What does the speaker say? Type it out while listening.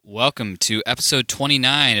Welcome to episode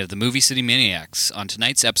 29 of the Movie City Maniacs. On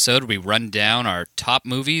tonight's episode, we run down our top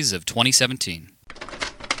movies of 2017.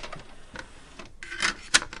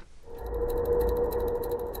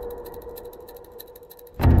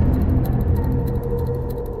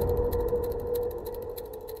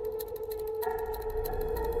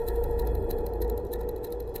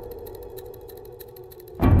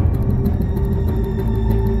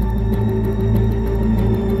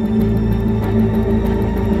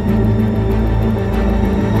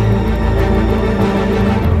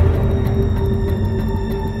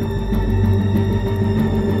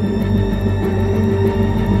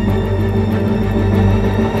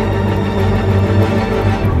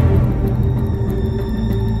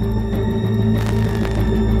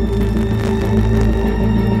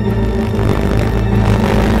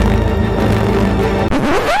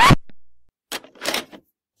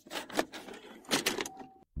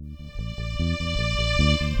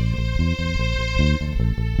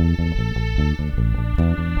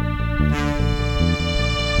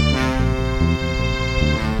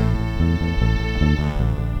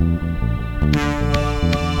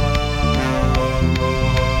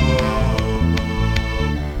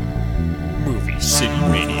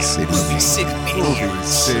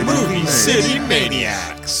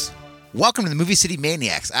 Welcome to the Movie City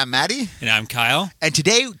Maniacs. I'm Maddie. And I'm Kyle. And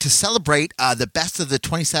today, to celebrate the best of the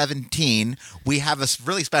 2017, we have a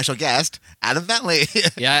really special guest, Adam Bentley.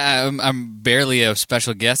 Yeah, I'm barely a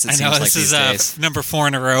special guest, it seems like these days. This is number 4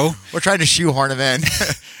 in a row. We're trying to shoehorn him in.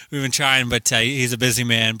 We've been trying, but he's a busy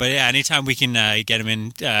man. But yeah, anytime we can get him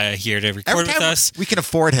in here to record with us. We can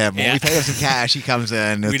afford him. When we pay him some cash, he comes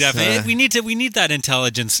in. We need that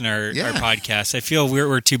intelligence in our podcast. I feel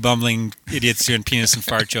we're two bumbling idiots doing penis and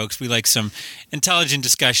fart jokes. We like some intelligent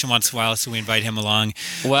discussion once in a while, so we invite him along.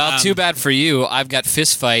 Well, too bad for you. I've got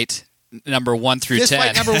Fist Fight number 1 through 10. Fist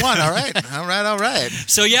Fight number 1. All right.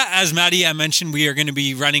 So yeah, as Maddie mentioned, we are going to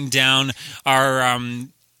be running down our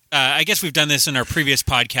I guess we've done this in our previous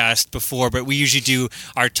podcast before, but we usually do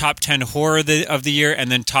our top 10 horror of the year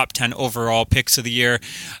and then top 10 overall picks of the year.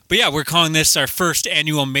 But yeah, we're calling this our first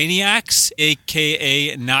annual Maniacs,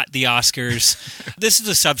 a.k.a. not the Oscars. This is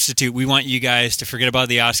a substitute. We want you guys to forget about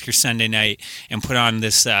the Oscars Sunday night and put on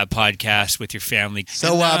this podcast with your family.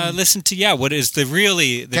 So and, listen to, what is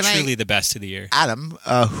truly the best of the year. Adam,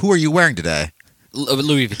 who are you wearing today?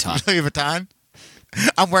 Louis Vuitton. Louis Vuitton?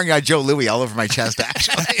 I'm wearing Joe Louis all over my chest,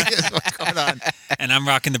 actually. Is what's going on. And I'm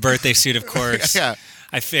rocking the birthday suit, of course. Yeah.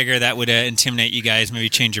 I figure that would intimidate you guys, maybe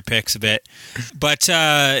change your picks a bit. But,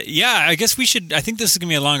 I guess we should... I think this is going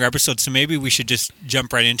to be a longer episode, so maybe we should just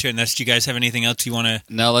jump right into it, unless you guys have anything else you want to...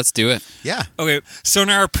 No, let's do it. Yeah. Okay, so in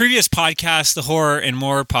our previous podcast, the Horror and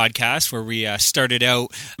More podcast, where we started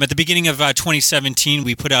out, at the beginning of 2017,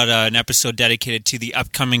 we put out an episode dedicated to the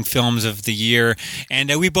upcoming films of the year,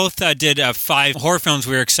 and we both did 5 horror films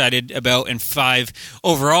we were excited about and 5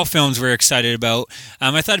 overall films we were excited about.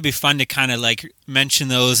 I thought it'd be fun to kind of mention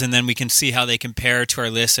those, and then we can see how they compare to our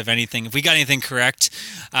list, if we got anything correct.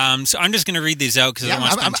 So I'm just going to read these out because I don't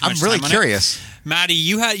want to spend too much time on it. I'm really curious. Maddie,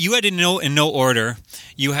 you had in no order.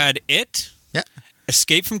 You had It. Yeah.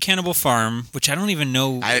 Escape from Cannibal Farm, which I don't even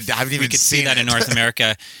know if we could see that in North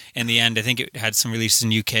America in the end. I think it had some releases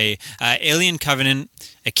in UK. Alien Covenant,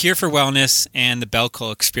 A Cure for Wellness, and The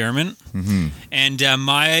Belko Experiment. Mm-hmm. And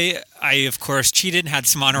I, of course, cheated and had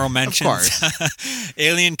some honorable mentions. Of course.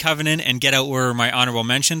 Alien Covenant and Get Out were my honorable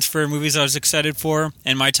mentions for movies I was excited for.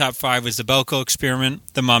 And my top 5 was The Belko Experiment,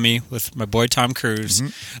 The Mummy with my boy Tom Cruise,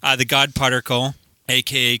 The God Particle,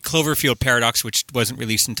 a.k.a. Cloverfield Paradox, which wasn't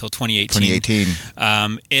released until 2018.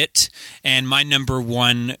 It. And my number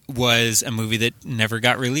 1 was a movie that never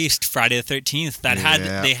got released, Friday the 13th.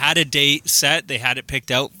 They had a date set. They had it picked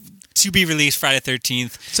out to be released Friday the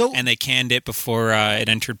 13th, and they canned it before it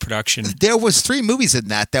entered production. There was 3 movies in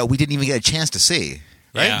that we didn't even get a chance to see,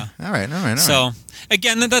 right? Yeah. All right. So,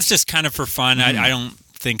 again, that's just kind of for fun. I don't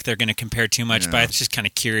think they're going to compare too much, but I was just kind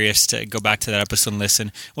of curious to go back to that episode and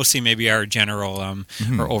listen. We'll see, maybe our general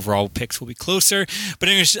or overall picks will be closer. But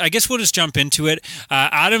anyways, I guess we'll just jump into it.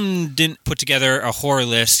 Adam didn't put together a horror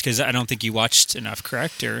list because I don't think you watched enough,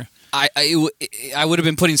 correct? Or I would have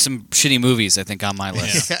been putting some shitty movies, I think, on my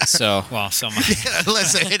list. Yeah. So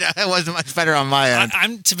listen, it wasn't much better on my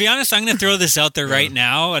end. To be honest, I'm going to throw this out there right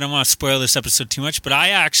now. I don't want to spoil this episode too much, but I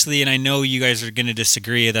actually, and I know you guys are going to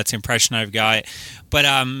disagree, that's the impression I've got, but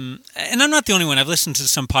and I'm not the only one. I've listened to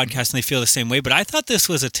some podcasts and they feel the same way, but I thought this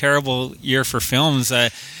was a terrible year for films.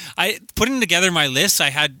 I putting together my list, I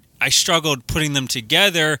had I struggled putting them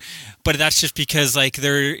together, but that's just because like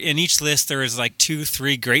there in each list there was like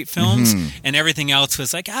 2-3 great films, and everything else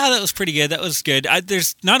was like, that was pretty good, that was good.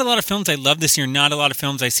 There's not a lot of films I love this year, not a lot of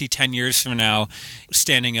films I see 10 years from now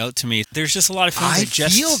standing out to me. There's just a lot of films I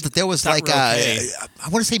just feel that there was thought like were okay. I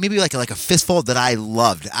want to say maybe like a fistful that I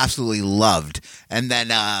loved, absolutely loved, and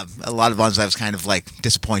then a lot of ones I was kind of like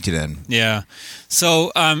disappointed in. Yeah.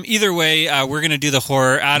 So either way, we're going to do the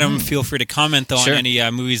horror. Adam, feel free to comment though Sure. on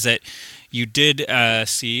any movies that you did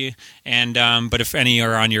see, and but if any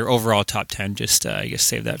are on your overall top 10, just I guess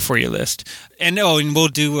save that for your list. And we'll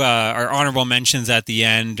do our honorable mentions at the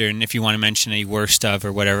end, and if you want to mention any worst of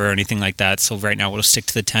or whatever or anything like that. So right now we'll stick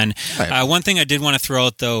to the 10. Right. One thing I did want to throw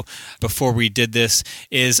out though before we did this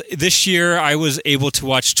is this year I was able to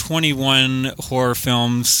watch 21 horror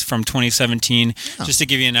films from 2017, just to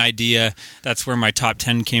give you an idea. That's where my top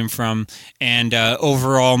 10 came from. And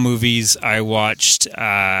overall movies, I watched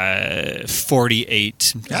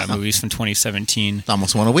 48 movies from 2017. It's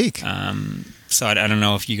almost one a week. So I don't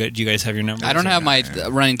know if do you guys have your numbers? I don't have my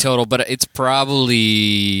running total, but it's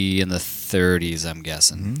probably in the 30s, I'm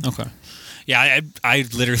guessing. Okay. Yeah, I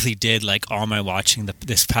literally did like all my watching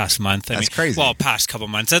this past month. That's crazy. Well, past couple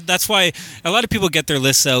months. That's why a lot of people get their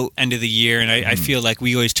lists out end of the year, and I feel like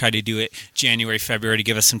we always try to do it January, February to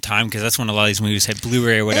give us some time because that's when a lot of these movies hit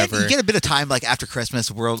Blu-ray or whatever. And you get a bit of time like after Christmas.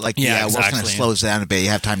 World world exactly. kind of slows down a bit. You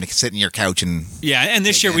have time to sit in your couch and and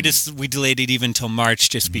this year we delayed it even till March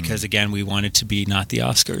just because again we wanted to be not the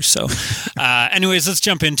Oscars. So, anyways, let's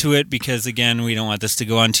jump into it because again we don't want this to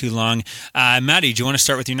go on too long. Maddie, do you want to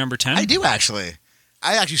start with your number 10? I do actually.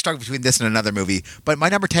 I actually struggled between this and another movie, but my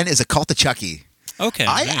number 10 is A Cult of Chucky. Okay.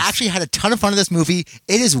 I actually had a ton of fun with this movie.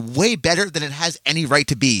 It is way better than it has any right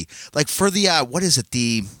to be. Like for the what is it,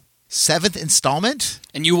 the 7th installment?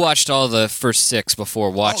 And you watched all the first 6 before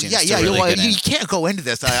watching. Oh, yeah. You can't go into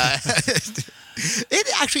this.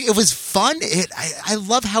 It was fun. I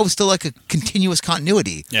love how it's still like a continuous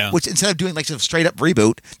continuity. Yeah. Which instead of doing like a straight up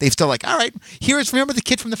reboot, they've still like, all right, remember the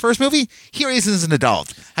kid from the first movie? Here he is as an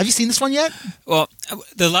adult. Have you seen this one yet? Well,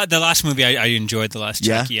 the last movie I enjoyed, the last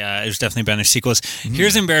Chucky. It was definitely better than the sequels.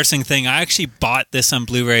 Here's an embarrassing thing: I actually bought this on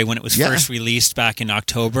Blu-ray when it was first released back in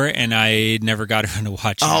October, and I never got around to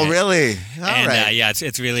watching it. Oh, really? All right.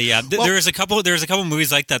 It's really there was a couple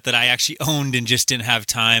movies like that I actually owned and just didn't have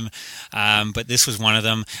time. But this was one of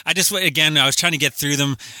them. I was trying to get through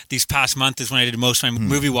them. These past month is when I did most of my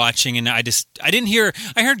movie watching, and I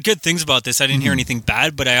heard good things about this. I didn't hear anything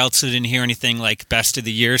bad, but I also didn't hear anything like best of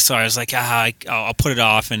the year. So I was like, I'll put it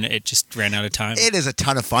off, and it just ran out of time. It is a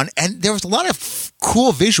ton of fun, and there was a lot of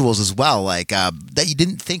cool visuals as well, like that you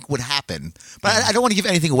didn't think would happen. But I don't want to give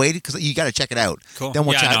anything away because you got to check it out. Cool. Then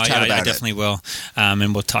we'll chat about it. I definitely will,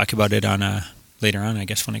 and we'll talk about it on later on, I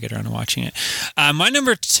guess, when I get around to watching it. My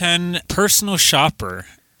number 10, Personal Shopper.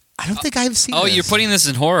 I don't think I've seen this. Oh, you're putting this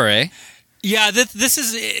in horror, eh? Yeah, this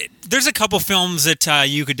is. There's a couple films that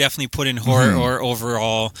you could definitely put in horror or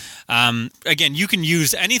overall. Again, you can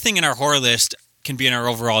use anything in our horror list can be in our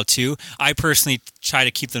overall too. I personally try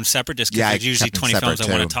to keep them separate just because there's usually 20 films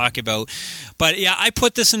I want to talk about. But yeah, I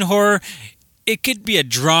put this in horror. It could be a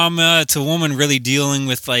drama. It's a woman really dealing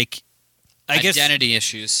with like identity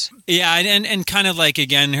issues. Yeah, and kind of like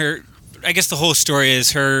again I guess the whole story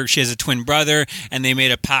is she has a twin brother, and they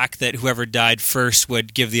made a pact that whoever died first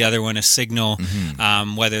would give the other one a signal,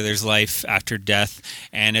 whether there's life after death.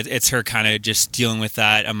 And it's her kind of just dealing with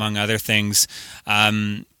that, among other things.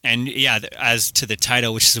 And yeah, as to the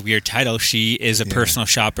title, which is a weird title, she is a personal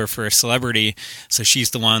shopper for a celebrity. So she's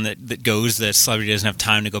the one that goes. The celebrity doesn't have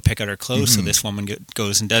time to go pick out her clothes, so this woman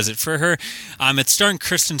goes and does it for her. It's starring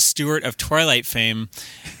Kristen Stewart of Twilight fame.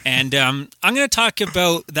 And I'm going to talk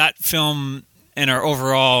about that film in our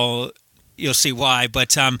overall. You'll see why,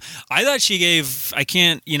 but I thought she gave.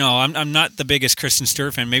 I'm not the biggest Kristen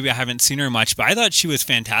Stewart fan. Maybe I haven't seen her much, but I thought she was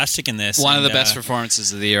fantastic in this. One of the best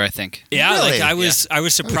performances of the year, I think. Yeah, really? I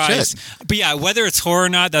was surprised. But yeah, whether it's horror or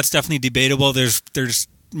not, that's definitely debatable. There's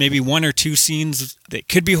maybe one or two scenes that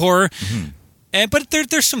could be horror. But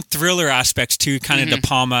there's some thriller aspects too, kind of De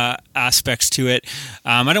Palma aspects to it.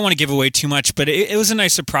 I don't want to give away too much, but it was a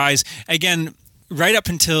nice surprise. Again, right up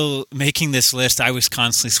until making this list, I was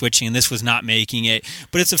constantly switching, and this was not making it.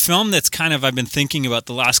 But it's a film that's kind of I've been thinking about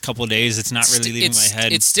the last couple of days. It's not really leaving my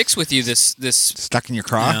head. It sticks with you. This stuck in your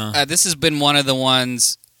craw. Yeah. This has been one of the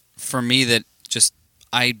ones for me that just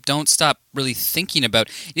I don't stop really thinking about.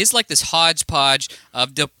 It is like this hodgepodge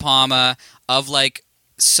of De Palma, of like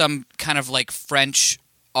some kind of like French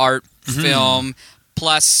art film,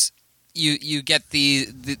 plus you get the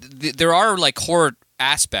there are like horror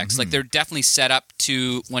aspects. Like they're definitely set up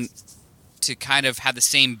to when to kind of have the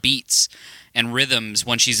same beats and rhythms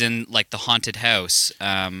when she's in like the haunted house.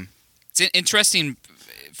 It's an interesting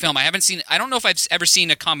film. I don't know if I've ever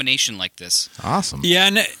seen a combination like this. Awesome. Yeah,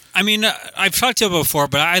 and I mean, I've talked to it before,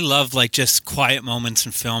 but I love like just quiet moments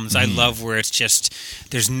in films. I love where it's just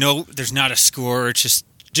there's not a score. It's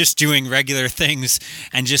just doing regular things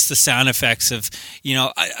and just the sound effects of,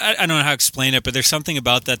 I don't know how to explain it, but there's something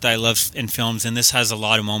about that I love in films, and this has a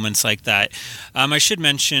lot of moments like that. I should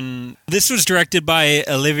mention this was directed by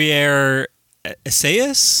Olivier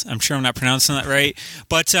Assayas. I'm sure I'm not pronouncing that right,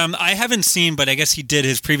 but I haven't seen, but I guess he did.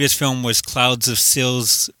 His previous film was Clouds of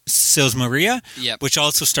Sils Maria, which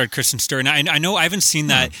also starred Kristen Stewart. And I know I haven't seen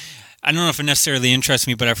that. I don't know if it necessarily interests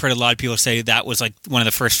me, but I've heard a lot of people say that was like one of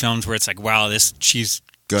the first films where it's like, wow, she's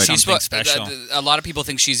good. Something special. A lot of people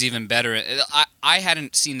think she's even better. I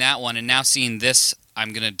hadn't seen that one, and now seeing this,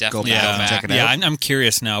 I'm going to definitely go back. Check it out. Yeah, I'm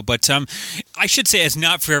curious now. But I should say it's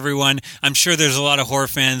not for everyone. I'm sure there's a lot of horror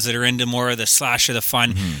fans that are into more of the slasher, the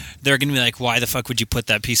fun. They're going to be like, why the fuck would you put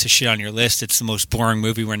that piece of shit on your list? It's the most boring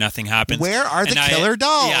movie where nothing happens. Where are the killer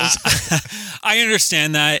dolls? Yeah, I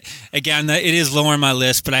understand that. Again, that it is low on my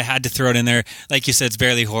list, but I had to throw it in there. Like you said, it's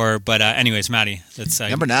barely horror. But anyways, Maddie, let's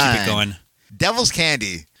Number 9. keep it going. Devil's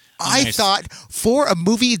Candy. Nice. I thought for a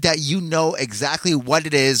movie that you know exactly what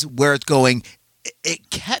it is, where it's going, it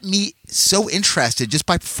kept me so interested just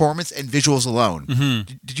by performance and visuals alone.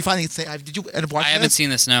 Did you find anything? Did you end up watching I haven't seen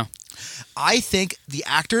this, no. I think the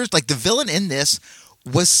actors, like the villain in this,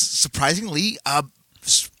 was surprisingly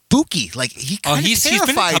spooky. Like he kind of he's been in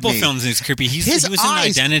a couple films and he's creepy. He was in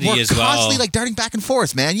Identity were as well. Constantly like darting back and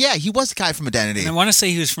forth, man. Yeah, he was the guy from Identity. And I want to say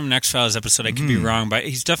he was from an X-Files episode. I could be wrong, but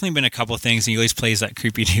he's definitely been in a couple of things, and he always plays that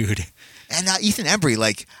creepy dude. And Ethan Embry,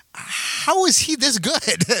 like, how is he this good?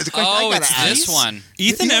 It's this one.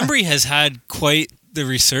 Ethan Embry has had quite the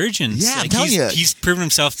resurgence. Yeah, I'm like, telling you. He's proven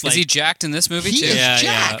himself. Like, Is he jacked in this movie He too? is Yeah,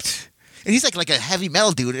 jacked. And he's like a heavy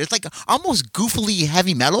metal dude. It's like almost goofily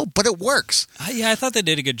heavy metal, but it works. I thought they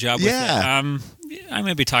did a good job with it. I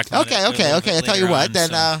may be talking about it. Okay. I tell you what.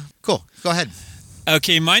 Then, cool. Go ahead.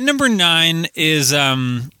 Okay, my number 9 is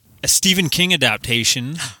a Stephen King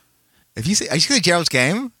adaptation. Are you say Gerald's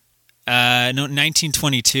Game? No,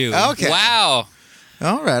 1922. Okay. Wow.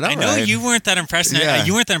 All right. I know you weren't that impressed. Yeah.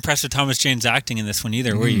 You weren't that impressed with Thomas Jane's acting in this one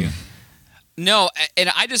either, were you? No,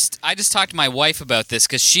 and I just talked to my wife about this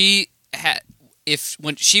because she had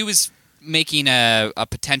when she was making a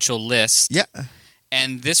potential list. Yeah.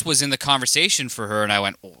 And this was in the conversation for her, and I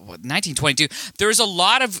went, 1922. There's a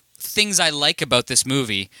lot of things I like about this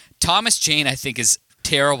movie. Thomas Jane, I think, is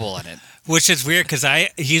terrible in it. Which is weird because I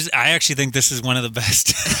actually think this is one of the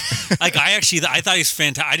best. I thought he's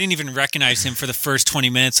fantastic. I didn't even recognize him for the first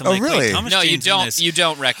 20 minutes. I'm like, really? Wait, Thomas No, Jane's you in don't. this. You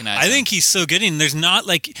don't recognize. I him. think he's so good, and there's not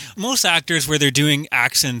like most actors where they're doing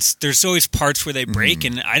accents. There's always parts where they break,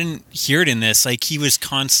 and I didn't hear it in this. Like he was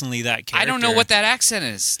constantly that character. I don't know what that accent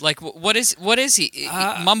is. Like, what is he?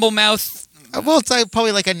 Mumble mouth. Well, it's like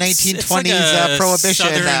probably like a 1920s It's like a prohibition.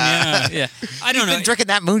 Southern, Yeah. I don't know. Been drinking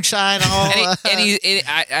that moonshine all.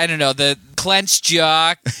 I don't know, the clenched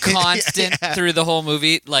jaw, constant through the whole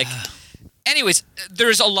movie. Like, anyways,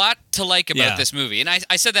 there's a lot to like about this movie, and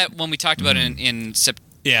I said that when we talked about it in September.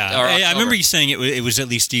 Yeah, or I October. remember you saying it was at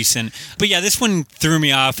least decent. But yeah, this one threw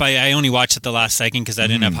me off. I only watched it the last second because I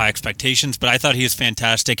didn't have high expectations, but I thought he was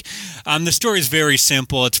fantastic. The story is very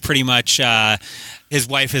simple. It's pretty much his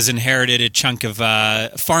wife has inherited a chunk of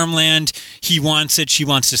farmland. He wants it. She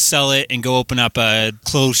wants to sell it and go open up a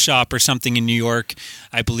clothes shop or something in New York,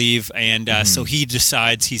 I believe. And so he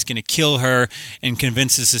decides he's going to kill her and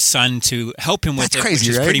convinces his son to help him with That's it, crazy, which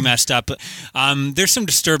is right? pretty messed up. There's some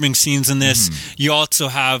disturbing scenes in this. You also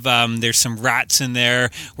have there's some rats in there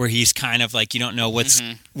where he's kind of like you don't know what's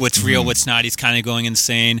real, what's not. He's kind of going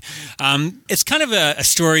insane. It's kind of a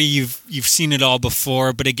story you've seen it all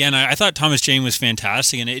before, but again, I thought Thomas Jane was fantastic,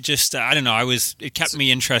 and it just I don't know. It kept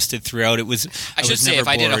me interested throughout. It was I should was say never if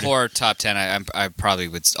I did a bored. horror top 10, I probably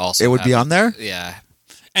would also. It would have be on there? Yeah.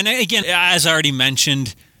 And again, as I already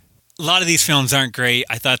mentioned, a lot of these films aren't great.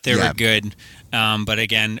 I thought they were good. But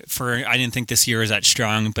again, I didn't think this year was that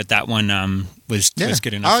strong, but that one was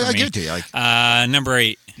good enough for I'll me. give it to you. Number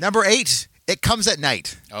 8. Number 8, It Comes at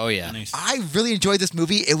Night. Oh yeah. Nice. I really enjoyed this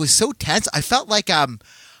movie. It was so tense. I felt like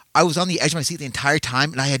I was on the edge of my seat the entire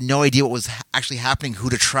time, and I had no idea what was actually happening, who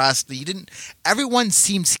to trust. Everyone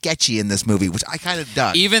seemed sketchy in this movie, which I kind of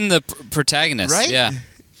dug. Even the protagonist, Right? Yeah.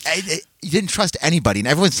 You didn't trust anybody, and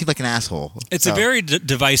everyone seemed like an asshole. It's a very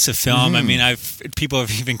divisive film. I mean, people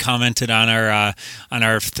have even commented on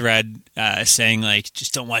our thread saying like,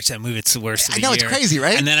 just don't watch that movie. It's the worst of the I know, year. it's crazy,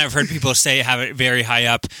 right? And then I've heard people have it very high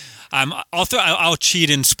up. I'll cheat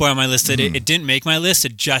and spoil my list. It didn't make my list.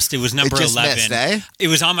 It was number just 11. missed, eh? It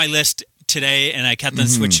was on my list today, and I kept on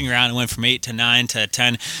switching around and went from 8 to 9 to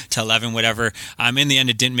 10 to 11, whatever. In the end,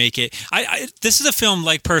 it didn't make it. This is a film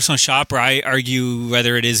like Personal Shopper. I argue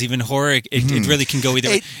whether it is even horror. It really can go either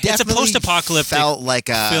way. It's a post-apocalyptic felt like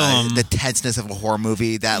film. The tenseness of a horror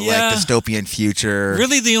movie, that like dystopian future.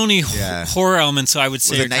 Really, the only horror elements, so I would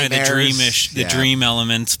say, Was are it kind of the nightmares? dreamish, the Yeah. dream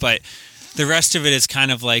elements, but the rest of it is kind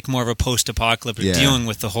of like more of a post-apocalyptic, dealing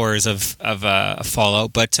with the horrors of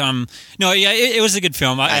Fallout. But it was a good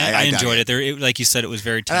film. I enjoyed it. Like you said, it was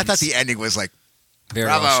very tense. And I thought the ending was like, Very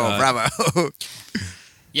well shot. bravo.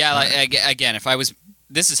 Yeah, like, again,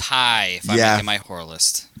 this is high if I'm making my horror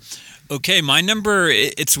list. Okay, my number,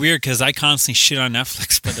 it's weird because I constantly shit on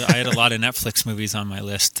Netflix, but I had a lot of Netflix movies on my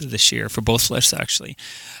list this year, for both lists, actually.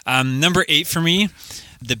 Number 8 for me,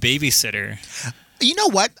 The Babysitter. You know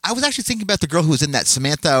what? I was actually thinking about the girl who was in that,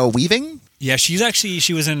 Samantha Weaving. Yeah, she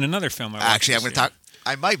was in another film. Actually, I'm going to talk.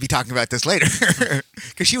 I might be talking about this later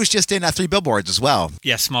because she was just in 3 Billboards as well.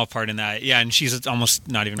 Yeah, small part in that. Yeah, and she's almost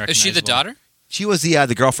not even recognizable. Is she the daughter? She was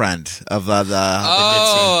the girlfriend of the.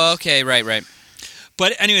 Oh, okay, right.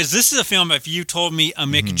 But anyways, this is a film, if you told me a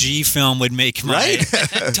McG film would make my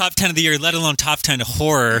top 10 of the year, let alone top 10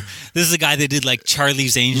 horror, this is a guy that did like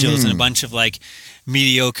Charlie's Angels and a bunch of like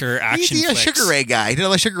mediocre action He's a flicks. Sugar Ray guy. He did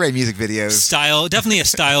all the Sugar Ray music videos. Style, definitely a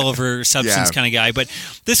style over substance Yeah. kind of guy. But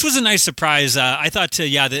this was a nice surprise. I thought,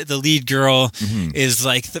 the lead girl is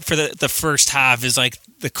like, for the first half, is like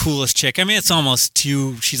the coolest chick. I mean, she's almost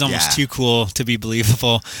too cool to be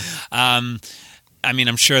believable. I mean,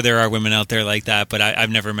 I'm sure there are women out there like that, but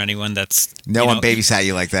I've never met anyone that's... No one babysat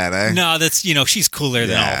you like that, eh? No, that's, she's cooler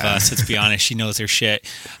than all of us, let's be honest. She knows her shit.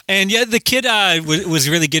 And yeah, the kid was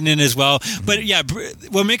really getting in as well. But yeah,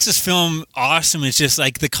 what makes this film awesome is just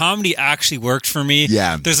like the comedy actually worked for me.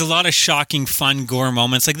 Yeah. There's a lot of shocking, fun, gore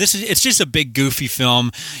moments. Like it's just a big, goofy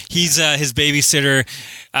film. He's his babysitter.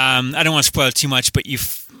 I don't want to spoil it too much, but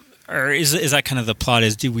or is that kind of the plot?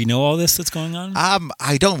 Do we know all this that's going on?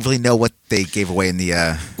 I don't really know what they gave away in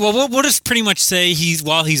the. Well, we'll just pretty much say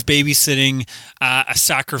while he's babysitting, a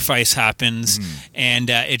sacrifice happens, and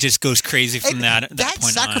it just goes crazy from that point That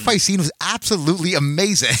on. sacrifice scene was absolutely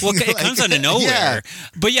amazing. Well, it comes out of nowhere. Yeah.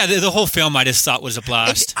 But yeah, the whole film I just thought was a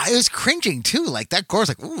blast. I was cringing too. Like that gore's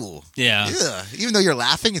like, ooh, Yeah. ugh. Even though you're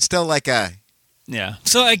laughing, it's still like a. Yeah.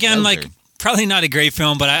 So again, That was like weird. probably not a great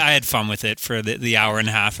film, but I had fun with it for the hour and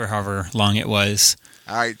a half or however long it was.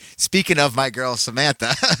 All right. Speaking of my girl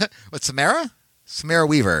Samantha, what Samara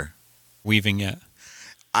Weaver. Weaving it.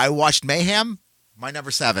 I watched Mayhem. My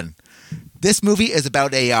number 7. This movie is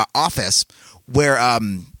about a office where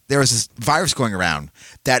there was this virus going around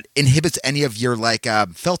that inhibits any of your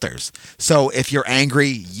filters. So if you're angry,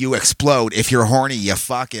 you explode. If you're horny, you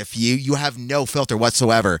fuck. If you have no filter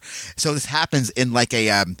whatsoever. So this happens in like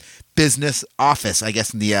a business office, I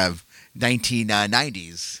guess in the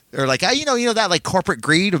 1990s, or like that like corporate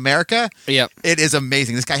greed, America. Yep. It is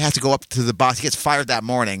amazing. This guy has to go up to the boss. He gets fired that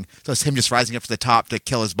morning, so it's him just rising up to the top to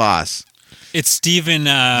kill his boss. It's Stephen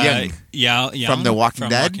Young. From The Walking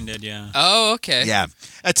Dead? Walking Dead, yeah. Oh, okay. Yeah,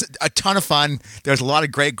 it's a ton of fun. There's a lot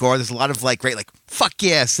of great gore. There's a lot of great fuck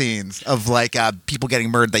yeah scenes of people getting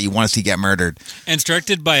murdered that you want to see get murdered. And it's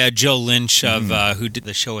directed by Joe Lynch of who did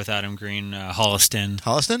the show with Adam Green, Holliston.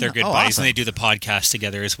 Holliston? They're good Oh, buddies, awesome. and they do the podcast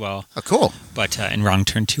together as well. Oh, cool. But in Wrong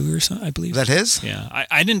Turn 2 or something, I believe. Is that his? Yeah,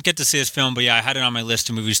 I didn't get to see this film, but yeah, I had it on my list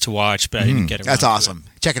of movies to watch, but I didn't get it. That's awesome.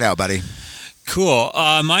 Check it out, buddy. Cool.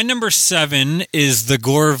 My number 7 is the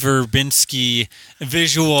Gore Verbinski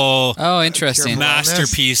visual Oh, interesting.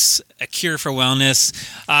 masterpiece, A Cure for Wellness.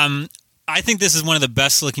 I think this is one of the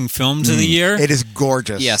best looking films of the year. It is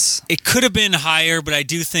gorgeous. Yes. It could have been higher, but I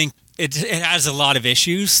do think it has a lot of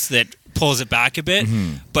issues that pulls it back a bit.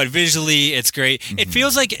 But visually, it's great. It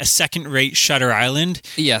feels like a second-rate Shutter Island.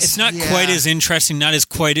 Yes. It's not Yeah. quite as interesting, not as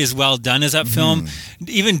quite as well done as that film.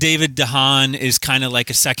 Even David DeHaan is kind of like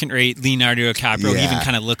a second-rate Leonardo DiCaprio. He Yeah. even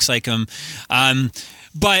kind of looks like him.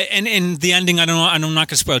 But and the ending, I'm not going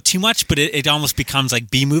to spoil too much, but it almost becomes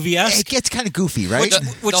like B-movie-esque. It gets kind of goofy, right? Which the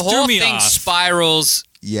threw whole me thing off. spirals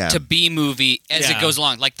Yeah. to B movie as Yeah. it goes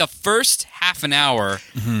along. Like the first half an hour,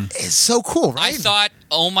 It's so cool, right? I thought,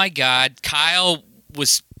 oh my God, Kyle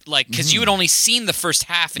was like, because you had only seen the first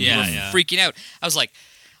half and you were freaking out. I was like,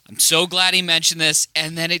 I'm so glad he mentioned this.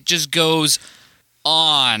 And then it just goes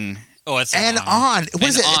on. Oh, it's and long. on. What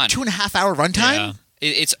is And it? on. A 2.5 hour runtime? Yeah.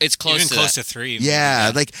 It's close Even to close that. to 3.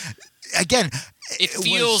 Yeah. Like, again, It was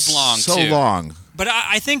feels long, so too. long. But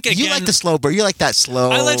I think, again... You like the slow burn. You like that slow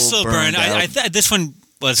I like slow burn. down. This one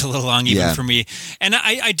was a little long even Yeah. for me. And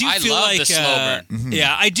I do I feel love like the slow burn.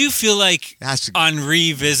 yeah, I do feel like It has to- on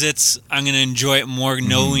revisits I'm going to enjoy it more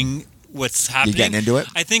knowing what's happening. getting into it?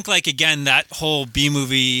 I think like again that whole B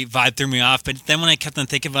movie vibe threw me off, but then when I kept on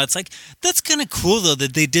thinking about it, it's like that's kind of cool though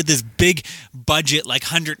that they did this big budget like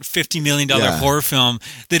 $150 million Yeah. horror film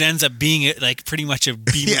that ends up being like pretty much a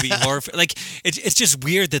B movie horror film. Like it's just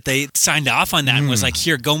weird that they signed off on that and was like,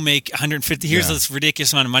 here, go make 150. Here's Yeah. this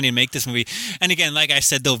ridiculous amount of money to make this movie. And again, like I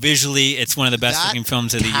said though, visually it's one of the best That looking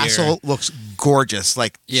films of the year. castle looks gorgeous.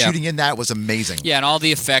 Like Yeah. shooting in that was amazing. Yeah, and all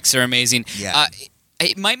the effects are amazing. Yeah.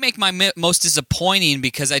 It might make my most disappointing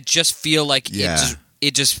because I just feel like Yeah.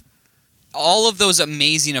 it just all of those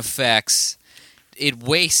amazing effects it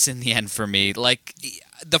wastes in the end for me. Like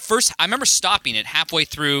I remember stopping it halfway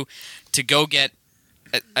through to go get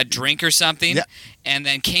a drink or something, Yeah. and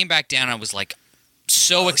then came back down. And I was like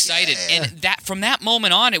so excited, yeah. and that from that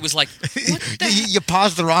moment on, it was like what the You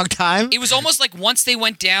paused the wrong time. it was almost like once they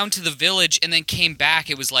went down to the village and then came back,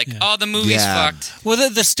 it was like, oh, the movie's Yeah. fucked. Well,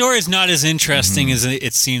 the story is not as interesting as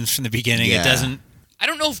it seems from the beginning. Yeah. It doesn't. I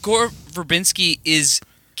don't know if Gore Verbinski is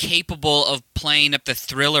capable of playing up the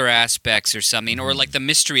thriller aspects or something, or like the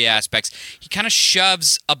mystery aspects. He kind of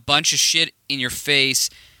shoves a bunch of shit in your face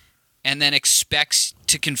and then expects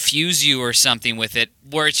to confuse you or something with it,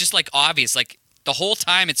 where it's just like obvious. Like the whole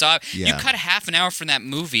time it's obvious. Yeah. You cut half an hour from that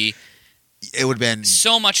movie, It would have been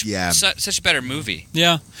so much, Yeah. such a better movie.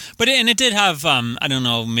 Yeah, but it did have I don't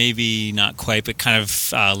know, maybe not quite, but kind of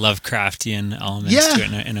Lovecraftian elements Yeah.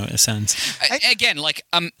 to it in a sense. Again, like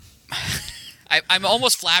I'm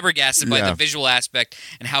almost flabbergasted by Yeah. the visual aspect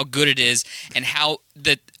and how good it is, and how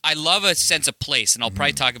I love a sense of place, and I'll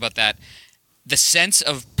probably talk about that. The sense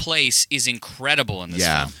of place is incredible in this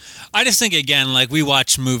Yeah. film. I just think again, like we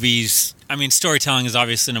watch movies. I mean, storytelling is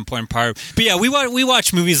obviously an important part, but yeah, we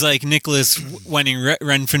watch movies like Nicholas Winding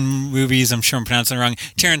Refn movies. I'm sure I'm pronouncing it wrong.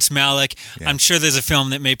 Terrence Malick. Yeah. I'm sure there's a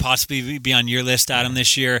film that may possibly be on your list, Adam,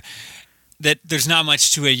 this year. That there's not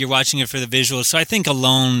much to it. You're watching it for the visuals. So I think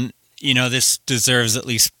alone, this deserves at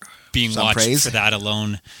least being Some watched praise. for that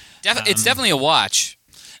alone. It's definitely a watch.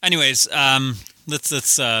 Anyways,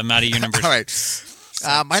 let's Maddie, your number. All right.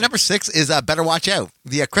 My number 6 is Better Watch Out,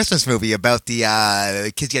 the Christmas movie about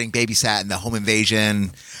the kids getting babysat and the home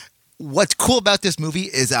invasion. What's cool about this movie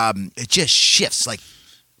is it just shifts, like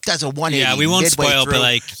does a 180. Yeah, we won't midway spoil, through. but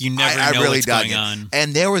like you never I know really what's dug going it. on.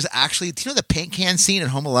 And there was actually, do you know the paint can scene in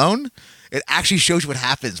Home Alone? It actually shows you what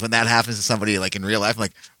happens when that happens to somebody like in real life. I'm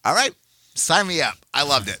like, all right, sign me up. I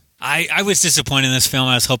loved it. I was disappointed in this film.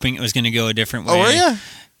 I was hoping it was going to go a different way. Oh, were you?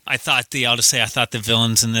 I thought the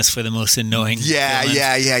villains in this were the most annoying. Yeah.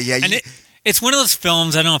 And it's one of those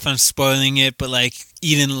films, I don't know if I'm spoiling it, but like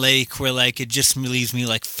Eden Lake, where like it just leaves me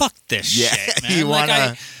like, fuck this Yeah, shit, man. you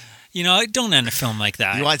wanna- I don't end a film like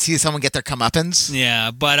that. You want to see someone get their comeuppance? Yeah,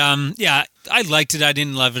 but yeah, I liked it. I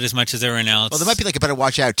didn't love it as much as everyone else. Well, there might be like a Better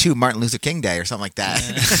Watch Out too, Martin Luther King Day or something like that.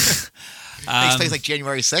 Takes place like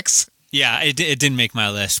January 6th. Yeah, it didn't make my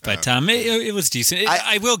list, but it was decent.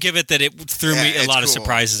 I will give it that it threw me a it's lot of cool.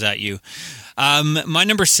 surprises at you. My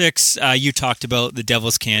number 6, you talked about The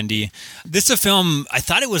Devil's Candy. This is a film, I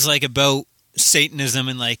thought it was like about Satanism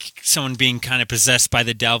and like someone being kind of possessed by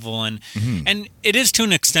the devil, and it is to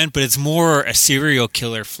an extent, but it's more a serial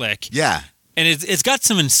killer flick. Yeah. And it's got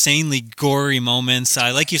some insanely gory moments.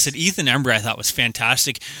 Like you said, Ethan Embry I thought was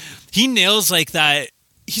fantastic. He nails like that.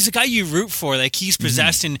 He's a guy you root for. Like he's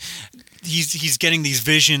possessed and he's getting these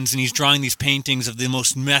visions and he's drawing these paintings of the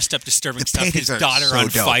most messed up, disturbing stuff. His paintings are daughter so on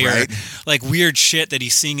dope, fire, right? like weird shit that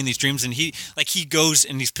he's seeing in these dreams. And he goes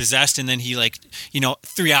and he's possessed, and then he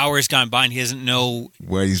 3 hours gone by and he doesn't know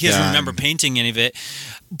What he's he doesn't done. remember painting any of it.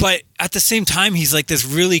 But at the same time, he's like this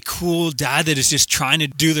really cool dad that is just trying to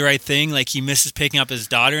do the right thing. Like he misses picking up his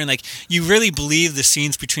daughter, and like you really believe the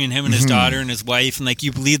scenes between him and his daughter and his wife, and like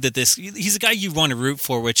you believe that he's a guy you want to root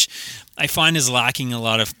for, which I find is lacking in a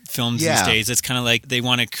lot of films these Yeah. days. It's kind of like they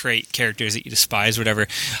want to create characters that you despise, whatever.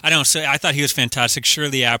 I don't know. So I thought he was fantastic.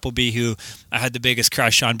 Shirley Appleby, who I had the biggest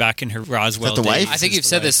crush on back in her Roswell the wife? days. I think is you've the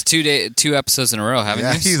said wife. this 2 episodes in a row, haven't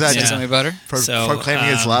Yeah, you? he's had- Say Yeah. something about her. Proclaiming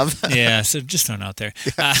his love. Yeah, so just throwing it out there.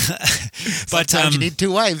 But Sometimes you need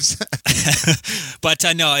 2 wives. But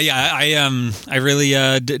no, yeah, I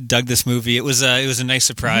really dug this movie. It was a nice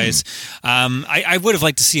surprise. I would have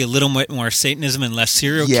liked to see a little bit more Satanism and less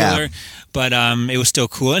serial Yeah. killer, but it was still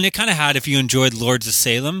cool. And it kind of had, if you enjoyed Lords of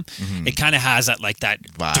Salem, it kind of has that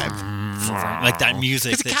Vibe. like that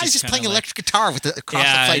music. Because the that guy's just kinda playing like- electric guitar with the across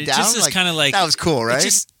Yeah, upside it down. just is kind of like that was cool, right? It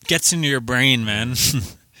just gets into your brain, man.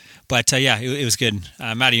 But yeah, it was good.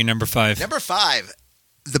 Maddie, you're number 5. Number 5,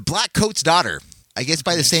 The Black Coat's Daughter. I guess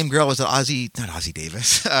by the same girl as Ozzy, not Ozzy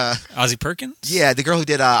Davis. Ozzy Perkins? Yeah, the girl who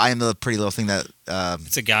did I Am the Pretty Little Thing. That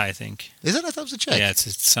It's a guy, I think. is it? I thought it was a chick. Yeah, it's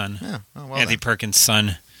his son. Yeah. Oh, well Anthony then. Perkins'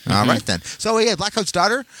 son. All right then. So yeah, Blackcoat's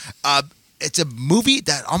Daughter. It's a movie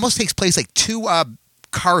that almost takes place like two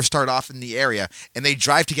cars start off in the area and they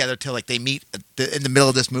drive together till like they meet in the middle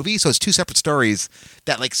of this movie. So it's two separate stories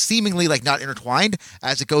that like seemingly like not intertwined.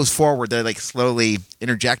 As it goes forward, they like slowly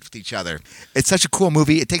interject with each other. It's such a cool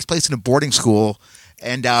movie. It takes place in a boarding school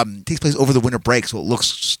and takes place over the winter break, so it looks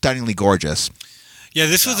stunningly gorgeous. Yeah,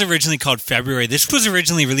 this was originally called February. This was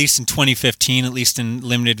originally released in 2015, at least in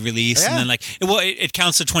limited release, Yeah. and then it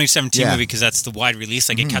counts the 2017 Yeah. movie because that's the wide release.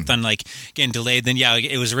 Like it kept on like getting delayed. Then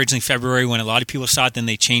it was originally February when a lot of people saw it. Then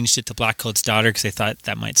they changed it to Blackcoat's Daughter because they thought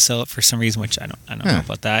that might sell it for some reason, which I don't know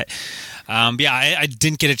about that. But yeah, I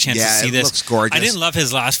didn't get a chance to see it this. looks gorgeous. I didn't love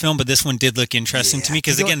his last film, but this one did look interesting to me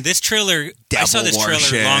because You know- again, this trailer. I saw this Devil trailer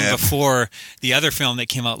worship. long before the other film that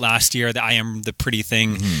came out last year, the I Am the Pretty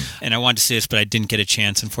Thing, and I wanted to see this, but I didn't get a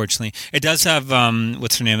chance, unfortunately. It does have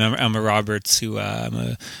what's her name, Emma Roberts, who I'm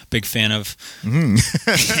a big fan of.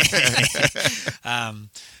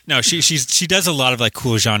 No, she does a lot of like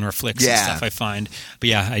cool genre flicks and Yeah. stuff, I find. But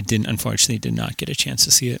yeah, I unfortunately did not get a chance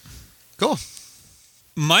to see it. Cool.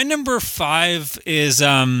 My number 5 is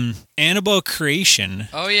Annabelle Creation.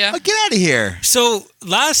 Oh yeah. Oh, get out of here. So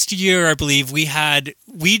last year, I believe we had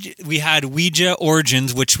Ouija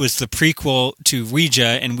Origins, which was the prequel to Ouija,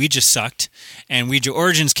 and Ouija sucked. And Ouija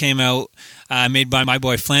Origins came out, made by my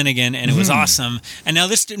boy Flanagan, and it was awesome. And now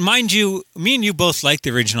this, mind you, me and you both like the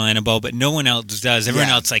original Annabelle, but no one else does. Everyone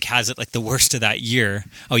Yeah. else like has it like the worst of that year.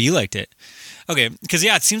 Oh, you liked it. Okay, because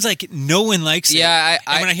it seems like no one likes it. Yeah,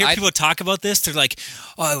 and when I hear people talk about this, they're like,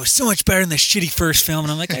 "Oh, it was so much better than the shitty first film,"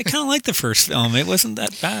 and I'm like, "I kind of like the first film. It wasn't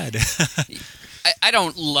that bad." I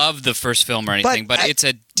don't love the first film or anything, but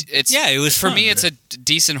it was for fun. me. It's a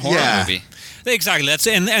decent horror Yeah. movie. Exactly. That's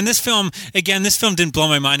and this film again. This film didn't blow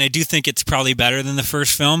my mind. I do think it's probably better than the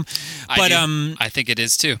first film, but I think it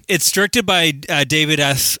is too. it's directed by David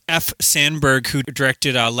F. Sandberg, who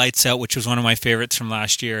directed Lights Out, which was one of my favorites from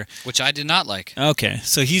last year. Which I did not like. Okay,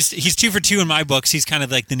 so he's 2 for 2 in my books. He's kind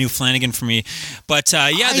of like the new Flanagan for me. But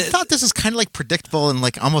I thought this was kind of like predictable and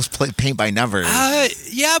like almost paint by numbers.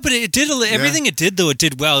 yeah, but it did everything it did though. It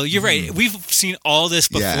did well. You're right. We've seen all this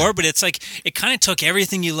before, Yeah. but it's like it kind of took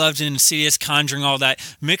everything you loved in Insidious, Conjuring, all that,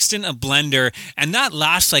 mixed in a blender, and that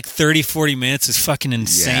last like 30-40 minutes is fucking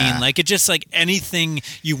insane. Yeah. Like it just like anything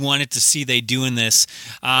you wanted to see they do in this.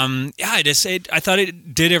 I thought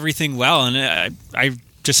it did everything well, and I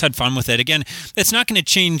just had fun with it. Again, it's not going to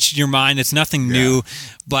change your mind. It's nothing new,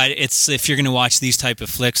 but it's if you're going to watch these type of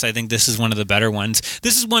flicks, I think this is one of the better ones.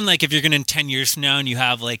 This is one like if you're going to 10 years from now and you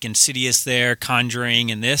have like Insidious there,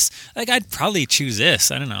 Conjuring, and this, like I'd probably choose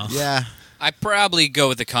this. I don't know. Yeah. I probably go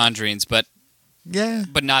with the Conjurings, but Yeah.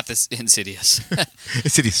 not this Insidious.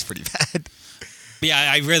 City's pretty bad. But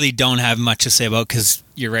yeah, I really don't have much to say about because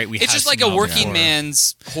you're right. It's just like a working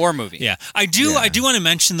man's horror movie. Yeah, I do Yeah. want to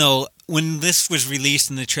mention though, when this was released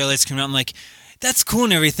and the trailers came out, I'm like, that's cool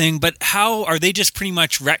and everything, but how are they just pretty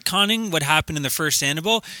much retconning what happened in the first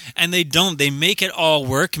Annabelle? And they don't. They make it all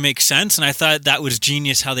work, make sense. And I thought that was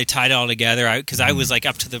genius how they tied it all together. Because I was like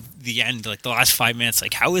up to the end, like the last 5 minutes,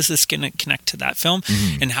 like how is this going to connect to that film?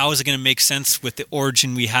 And how is it going to make sense with the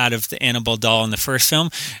origin we had of the Annabelle doll in the first film?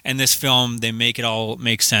 And this film, they make it all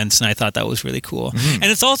make sense. And I thought that was really cool. And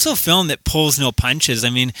it's also a film that pulls no punches. I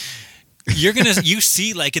mean, you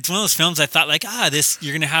see like it's one of those films I thought like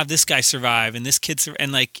you're gonna have this guy survive and this kid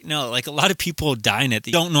and like no, like a lot of people die in it.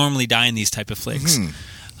 They don't normally die in these type of flicks.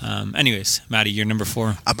 Anyways, Maddie, you're number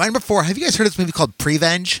 4. My number 4. Have you guys heard of this movie called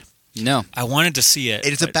Prevenge? No. I wanted to see it.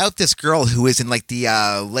 It is but- about this girl who is in like the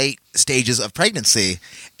late stages of pregnancy,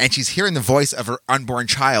 and she's hearing the voice of her unborn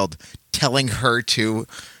child telling her to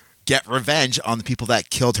get revenge on the people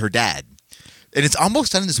that killed her dad. And it's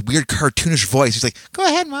almost done in this weird cartoonish voice. He's like, "Go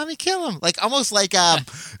ahead, mommy, kill him!" Like almost like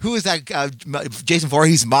who is that? Jason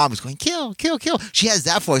Voorhees' mom is going, "Kill, kill, kill." She has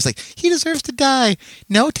that voice, like he deserves to die.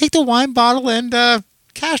 No, take the wine bottle and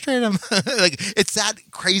castrate him. Like it's that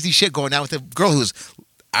crazy shit going on with a girl who's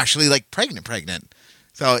actually like pregnant.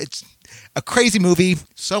 So it's a crazy movie.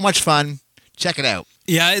 So much fun. Check it out.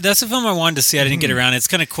 Yeah, that's a film I wanted to see. I didn't get around. It's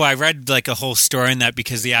kind of cool. I read like a whole story in that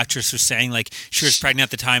because the actress was saying like she was pregnant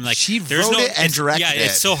at the time. Like She there's wrote no it and directed Yeah,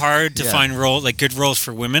 it's it. so hard to Yeah. find good roles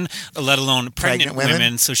for women, let alone pregnant women.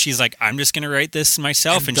 women. So she's like, I'm just going to write this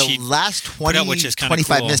myself, and the she last put 20, out, which is kinda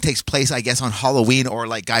 25 cool. minutes takes place, I guess, on Halloween or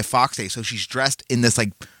like Guy Fawkes Day. So she's dressed in this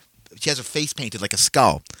like she has her face painted like a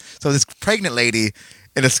skull. So this pregnant lady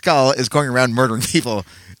in a skull is going around murdering people.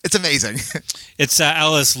 It's amazing. It's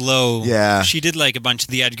Alice Lowe. Yeah. She did like a bunch of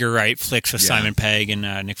the Edgar Wright flicks with Yeah. Simon Pegg and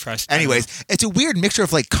Nick Frost. Anyways, it's a weird mixture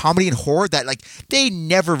of like comedy and horror that like they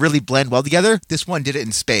never really blend well together. This one did it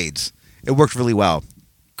in spades. It worked really well.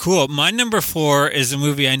 Cool. My number 4 is a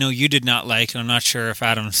movie I know you did not like, and I'm not sure if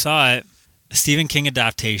Adam saw it. A Stephen King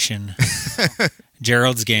adaptation,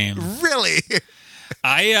 Gerald's Game. Really?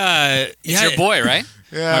 It's your boy, right?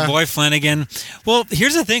 My boy Flanagan. Well,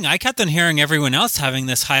 here's the thing. I kept on hearing everyone else having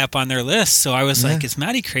this high up on their list, so I was like, "Is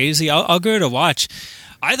Maddie crazy? I'll go to watch."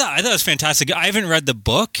 I thought it was fantastic. I haven't read the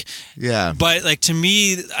book, Yeah. but like to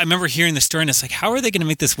me, I remember hearing the story, and it's like, how are they going to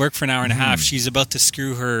make this work for an hour and a half? She's about to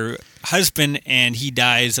screw her husband, and he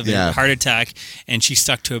dies of a heart attack, and she's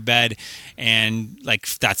stuck to a bed, and like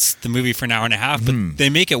that's the movie for an hour and a half. But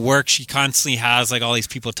they make it work. She constantly has like all these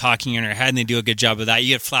people talking in her head, and they do a good job of that. You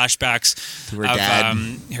get flashbacks To her of dad.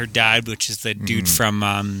 her dad, which is the dude from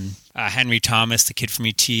Henry Thomas, the kid from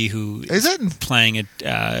E.T., who Is it? playing it.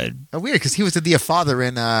 Weird because he was the father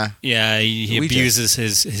in. Yeah, he Ouija. abuses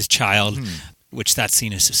his child. Which that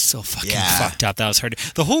scene is just so fucking Yeah. fucked up. That was hard.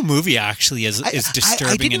 The whole movie actually is disturbing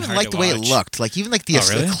I didn't and even hard like to the way it watch. looked. Like even like the, Oh,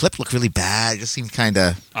 really? the clip looked really bad. It just seemed kind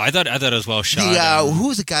of. I thought it was well shot. Who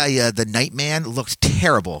was the guy? The Nightman looked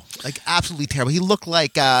terrible. Like absolutely terrible. He looked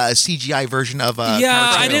like a CGI version of. Yeah, Terrence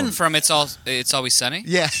I Hill. didn't- From It's Always Sunny.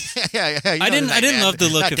 Yeah, yeah. You know I didn't Nightman. love the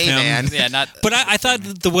look Not of Dayman. him. Yeah, not. But I thought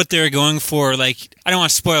what they were going for, like, I don't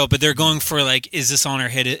want to spoil it, but they're going for like, is this on our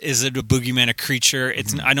head? Is it a boogeyman, a creature?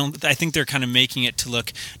 It's. I think they're kind of making it to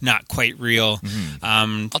look not quite real.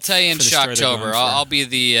 I'll tell you in for the story they're Shocktober. going for. I'll be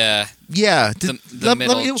the. Yeah, The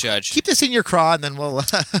middle judge. Keep this in your craw, and then we'll.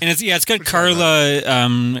 And it's got Carla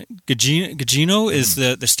Gugino is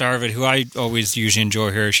the star of it, who I always usually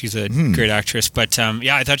enjoy her. She's a great actress, but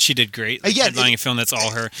I thought she did great. Yeah, headlining a film that's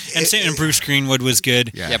all her. And Bruce Greenwood was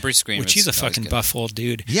good. Yeah. Yeah, Bruce Greenwood. Which he's a fucking buff old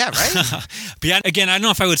dude. Yeah, right. But yeah, again, I don't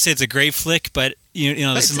know if I would say it's a great flick, but you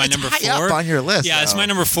know, this is my It's number high 4 up on your list. Yeah, it's though. my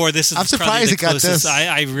number 4. This is I'm probably surprised the it got closest. this.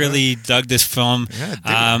 I really dug this film.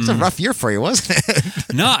 Yeah, it was a rough year for you, wasn't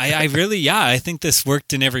it? No, I really, I think this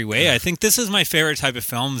worked in every way. I think this is my favorite type of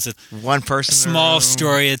films. It's One person, a small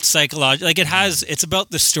story. It's psychological. Like it's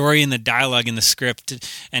about the story and the dialogue in the script.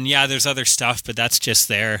 And yeah, there's other stuff, but that's just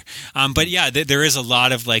there. But yeah, there is a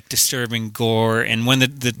lot of like disturbing gore. And when the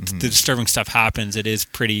disturbing stuff happens, it's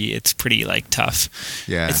pretty like tough.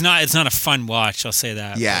 Yeah. It's not a fun watch. I'll say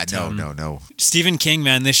that. Yeah, But, no. Stephen King,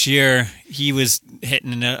 man, this year he was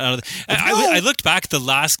hitting it out of I looked back. The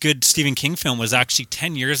last good Stephen King film was actually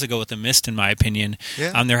 10 years ago with The Mist, in my opinion.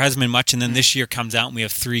 Yeah. There hasn't been much, and then this year comes out and we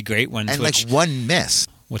have 3 great ones. And which, like one miss,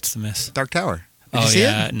 what's The Mist? Dark Tower. Did Oh you see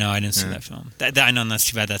yeah, it? no, I didn't see that film. I know that's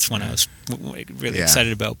too bad. That's one I was really Yeah.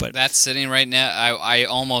 excited about. But That's sitting right now. I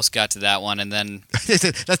almost got to that one, and then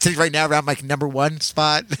That's it right now around my number 1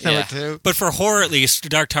 spot. Yeah. Number 2. but for horror, at least,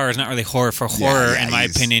 Dark Tower is not really horror. For horror, yeah, in my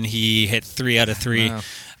he's- opinion, he hit 3 out of 3. Wow.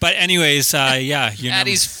 But anyways, your number-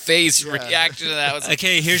 Addie's face reaction to that was like,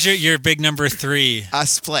 Okay, here's your big number 3. A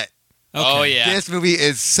Split. Okay. oh yeah. This movie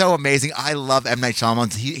is so amazing. I love M. Night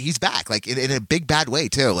Shyamalan. He's back, like in a big bad way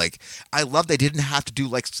too. Like I love they didn't have to do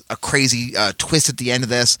like a crazy twist at the end of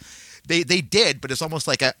this. They did, but it's almost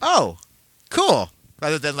like a cool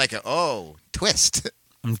rather than like a twist.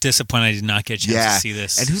 I'm disappointed I did not get a chance Yeah. to see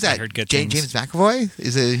this. And who's that? I heard good James things. McAvoy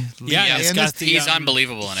is a Yeah, it's in got this? the, He's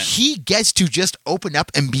unbelievable in it. He gets to just open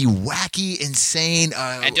up and be wacky, insane.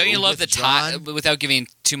 And don't you love the with tie? John. Without giving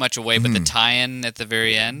too much away, but the tie-in at the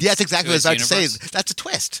very end. Yeah, that's exactly what I was to about his to say. universe. That's a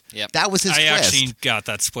twist. Yep. That was his I twist. actually got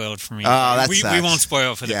that spoiled for me. Oh, that we sucks. won't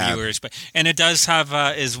spoil it for the Yeah. viewers, and it does have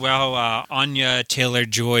as well Anya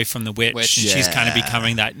Taylor-Joy from The Witch. Witch. She's kind of Yeah.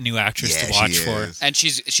 becoming that new actress Yeah, to watch she for. is. And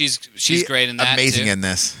she's great in that. Amazing too. in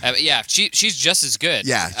this. Yeah, she's just as good.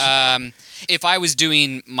 Yeah. If I was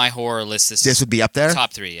doing my horror list, This would be up there.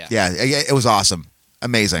 top 3. Yeah. Yeah, it was awesome.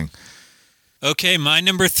 Amazing. Okay, my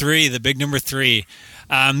number 3, the big number 3.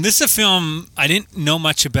 This is a film I didn't know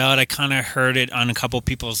much about. I kind of heard it on a couple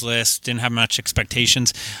people's lists. Didn't have much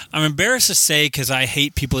expectations. I'm embarrassed to say because I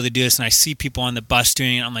hate people that do this, and I see people on the bus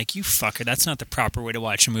doing it. I'm like, you fucker, that's not the proper way to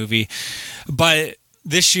watch a movie. But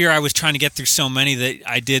this year I was trying to get through so many that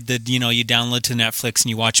I did you download to Netflix and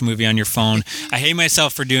you watch a movie on your phone. I hate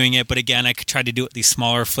myself for doing it, but again, I tried to do it with these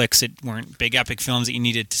smaller flicks that weren't big epic films that you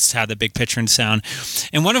needed to have the big picture and sound.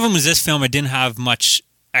 And one of them was this film I didn't have much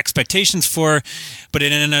expectations for, but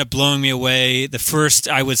it ended up blowing me away. The first,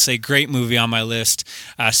 I would say, great movie on my list,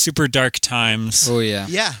 Super Dark Times. Oh yeah.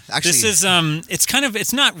 Yeah, actually, This is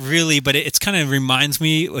it's not really, but it's kind of reminds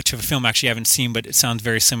me, which of a film actually I haven't seen, but it sounds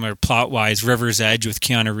very similar plot wise, River's Edge with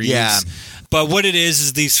Keanu Reeves. Yeah. But what it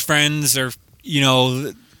is these friends are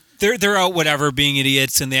they're out whatever being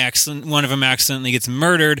idiots, and one of them accidentally gets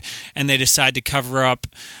murdered, and they decide to cover up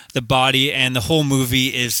the body, and the whole movie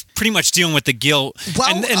is pretty much dealing with the guilt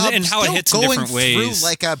and how it hits in different ways. Through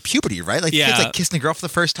like puberty, right? Like kids like kissing a girl for the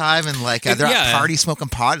first time, and like they're at party smoking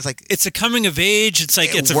pot. It's like it's a coming of age. It's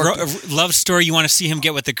like it's a love story. You want to see him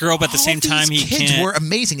get with the girl, but at the same time he kids can't. were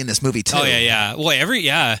amazing in this movie too. Oh yeah. Well,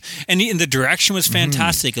 and the direction was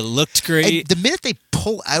fantastic. It looked great. And the minute they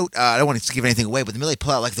pull out, I don't want to give anything away, but the minute they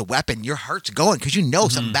pull out like the weapon, your heart's going because you know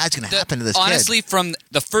something bad's going to happen to this kid. Honestly, from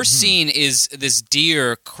the first scene is this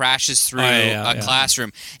deer crashes through a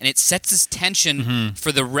classroom, and it sets this tension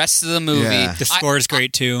for the rest of the movie. Yeah. The score is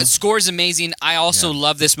great too. The score is amazing. I also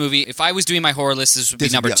love this movie. If I was doing my horror list, this would be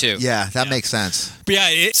number 2. Yeah, that makes sense. But yeah,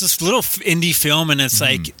 it's this little indie film, and it's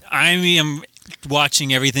like I am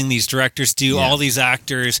watching everything these directors do. All these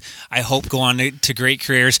actors, I hope, go on to great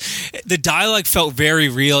careers. The dialogue felt very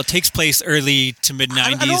real. It takes place early to mid 90s.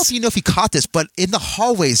 I don't know if you caught this, but in the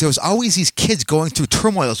hallways there was always these kids going through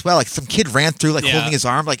turmoil as well. Like some kid ran through holding his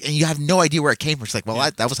arm, and you have no idea where it came from. It's like, well,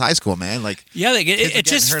 that was high school, man. It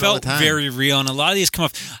just felt very real, and a lot of these come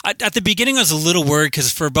off. At the beginning, I was a little worried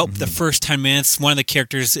because for about the first 10 minutes, one of the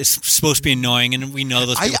characters is supposed to be annoying, and we know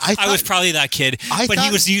those people. I was probably that kid, but he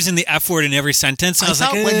was using the F word in every sentence. And I was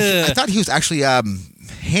like, I thought he was actually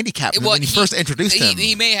handicapped when you first introduced him.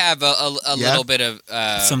 He may have a little bit of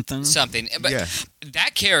something. But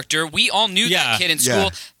that character, we all knew that kid in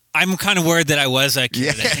school. I'm kind of worried that I was that kid.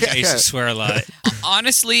 I think I used to swear a lot.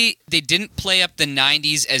 Honestly, they didn't play up the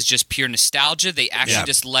 90s as just pure nostalgia. They actually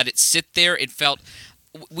just let it sit there. It felt...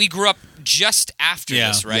 We grew up just after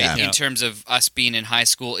this, right? Yeah. In terms of us being in high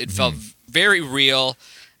school. It felt very real.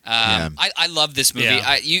 I love this movie.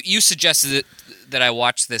 Yeah. You suggested that I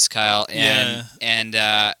watch this, Kyle, and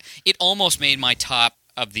it almost made my top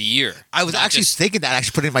of the year. I was actually thinking that I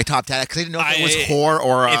actually put it in my top 10 because I didn't know if it was horror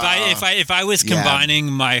or. If I was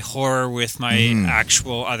combining my horror with my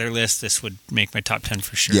actual other list, this would make my top 10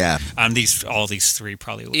 for sure. Yeah. All these three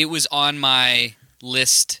probably would. It was on my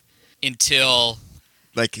list until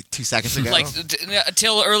 2 seconds ago.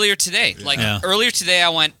 Until earlier today. Earlier today,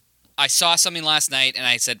 I saw something last night, and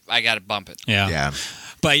I said, I got to bump it. Yeah.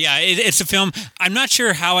 But yeah, it's a film. I'm not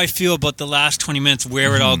sure how I feel about the last 20 minutes,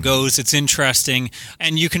 where it all goes. It's interesting.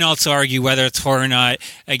 And you can also argue whether it's horror or not.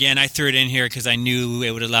 Again, I threw it in here because I knew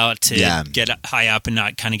it would allow it to get high up and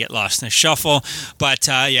not kind of get lost in the shuffle. But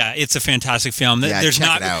it's a fantastic film. Yeah,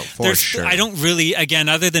 check it out for sure. I don't really, again,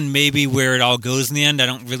 other than maybe where it all goes in the end, I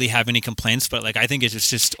don't really have any complaints. But I think it's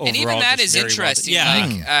just overall. And even that is interesting.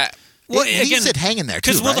 Well, it leaves it hanging there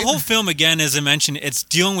too, because the whole film, again, as I mentioned, it's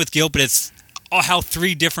dealing with guilt, but it's how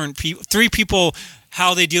three people,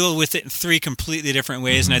 how they deal with it in three completely different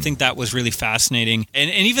ways, and I think that was really fascinating. And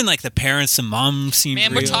even the parents and mom seemed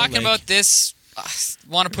real. We're talking about this.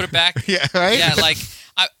 Want to put it back? Yeah, right. Yeah,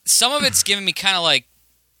 some of it's giving me kind of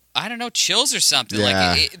I don't know, chills or something.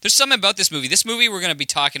 Yeah. There's something about this movie. This movie we're going to be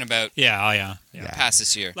talking about. Past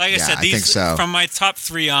this year. Like I said, these from my top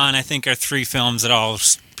 3 on, I think are 3 films that I'll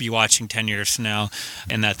be watching 10 years from now,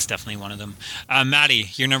 and that's definitely one of them. Maddie,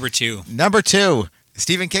 you're number 2. Number 2,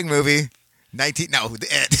 Stephen King movie. It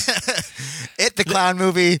the clown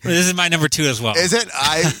movie. This is my number 2 as well. Is it?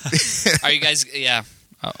 Are you guys? Yeah.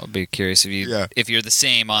 I'll be curious if you're the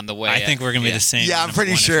same on the way. I think we're going to be the same. Yeah, I'm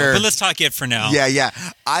pretty sure. But let's talk it for now. Yeah.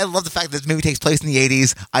 I love the fact that this movie takes place in the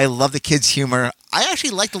 80s. I love the kids' humor. I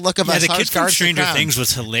actually like the look of the kid from Stranger Things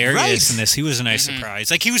was hilarious in this. He was a nice surprise.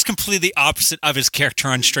 He was completely opposite of his character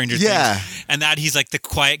on Stranger Things. And that he's the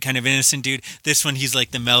quiet, kind of innocent dude. This one, he's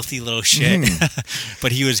the mouthy little shit.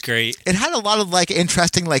 But he was great. It had a lot of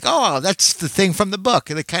interesting, that's the thing from the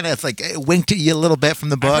book. And it kind of it winked at you a little bit from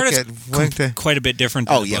the book. I've heard it's quite a bit different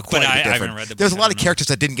than the book, but I haven't read the book. There's a lot of characters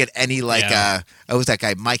that didn't get any, what was that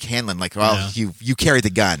guy, Mike Hanlon, you carry the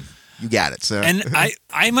gun. You got it. So, and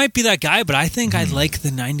I might be that guy, but I think I like the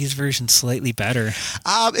 '90s version slightly better.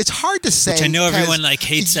 It's hard to say. Which I know everyone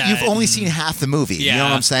hates that. You've only seen half the movie. You know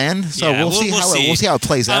what I'm saying? So we'll see how it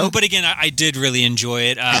plays out. But again, I did really enjoy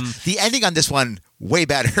it. The ending on this one way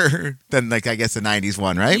better than I guess the '90s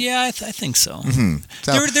one, right? Yeah, I think so. Mm-hmm.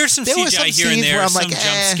 So there's some CGI here and there, some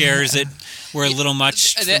jump scares that were a little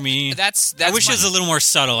much for me. I wish it was a little more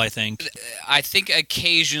subtle. I think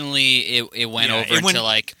occasionally it went over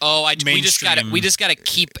to we just got to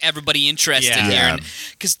keep everybody interested here,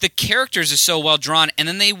 because the characters are so well drawn, and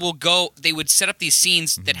then they would set up these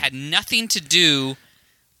scenes that had nothing to do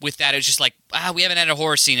with that. It was just we haven't had a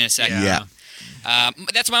horror scene in a second. Yeah.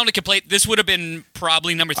 That's my only complaint. This would have been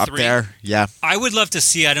probably number Up 3. there, yeah. I would love to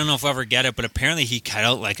see. I don't know if I'll ever get it, but apparently he cut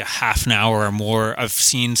out like a half an hour or more of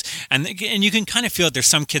scenes, and you can kind of feel it. There's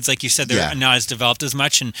some kids, like you said, they're not as developed as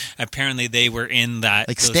much, and apparently they were in that.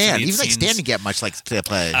 Like those Stan, lead even like scenes. Stan didn't get much like to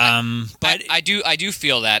play. But I do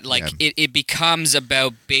feel that it becomes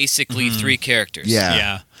about basically 3 characters.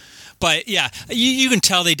 yeah. But yeah, you can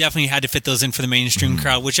tell they definitely had to fit those in for the mainstream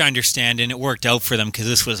crowd, which I understand, and it worked out for them because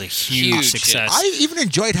this was a huge success. I even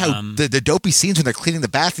enjoyed how the dopey scenes when they're cleaning the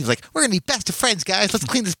bathrooms. Like, we're gonna be best of friends, guys. Let's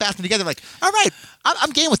clean this bathroom together. Like, all right, I'm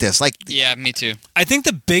game with this. Like, Yeah, me too. I think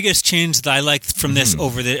the biggest change that I liked from this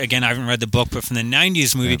over again, I haven't read the book, but from the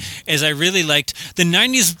 90s movie, is I really liked the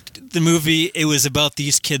 90s, the movie. It was about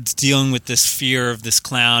these kids dealing with this fear of this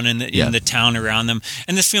clown and the town around them.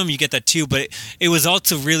 And this film, you get that too, but it was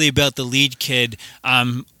also really about the lead kid,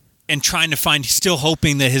 and trying to find, still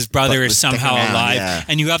hoping that his brother is somehow alive. Yeah.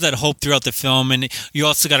 And you have that hope throughout the film. And you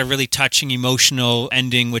also got a really touching, emotional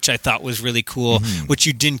ending, which I thought was really cool, which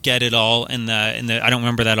you didn't get at all in the, I don't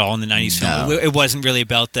remember that all in the 90s film. It wasn't really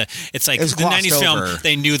about it's like the 90s film,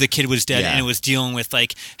 they knew the kid was dead and it was dealing with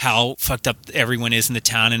like how fucked up everyone is in the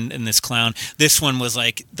town and this clown. This one was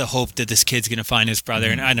like the hope that this kid's going to find his brother.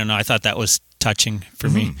 And I don't know, I thought that was touching for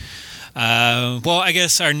me. Well, I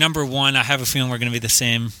guess our number 1, I have a feeling we're going to be the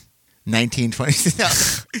same.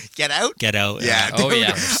 1920. Get Out? Get Out. Yeah. Oh, dude.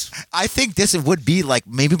 yeah. I think this would be like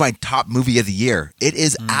maybe my top movie of the year. It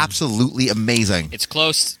is absolutely amazing. It's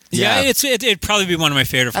close. Yeah, it'd probably be one of my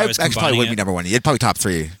favorite if I was Actually, probably combining wouldn't it. be number 1. It'd probably top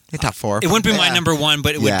 3. Top 4. It wouldn't be my Yeah. number 1,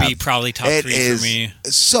 but it would be probably top 3 It is for me.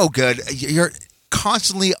 so good. You're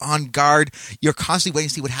constantly on guard. You're constantly waiting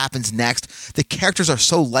to see what happens next. The characters are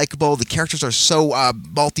so likable. The characters are so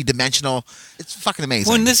multi-dimensional. It's fucking amazing.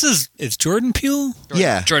 Well, and this is, it's Jordan Peele?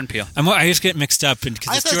 yeah. Jordan Peele. I just get mixed up because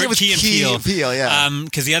I it's thought it Jordan was Key and Key Peele. and Peele, yeah.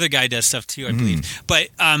 Because the other guy does stuff too, I believe. But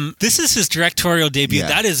this is his directorial debut. Yeah.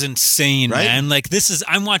 That is insane, Right? man. Like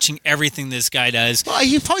I'm watching everything this guy does. Well,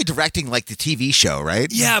 he's probably directing like the TV show,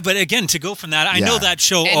 right? Yeah, but again, to go from that, I Yeah. know that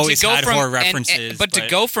show And always to go had from, horror and- references. but to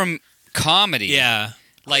go from comedy, yeah.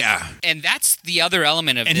 like, and that's the other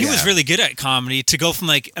element of And this. he was really good at comedy. To go from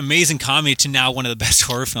like amazing comedy to now one of the best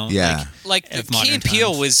horror films. Yeah. like of Key modern and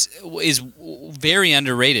Peele times. is very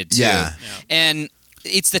underrated too. Yeah. And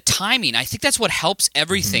it's the timing. I think that's what helps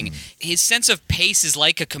everything. His sense of pace is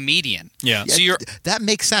like a comedian. Yeah. So you're That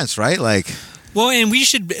makes sense, right? Like, Well, and we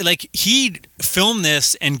should he filmed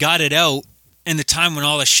this and got it out in the time when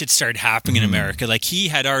all this shit started happening in America. Like he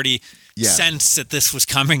had already sensed that this was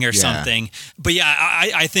coming or something. But yeah,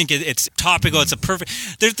 I think it's topical. It's a perfect.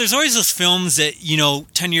 There's always those films that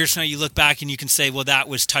 10 years from now you look back and you can say, well, that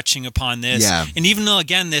was touching upon this. Yeah. And even though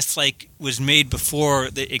again this like was made before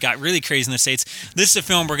it got really crazy in the States, this is a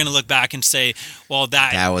film we're going to look back and say, well,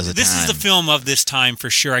 that was a this is time. the film of this time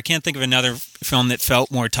for sure. I can't think of another film that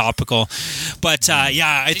felt more topical. But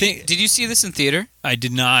I think Did you see this in theater? I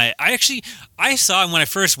did not. I saw it when I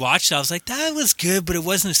first watched it. I was like, that was good, but it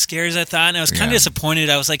wasn't as scary as I thought. And I was kind of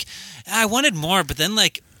disappointed. I was like, I wanted more, but then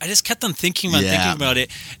like I just kept on thinking about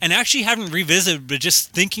it, and actually haven't revisited, but just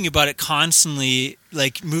thinking about it constantly,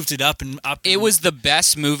 like moved it up and up. It was the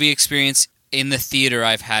best movie experience in the theater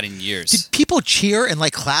I've had in years. did people cheer and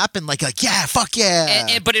like clap and like yeah, fuck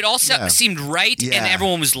yeah? But it all seemed right, Yeah. and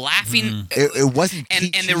everyone was laughing. It wasn't. And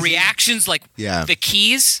the cheesy. reactions, like the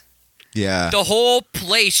keys, Yeah. the whole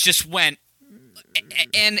place just went.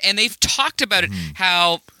 And they've talked about it,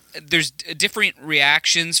 how there's different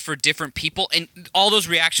reactions for different people, and all those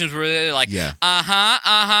reactions were like, Yeah.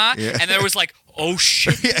 yeah. Yeah. And there was like, oh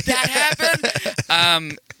shit, did that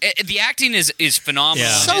happened? The acting is phenomenal.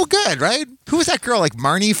 Yeah. So good, right? Who was that girl? Like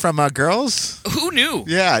Marnie from Girls? Who knew?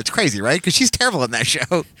 Yeah, it's crazy, right? Because she's terrible in that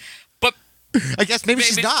show. But I guess maybe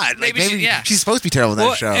she's not. Like, maybe she's supposed to be terrible in that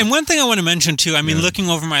Well, show. and one thing I want to mention too, I mean, looking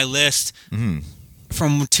over my list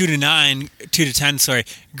from 2 to 10, sorry,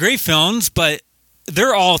 great films, but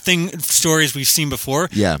they're all stories we've seen before.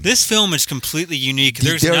 Yeah. This film is completely unique.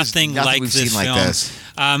 There's nothing like we've this seen film. like this.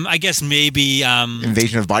 I guess maybe.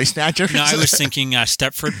 Invasion of Body Snatchers. No, I was thinking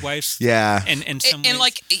Stepford Wives. Yeah. And some and ways.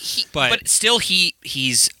 like but still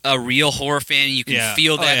he's a real horror fan. You can Yeah.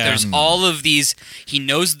 feel Oh, that yeah. there's all of these. He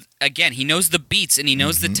knows the beats and he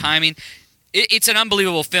knows the timing. It's an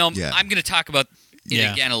unbelievable film. Yeah. I'm going to talk about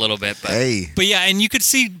it again a little bit, but Hey. But yeah, and you could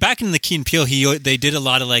see back in the Key and Peele, they did a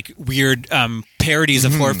lot of like weird parodies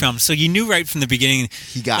of horror films. So you knew right from the beginning,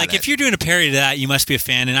 He got like it. if you're doing a parody of that, you must be a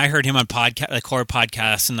fan. And I heard him on horror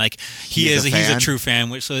podcasts, and like he's a fan? true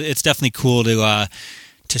fan. So it's definitely cool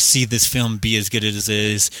to to see this film be as good as it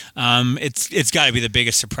is. It's got to be the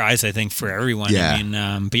biggest surprise, I think, for everyone. Yeah. I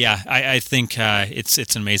mean, but yeah, I think it's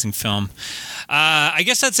an amazing film. I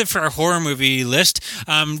guess that's it for our horror movie list.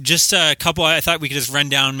 Just a couple. I thought we could just run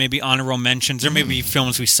down maybe honorable mentions, or maybe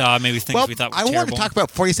films we saw, maybe things we thought were terrible. I want to talk about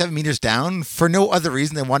 47 Meters Down for no other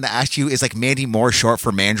reason than wanted to ask you, is like Mandy Moore short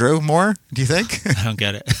for Mandrew Moore? Do you think? I don't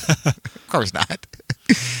get it. Of course not.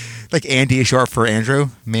 Like Andy is short for Andrew.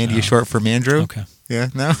 Mandy is short for Mandrew. Okay. Yeah,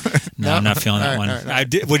 no? No, I'm not feeling that All one. right.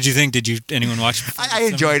 What did you think? Did anyone watch it? I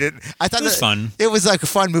enjoyed it. I thought It was fun. It was like a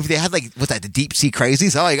fun movie. They had like, what's that, the deep sea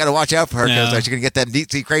crazies? Oh, you got to watch out for her because Yeah. she's going to get that deep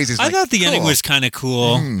sea crazies. I Like, thought the ending cool. was kind of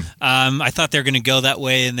cool. I thought they were going to go that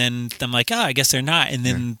way, and then I'm like, I guess they're not. And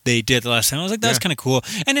then they did the last time. I was like, that's kind of cool.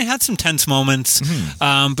 And it had some tense moments.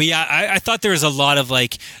 But yeah, I thought there was a lot of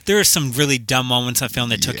like, there were some really dumb moments in the film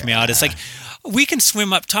that took me out. It's like, we can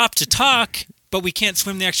swim up top to talk, but we can't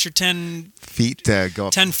swim the extra 10 feet to go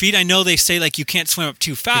up. 10 feet. I know they say like you can't swim up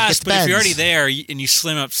too fast, but if you're already there and you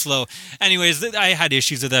swim up slow. Anyways, I had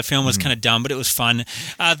issues with that film. It was kind of dumb, but it was fun.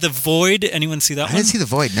 The Void, anyone see that one? I didn't see The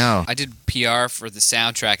Void, no. I did PR for the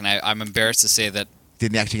soundtrack, and I'm embarrassed to say that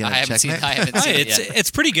Didn't actually get I haven't seen it. I haven't seen it yet.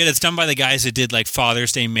 It's pretty good. It's done by the guys that did like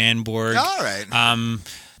Father's Day Manborg. All right.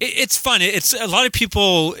 It's fun. It's a lot of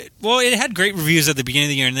people. Well, it had great reviews at the beginning of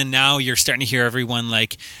the year, and then now you're starting to hear everyone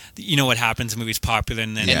like, you know what happens. The movie's popular,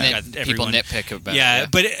 and then And you then got people everyone. nitpick about Yeah,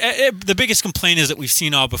 it. but the biggest complaint is that we've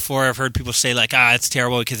seen all before. I've heard people say like, it's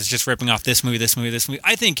terrible because it's just ripping off this movie, this movie, this movie.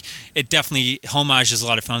 I think it definitely homages a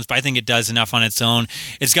lot of films, but I think it does enough on its own.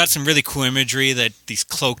 It's got some really cool imagery that these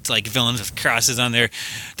cloaked like villains with crosses on their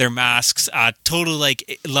masks, total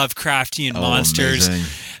like Lovecraftian monsters.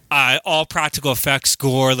 Amazing. All practical effects,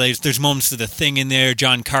 gore. There's moments of The Thing in there,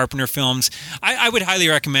 John Carpenter films. I would highly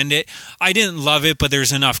recommend it. I didn't love it, but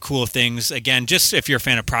there's enough cool things. Again, just if you're a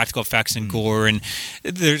fan of practical effects and gore, and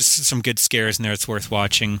there's some good scares in there, it's worth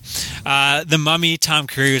watching. The Mummy, Tom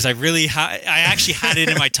Cruise. I actually had it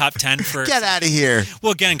in my top 10 for. Get out of here.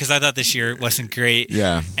 Well, again, because I thought this year wasn't great.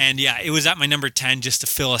 Yeah. And yeah, it was at my number 10 just to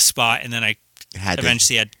fill a spot, and then I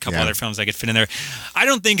eventually had a couple other films I could fit in there. I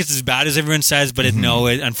don't think it's as bad as everyone says, but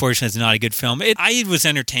unfortunately, it's not a good film. I was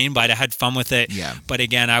entertained by it. I had fun with it. Yeah. But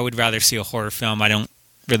again, I would rather see a horror film. I don't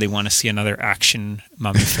really want to see another action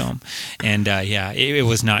mummy film. And it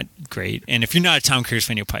was not great. And if you're not a Tom Cruise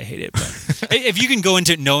fan, you'll probably hate it. But if you can go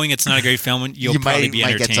into it knowing it's not a great film, you'll probably be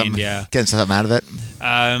entertained. Get something out of it.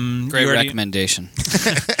 Great recommendation.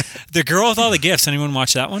 The Girl with All the Gifts. Anyone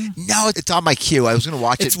watch that one? No, it's on my queue. I was going to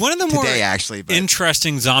watch it. It's one of the today, more actually. But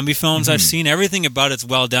interesting zombie films I've seen. Everything about it's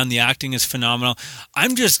well done. The acting is phenomenal.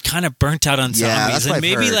 I'm just kind of burnt out on Yeah, zombies. that's what And I've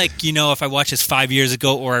maybe heard. like, if I watch this 5 years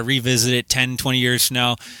ago or I revisit it 10, 20 years from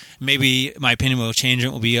now, maybe my opinion will change. It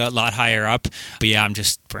will be a lot higher up. But yeah, I'm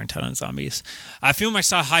just burnt out on zombies. A film I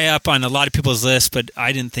saw high up on a lot of people's lists, but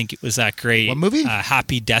I didn't think it was that great. What movie?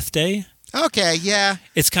 Happy Death Day. okay, yeah.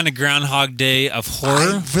 It's kind of Groundhog Day of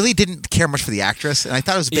horror. I really didn't care much for the actress, and I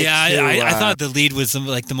thought it was a bit Yeah, too, I thought the lead was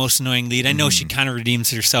like the most annoying lead. I know she kind of redeems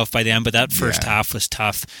herself by the end, but that first half was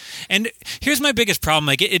tough. And here's my biggest problem: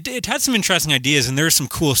 like it had some interesting ideas, and there was some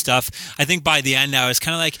cool stuff. I think by the end, I was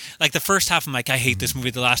kind of like the first half, I'm like, I hate this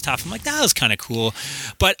movie. The last half, I'm like, that was kind of cool.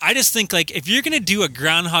 But I just think like if you're gonna do a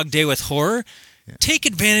Groundhog Day with horror. Take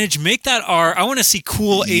advantage, make that R. I want to see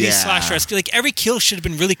cool 80s slash rescue. Like every kill should have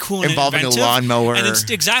been really cool and Involving inventive. a lawnmower. And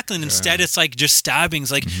exactly. And instead it's like just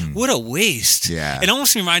stabbings. Like what a waste. Yeah. It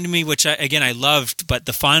almost reminded me, which I loved, but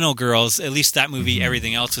The Final Girls, at least that movie,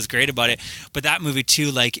 everything else was great about it. But that movie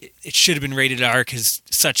too, like it should have been rated R because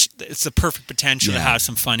it's the perfect potential to have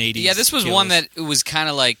some fun 80s. Yeah, this was kills. one that it was kind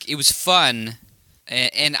of like, it was fun,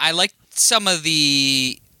 and I liked some of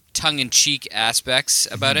the tongue-in-cheek aspects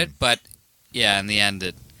about it, but yeah, in the end,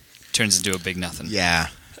 it turns into a big nothing. Yeah.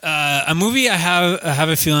 A movie I have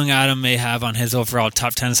a feeling Adam may have on his overall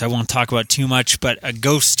top 10, so I won't talk about too much, but A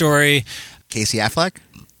Ghost Story, Casey Affleck?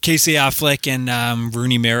 Casey Affleck and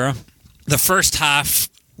Rooney Mara. The first half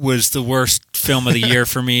was the worst film of the year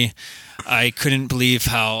for me. I couldn't believe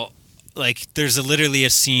how, like, there's literally a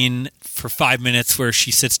scene for 5 minutes where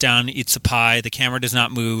she sits down, eats a pie. The camera does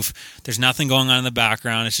not move. There's nothing going on in the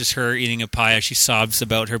background. It's just her eating a pie as she sobs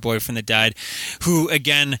about her boyfriend that died, who,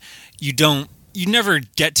 again, you never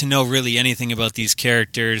get to know really anything about these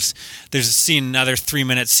characters. There's a scene, another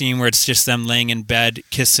 3-minute scene where it's just them laying in bed,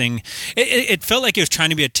 kissing. It felt like it was trying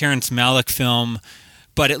to be a Terrence Malick film,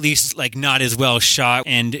 but at least like not as well shot,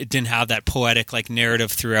 and it didn't have that poetic like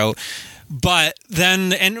narrative throughout. But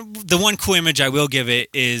then, and the one cool image I will give it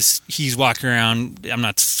is he's walking around. I'm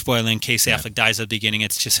not spoiling. Casey Affleck dies at the beginning.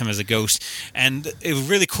 It's just him as a ghost, and it was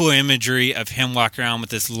really cool imagery of him walking around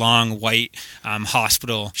with this long white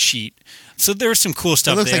hospital sheet. So there was some cool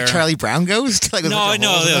stuff It looks there. like Charlie Brown Ghost. Like, with No, like a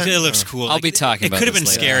hole in it looks cool. I'll be talking about it. Could have been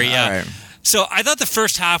this later. scary, yeah. All right. So I thought the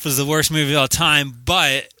first half was the worst movie of all time,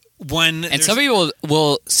 but when And some people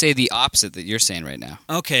will say the opposite that you're saying right now.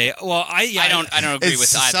 okay, well, I don't agree Is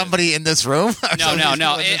with either. somebody in this room? No.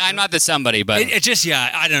 I'm not the somebody, but It just,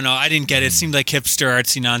 I don't know. I didn't get it. It seemed like hipster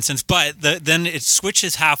artsy nonsense. But then it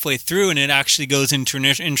switches halfway through, and it actually goes into an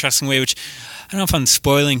interesting way, which I don't know if I'm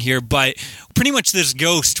spoiling here, but pretty much this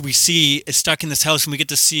ghost we see is stuck in this house, and we get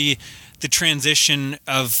to see the transition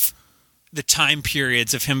of the time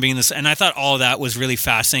periods of him being this. And I thought all of that was really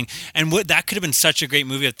fascinating. And that could have been such a great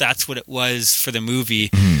movie if that's what it was for the movie.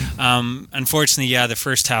 Unfortunately, the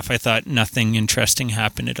first half, I thought nothing interesting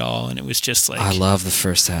happened at all. And it was just like, I love the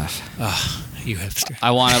first half. you hipster.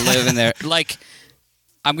 I want to live in there. Like,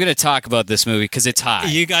 I'm going to talk about this movie because it's high.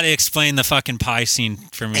 You got to explain the fucking pie scene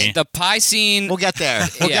for me. The pie scene. We'll get there.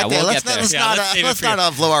 Yeah, Get there. we'll Let's get there. Let's Yeah, not, let's save it let's for you.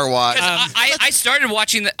 not blow our wad. I started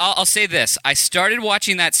watching I'll say this. I started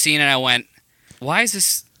watching that scene and I went, why is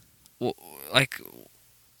this like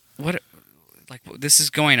what like this is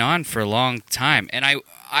going on for a long time? And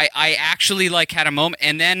I actually like had a moment,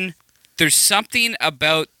 and then there's something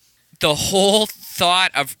about the whole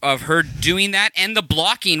thought of her doing that and the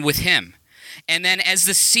blocking with him. And then as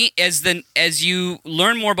the scene as you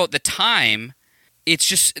learn more about the time, it's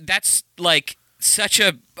just that's like such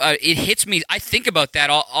a it hits me. I think about that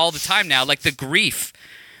all the time now, like the grief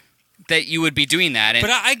that you would be doing that. And,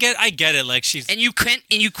 But I get it. Like she's and you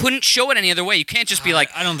couldn't show it any other way. You can't just be like,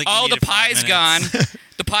 I don't think you oh, the needed 5 pie's gone. minutes."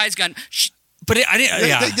 The pie's gone. But I didn't.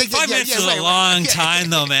 Yeah, Yeah, 5 minutes yeah, is right, a right. long Yeah. time,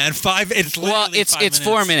 though, man. It's Well, literally it's 5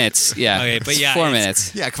 4 minutes. Yeah. Okay, but yeah, 4 it's-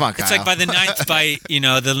 minutes. Yeah, come on, Kyle. It's like by the ninth bite,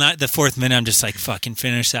 the fourth minute, I'm just like, fucking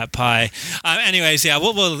finish that pie. Anyways, yeah,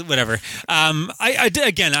 we'll whatever. I do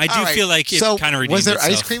All right. feel like it So, kind of redeemed was there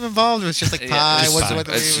itself. ice cream involved? Or was it just like pie? just What's pie. what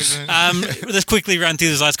the It's just- Let's quickly run through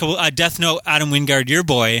this last couple. Death Note, Adam Wingard, your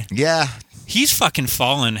boy. Yeah. He's fucking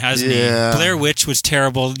fallen, hasn't Yeah. he? Blair Witch was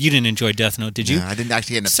terrible. You didn't enjoy Death Note, did you? No, I didn't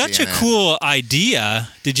actually end up Such a seeing it. cool idea.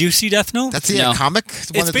 Did you see Death Note? That's the No. comic? One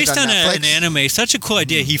It's that's based on Netflix? an anime. Such a cool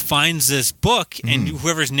idea. He finds this book, and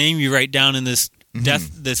whoever's name you write down in this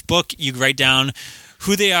this book, you write down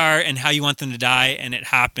who they are and how you want them to die, and it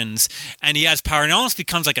happens. And he has power, and it almost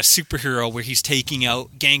becomes like a superhero where he's taking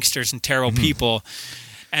out gangsters and terrible people.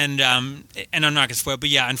 And I'm not going to spoil it, but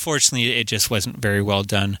yeah, unfortunately, it just wasn't very well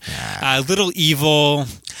done. Little Evil,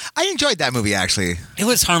 I enjoyed that movie, actually. it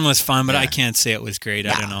was harmless fun, but Yeah. I can't say it was great.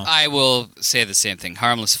 I don't know. I will say the same thing.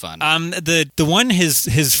 Harmless fun. The one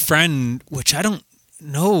his friend, which I don't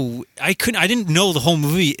know, I didn't know the whole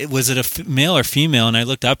movie. Was it a male or female? And I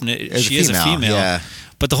looked up, and was she a is a female, female. yeah.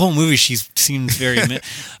 But the whole movie, she seems very.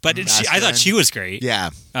 But I Masculine. thought she was great.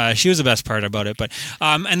 Yeah. She was the best part about it. But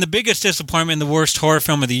and the biggest disappointment, the worst horror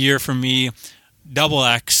film of the year for me, Double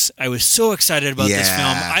X. I was so excited about this Yeah.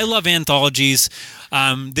 film. I love anthologies.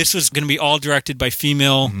 This was going to be all directed by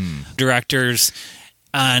female directors.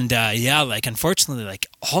 And unfortunately, like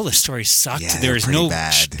all the stories sucked. Yeah, there was they're no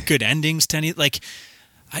pretty bad. good endings to any. Like,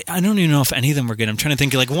 I don't even know if any of them were good. I'm trying to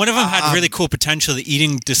think. Like one of them had really cool potential, the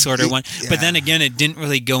eating disorder one, but then again, it didn't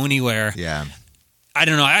really go anywhere. Yeah. I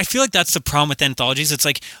don't know. I feel like that's the problem with anthologies. It's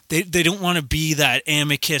like they don't want to be that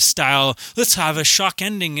Amicus style. Let's have a shock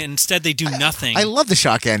ending. Instead, they do nothing. I love the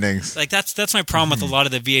shock endings. Like that's my problem with a lot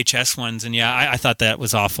of the VHS ones, and yeah, I thought that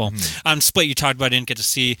was awful. Split you talked about, I didn't get to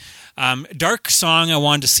see. Dark Song I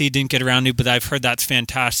wanted to see, didn't get around to, but I've heard that's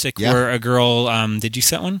fantastic. Yeah. Where a girl, did you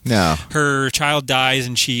set one? No. Her child dies,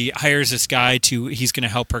 and she hires this guy he's going to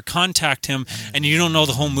help her contact him, and you don't know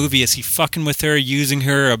the whole movie. Is he fucking with her, using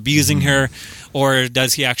her, abusing her, or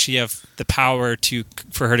does he actually have the power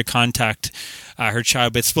for her to contact her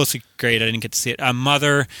child? But it's supposed to be great. I didn't get to see it.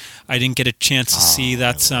 Mother, I didn't get a chance to see.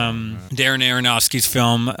 That's Darren Aronofsky's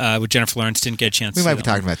film with Jennifer Lawrence. Didn't get a chance We to might see be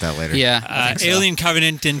that one. talking about that later. yeah. I think so. Alien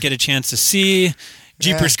Covenant didn't get a chance to see.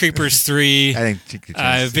 Jeepers Creepers 3. I think you could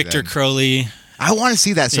chance to see Victor that. Crowley. I want to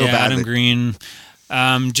see that so badly. Adam Green.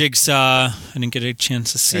 Jigsaw. I didn't get a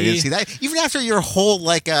chance to see. I didn't see that. Even after your whole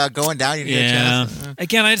going down, you didn't get a Yeah. chance.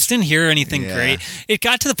 Again, I just didn't hear anything Yeah. great. It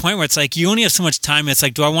got to the point where it's like you only have so much time. It's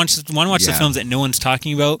like, do I want to watch the Yeah. films that no one's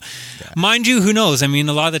talking about? Mind you, who knows? I mean,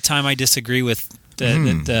 a lot of the time I disagree with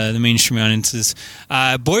the mainstream audiences.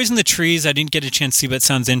 Boys in the Trees, I didn't get a chance to see, but it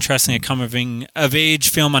sounds interesting. A coming-of-age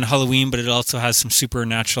film on Halloween, but it also has some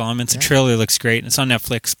supernatural elements. The trailer looks great. It's on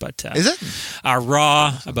Netflix, but Is it?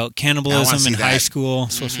 Raw, about cannibalism see in high that. school,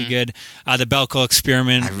 supposed to be good. The Belko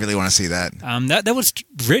Experiment. I really want to see that. That was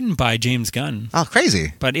written by James Gunn. Oh,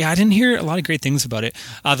 crazy. But yeah, I didn't hear a lot of great things about it.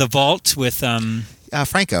 The Vault with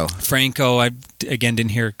Franco. Franco, I again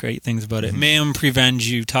didn't hear great things about it. Mayhem Prevenge,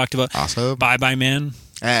 you talked about. Also. Bye Bye Man.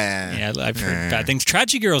 Yeah, Yeah, I've heard bad things.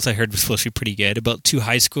 Tragic Girls, I heard was supposed to be pretty good. About two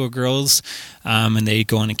high school girls, and they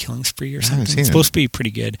go on a killing spree or something. seen It's it. supposed to be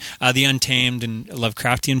pretty good. The Untamed and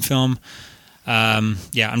Lovecraftian film.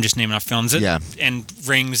 Yeah, I'm just naming off films. Yeah. And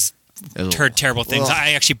Rings. Ugh. Heard terrible things. Ugh.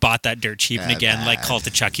 I actually bought that dirt cheap, and again, like Cult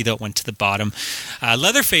of Chucky, though it went to the bottom.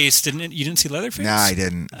 Leatherface, didn't it? You didn't see Leatherface? No, I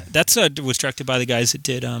didn't. That's was directed by the guys that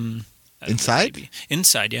did Inside? maybe.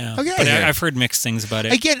 Inside, yeah. Okay. But I've heard mixed things about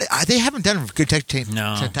it. Again, they haven't done a good Texas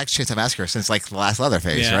No. Chainsaw Massacre since like the last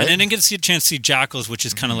Leatherface, Yeah, right? and I didn't get to see a chance to see Jackals, which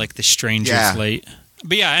is kind of like the stranger Yeah. slate.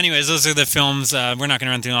 But yeah, anyways, those are the films. We're not going to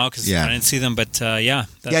run through them all because Yeah. I didn't see them. But yeah,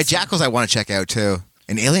 Yeah, Jackals I want to check out too.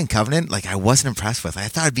 And Alien Covenant, like I wasn't impressed with. I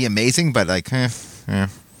thought it'd be amazing, but like,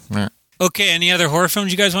 Okay, any other horror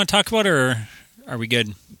films you guys want to talk about, or are we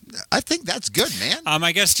good? I think that's good, man.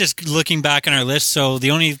 I guess just looking back on our list, so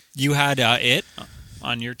you had It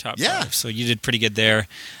on your top Yeah. 5, so you did pretty good there.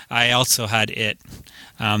 I also had It.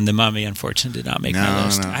 The Mummy, unfortunately, did not make my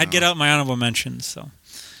list. I had Get Out my honorable mentions, so.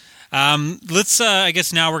 Let's, I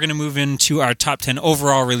guess now we're going to move into our top 10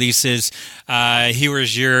 overall releases. Here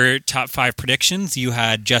was your top 5 predictions. You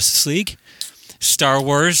had Justice League, Star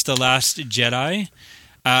Wars, The Last Jedi,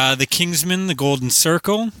 The Kingsman, The Golden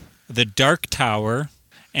Circle, The Dark Tower,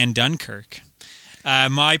 and Dunkirk.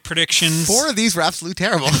 My predictions... 4 of these were absolutely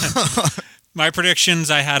terrible. My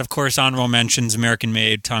predictions, I had, of course, honorable mentions, American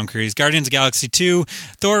Made, Tom Cruise, Guardians of the Galaxy 2,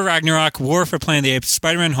 Thor Ragnarok, War for Planet of the Apes,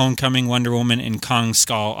 Spider-Man Homecoming, Wonder Woman, and Kong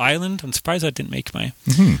Skull Island. I'm surprised that didn't make my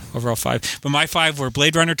overall 5. But my 5 were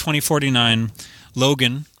Blade Runner 2049,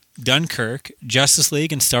 Logan, Dunkirk, Justice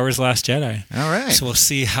League, and Star Wars Last Jedi. All right. So we'll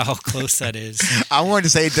see how close that is. I wanted to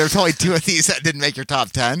say there's only 2 of these that didn't make your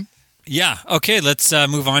top 10. Yeah. Okay. Let's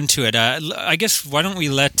move on to it. I guess why don't we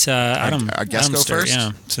let Adam? our guest Adam go start, first?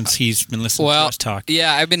 Yeah, since he's been listening to us talk.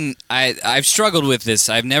 Yeah, I've struggled with this.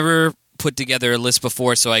 I've never put together a list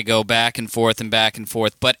before, so I go back and forth and back and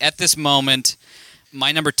forth. But at this moment,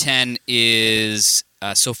 my number 10 is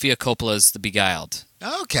Sofia Coppola's The Beguiled.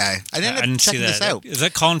 Okay. I didn't see check that. this out. Is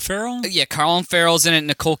that Colin Farrell? Yeah, Colin Farrell's in it,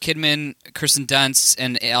 Nicole Kidman, Kirsten Dunst,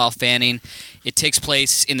 and Al Fanning. It takes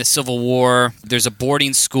place in the Civil War. There's a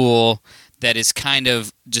boarding school that is kind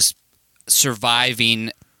of just surviving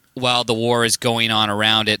while the war is going on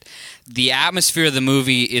around it. The atmosphere of the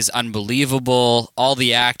movie is unbelievable. All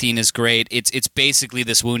the acting is great. It's basically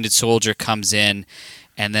this wounded soldier comes in,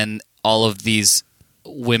 and then all of these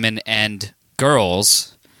women and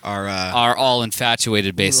girls are all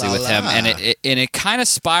infatuated basically with him, and it kind of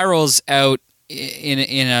spirals out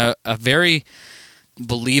in a very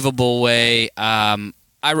believable way. I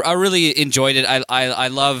really enjoyed it. I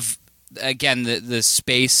love again the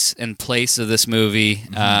space and place of this movie.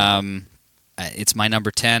 It's my number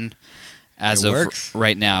 10 as of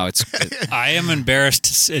right now. I am embarrassed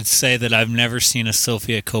to say that I've never seen a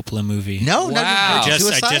Sofia Coppola movie. No, Wow. not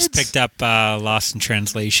even I just picked up Lost in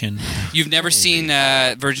Translation. You've never seen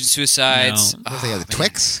Virgin Suicides? No. What was the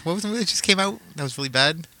Twix? What was the movie that just came out? That was really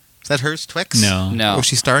bad. Is that hers? Twix? No. Was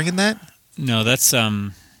she starring in that? No, that's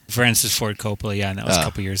Francis Ford Coppola. Yeah, and that was a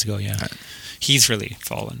couple years ago. Yeah, he's really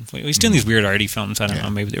fallen. He's doing these weird arty films. I don't know.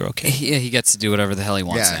 Maybe they're okay. Yeah, he gets to do whatever the hell he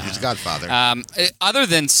wants Yeah, now. he's a Godfather. Other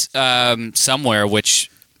than Somewhere, which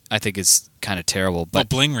I think is kind of terrible. But But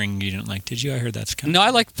Bling Ring, you didn't like, did you? I heard that's kind no, I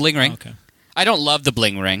like Bling Ring. okay. I don't love the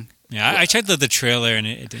Bling Ring. Yeah, I checked the trailer and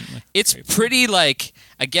it didn't look. It's very pretty like,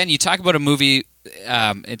 again, you talk about a movie,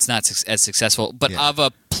 it's not as successful, but Yeah. of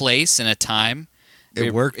a place and a time.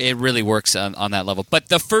 It worked. It really works on that level. But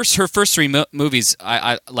her first 3 movies,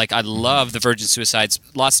 I like. I love The Virgin Suicides.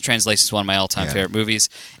 Lost in Translation is one of my all-time favorite movies,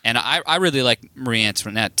 and I really like Marie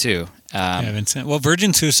Antoinette too. I haven't seen. Well,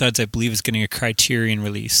 Virgin Suicides, I believe, is getting a Criterion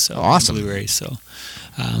release. So Awesome. on Blu-ray. So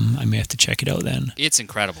I may have to check it out then. It's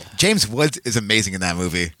incredible. James Woods is amazing in that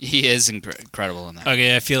movie. He is incredible in that.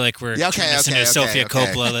 Okay, I feel like we're Yeah, okay, listening okay, to Sofia okay.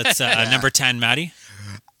 Coppola. Let's number 10, Maddie.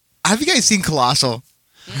 Have you guys seen Colossal?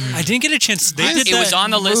 I didn't get a chance. They did It was that-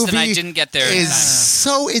 on the list, and I movie didn't get there. in Is time.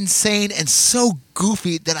 so insane and so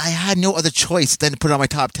goofy that I had no other choice than to put it on my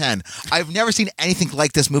top 10. I've never seen anything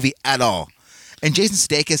like this movie at all. And Jason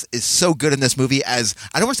Sudeikis is so good in this movie as,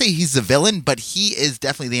 I don't want to say he's the villain, but he is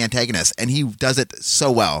definitely the antagonist, and he does it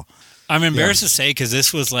so well. I'm embarrassed to say because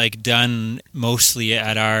this was like done mostly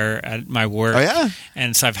at my work. Oh yeah,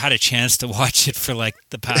 and so I've had a chance to watch it for like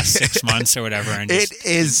the past 6 months or whatever. And it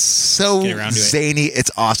is so get around to it. zany.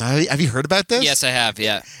 It's awesome. Have you heard about this? Yes, I have.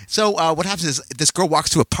 Yeah. So what happens is this girl walks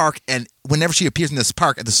to a park, and whenever she appears in this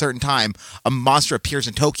park at a certain time, a monster appears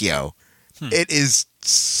in Tokyo. It is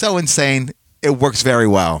so insane. It works very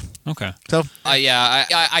well. Okay. So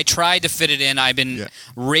I tried to fit it in. I've been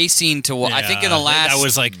racing to. I think in the last that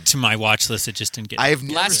was like to my watch list. It just didn't get. I have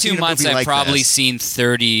never last seen 2 a months. movie I've like probably this. seen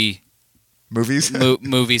 30 movies.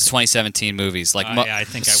 movies, 2017 movies. Like yeah, I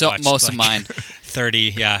think I watched most like of mine.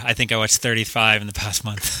 30. Yeah, I think I watched 35 in the past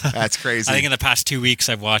month. That's crazy. I think in the past 2 weeks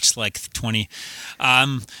I've watched like 20.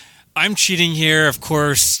 I'm cheating here, of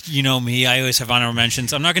course. You know me. I always have honorable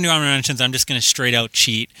mentions. I'm not going to do honorable mentions. I'm just going to straight out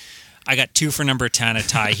cheat. I got 2 for number 10, a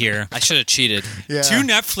tie here. I should have cheated. Yeah. 2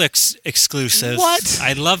 Netflix exclusives. What?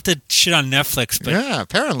 I love to shit on Netflix, but yeah,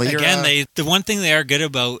 apparently. again, the one thing they are good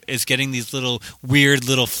about is getting these little weird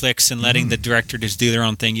little flicks and letting the director just do their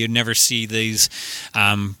own thing. You'd never see these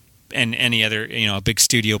and any other, a big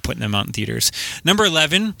studio putting them out in theaters. Number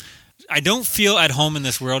 11, I don't feel at home in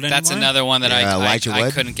this world anymore. That's another one that Elijah I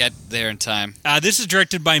Wood. couldn't get there in time. This is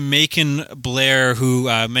directed by Macon Blair, who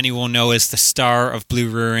many will know as the star of Blue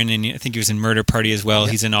Ruin, and I think he was in Murder Party as well.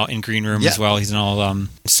 Yep. He's in Green Room Yep. as well. He's in all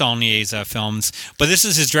Saulnier's films. But this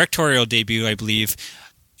is his directorial debut, I believe.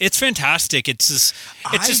 It's fantastic. It's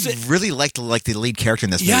just really like the lead character in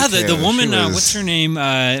this movie. yeah, too. the woman, She was- what's her name?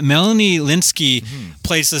 Melanie Linsky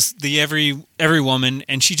plays the every woman,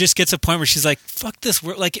 and she just gets a point where she's like, "Fuck this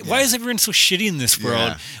world! Like, why is everyone so shitty in this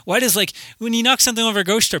world? Yeah. Why does when you knock something over a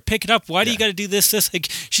grocery store, pick it up? Why do you got to do this? Like,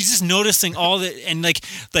 she's just noticing all the and like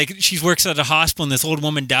she works at a hospital, and this old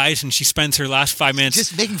woman dies, and she spends her last 5 minutes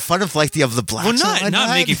just making fun of the blacks. well, and not whatnot.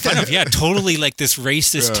 making fun of, totally like this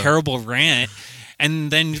racist, terrible rant.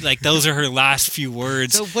 And then, those are her last few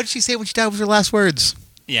words. So what did she say when she died? Was her last words?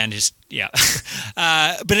 Yeah, and just, yeah.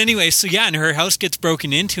 But anyway, so yeah, and her house gets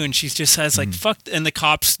broken into, and she just says, fuck, and the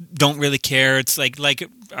cops don't really care. It's like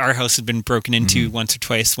our house had been broken into once or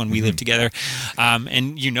twice when we lived together. And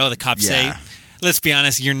the cops say, let's be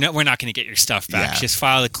honest, we're not going to get your stuff back. Yeah. Just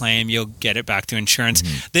file a claim, you'll get it back through insurance.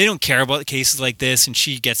 They don't care about cases like this, and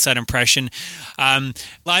she gets that impression.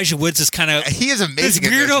 Elijah Woods is kind of He is this amazing. in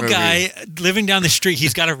this weirdo movie. guy living down the street.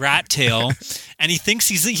 He's got a rat tail, and he thinks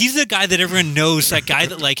he's the guy that everyone knows. That guy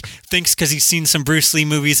that thinks because he's seen some Bruce Lee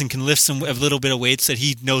movies and can lift a little bit of weights that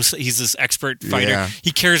he knows he's this expert fighter. Yeah.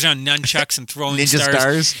 He carries around nunchucks and throwing Ninja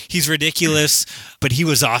stars. He's ridiculous, but he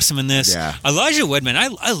was awesome in this. Yeah. Elijah Wood, man, I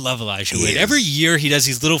love Elijah Wood. is. Every year he does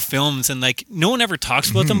these little films, and no one ever talks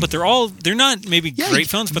about them, but they're not maybe great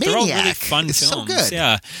films, but they're all really Maniac. fun It's so films. good.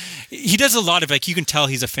 Yeah. He does a lot of you can tell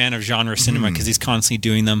he's a fan of genre cinema because he's constantly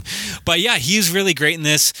doing them. But yeah, he's really great in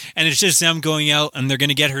this, and it's just them going out and they're going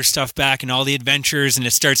to get her stuff back and all the adventures, and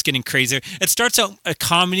it starts getting crazier. It starts out a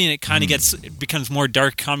comedy and it becomes more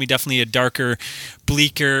dark comedy, definitely a darker,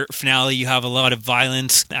 bleaker finale. You have a lot of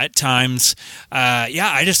violence at times. I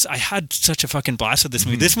had such a fucking blast with this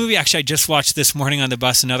movie. This movie actually I just watched this morning on the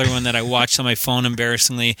bus, another one that I watched on my phone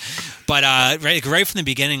embarrassingly. But right from the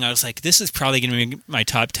beginning I was like, this is probably going to be my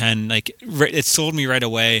top 10. It sold me right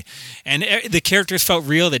away, and the characters felt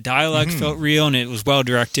real, the dialogue felt real, and it was well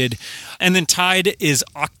directed. And then tied is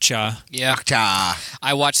Okja. Yeah, Cha.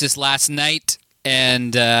 I watched this last night,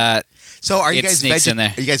 and So are you It guys sneaks in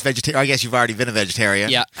there. Are you guys vegetarian? I guess you've already been a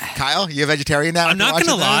vegetarian. Yeah. Kyle, you a vegetarian now? I'm not after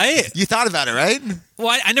gonna watching lie. that? You thought about it, right?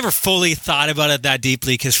 Well, I never fully thought about it that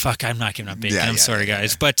deeply because fuck, I'm not giving up bacon. I'm sorry,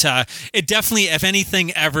 guys, but it definitely, if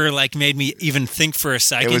anything, ever made me even think for a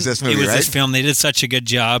second. It was this movie, this right? film. They did such a good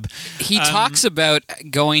job. he talks about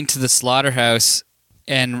going to the slaughterhouse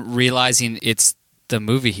and realizing it's the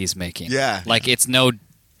movie he's making. Yeah. it's no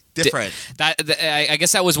Different. I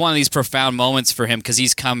guess that was one of these profound moments for him because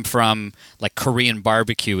he's come from Korean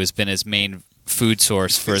barbecue has been his main food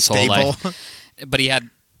source for his whole Staple. life. But he had,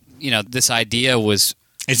 this idea was.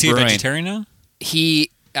 Is he a brewing. vegetarian now?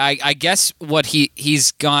 I guess what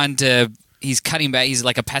he's gone to. He's cutting back. He's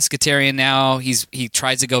like a pescatarian now. He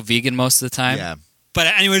tries to go vegan most of the time. Yeah. But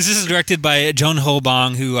anyways, this is directed by Joan Ho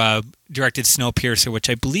Bong, who directed Snowpiercer, which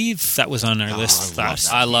I believe that was on our list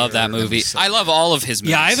last. I love that movie. I love all of his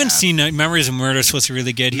movies. Yeah, I haven't seen Memories of Murder. Supposed to be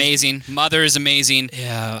really good. Amazing. Mother is amazing.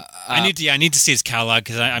 Yeah, I need to see his catalog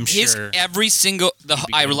because I'm His sure every single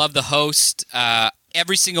I love The Host.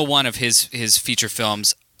 Every single one of his feature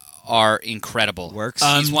films are incredible. Works.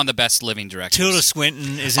 He's one of the best living directors. Tilda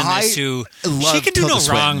Swinton is in I this too. love She can do Tilda no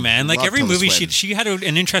Swinton. wrong, man. Like Love every Tilda movie, Swinton. she had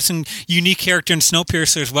an interesting, unique character in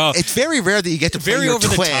Snowpiercer as well. It's very rare that you get to play Very your over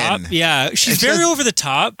twin. the top. Yeah, she's It's very just over the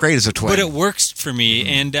top. Great as a twin. But it works for me,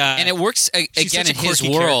 and it works she's again such in a his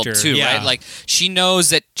quirky world character. too, Yeah. right? Like she knows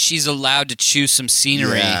that she's allowed to choose some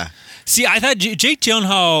scenery. Yeah. See, I thought Jake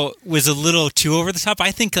Gyllenhaal was a little too over the top.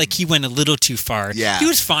 I think like he went a little too far. Yeah. He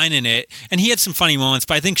was fine in it, and he had some funny moments,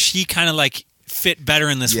 but I think she kind of like fit better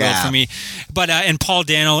in this role Yeah. for me. But and Paul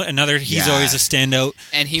Dano, another, he's Yeah. always a standout.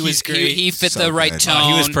 And he He's was great. he fit So the right good.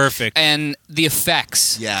 tone. He was perfect. And the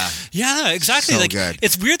effects. Yeah. Yeah, exactly. So like good.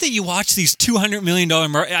 it's weird that you watch these $200 million.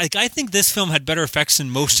 Like I think this film had better effects than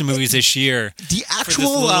most of the movies this year. The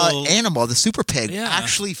actual little- animal, the super pig, Yeah.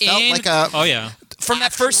 actually felt And- like a. Oh yeah. From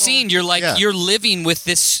that first scene, you're like Yeah. you're living with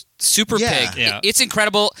this super Yeah. pig. Yeah. It's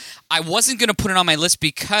incredible. I wasn't going to put it on my list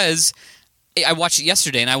because I watched it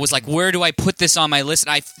yesterday and I was like, where do I put this on my list?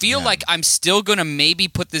 And I feel Yeah. like I'm still going to maybe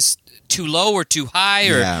put this too low or too high,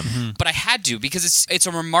 or Yeah. but I had to because it's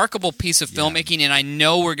a remarkable piece of filmmaking, and I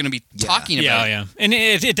know we're going to be talking about it. Yeah, and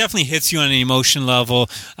it definitely hits you on an emotion level.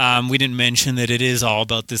 We didn't mention that it is all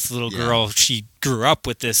about this little girl. She grew up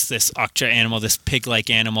with this Okja animal, this pig-like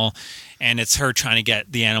animal, and it's her trying to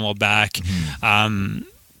get the animal back.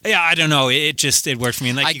 Yeah, I don't know. It worked for me.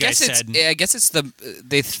 And like I you guys guess said, it's the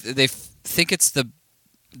they think it's the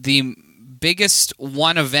biggest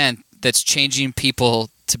one event that's changing people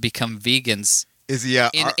to become vegans Is he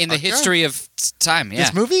in the history of time. Yeah,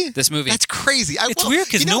 This movie? That's crazy. It's weird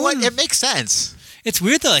 'cause you know no what? one- It makes sense. it's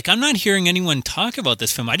weird that like I'm not hearing anyone talk about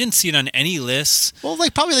this film. I didn't see it on any lists. Well,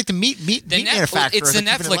 like probably like the meat manufacturer. It's the that's keeping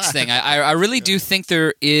it Netflix alive. thing. I really do think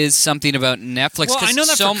there is something about Netflix. Well, 'cause I know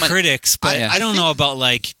that so for critics, but I I don't think know about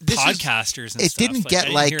like this is- podcasters. And It stuff. didn't get I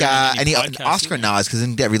didn't like hear it on any podcasts Oscar either. nods because it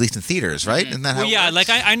didn't get released in theaters, right? Isn't that how Well, it yeah, works? like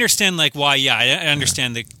I understand like why. Yeah, I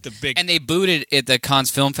understand the big. And they booted at the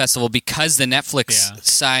Cannes Film Festival because the Netflix Yeah.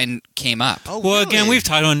 sign came up. Oh, well, again, really? we've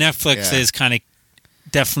talked about Netflix Yeah. is kind of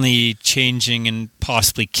definitely changing and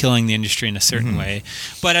possibly killing the industry in a certain way.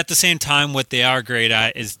 But at the same time, what they are great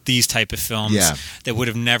at is these type of films Yeah. that would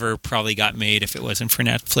have never probably got made if it wasn't for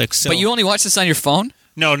Netflix. So, But you only watch this on your phone?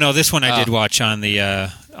 no, this one I did Oh. watch on the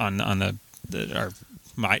on our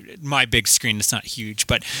my big screen. It's not huge,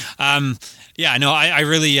 but yeah, no, I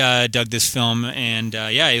really dug this film, and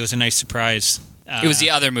yeah, it was a nice surprise. It was the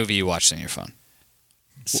other movie you watched on your phone.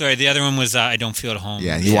 Sorry, the other one was I Don't Feel at Home.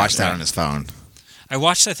 Yeah, he watched that right. on his phone. I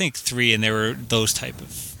watched, I think, 3, and they were those type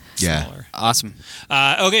of Yeah. smaller. Awesome.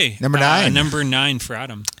 Okay. Number 9. Number 9 for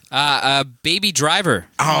Adam. Baby Driver.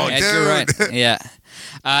 Oh, Edgar dude. Wright. Yeah.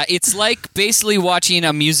 It's like basically watching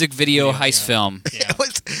a music video heist film. Yeah. It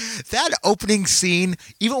was that opening scene,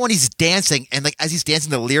 even when he's dancing, and like as he's dancing,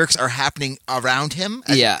 the lyrics are happening around him.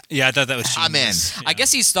 Yeah. Yeah, I thought that was I'm in. genius. I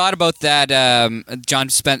guess he's thought about that John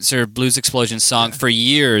Spencer Blues Explosion song for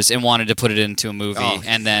years and wanted to put it into a movie, Oh.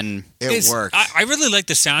 and then It worked. I really like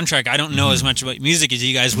the soundtrack. I don't know as much about music as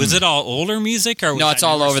you guys. Was it all older music? Or was no, that it's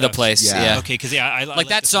all newer over the stuff? place. Yeah. Yeah, Okay, because I like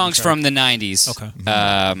that the song's soundtrack. from the '90s. Okay.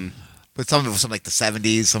 But some of it was from like the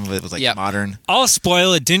 70s. Some of it was like Yeah. modern. I'll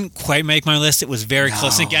spoil it. Didn't quite make my list. It was very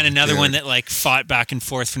close. No, Again, another dude. one that like fought back and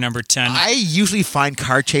forth for number 10. I usually find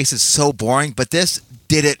car chases so boring, but this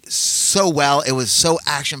did it so well. It was so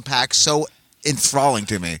action packed, so enthralling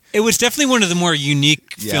to me. It was definitely one of the more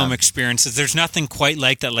unique Yeah. film experiences. There's nothing quite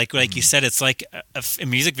like that. Like you said, it's like a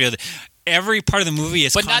music video. Every part of the movie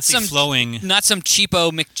is But not constantly some flowing. not some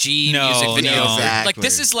cheapo McGee No, music video. no. Like Exactly.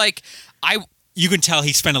 this is like You can tell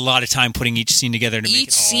he spent a lot of time putting each scene together to make each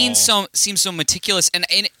it scene all... seems so meticulous, and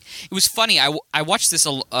it was funny. I watched this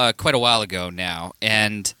quite a while ago now,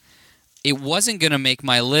 and it wasn't going to make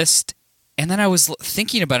my list. And then I was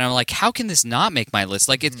thinking about it. I'm like, how can this not make my list?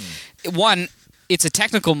 Like, one, it's a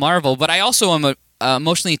technical marvel, but I also am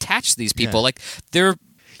emotionally attached to these people. Yeah. Like, they're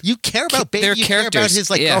You care about baby. Their You care about characters, his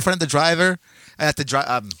like yeah. girlfriend, the driver, at the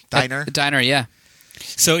diner. the diner, yeah.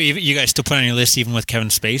 So you guys still put on your list even with Kevin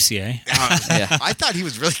Spacey, eh? Yeah. I thought he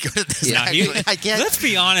was really good at this. Yeah, he- actually. I can't. Let's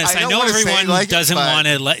be honest. I don't know wanna say everyone like it, doesn't but-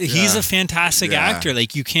 want to. He's Yeah. a fantastic Yeah. actor.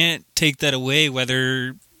 Like you can't take that away.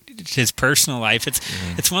 Whether it's his personal life,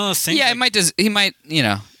 it's one of those things. Yeah, like, he might,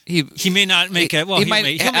 he may not make it. Well, he he'll might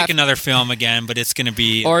make have- another film again, but it's going to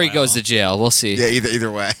be. or he well, goes to jail. We'll see. Yeah,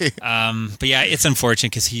 either way. But yeah, it's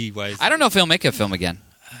unfortunate because he was. I don't know if he'll make a film again.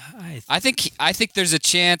 I think there's a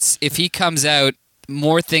chance if he comes out,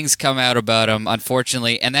 more things come out about him,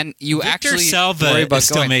 unfortunately, and then you Victor actually worry Salva about is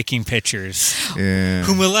still going. making pictures. Yeah.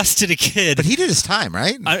 Who molested a kid But he did his time,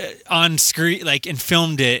 right? on screen, like, and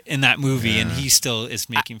filmed it in that movie, and he still is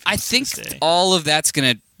making. Films I to think this day. all of that's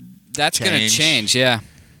gonna Change. change. Yeah,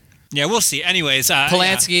 Yeah, we'll see. Anyways,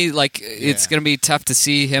 Polanski, it's going to be tough to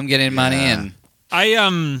see him getting money, and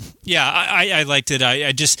I liked it.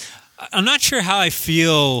 I'm not sure how I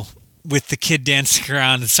feel with the kid dancing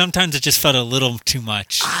around. Sometimes it just felt a little too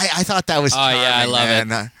much. I thought that was charming, I love it.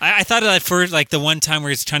 man. I thought that for like the one time where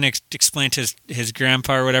he's trying to explain to his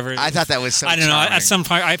grandpa or whatever. I thought that was so I don't know. charming. At some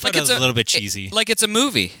point, I thought it was a little bit It, cheesy. it's a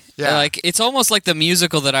movie. Yeah. Like it's almost like the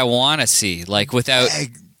musical that I want to see. Like without,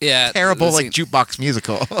 Terrible, the- jukebox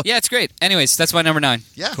musical. Yeah, it's great. Anyways, that's my number 9.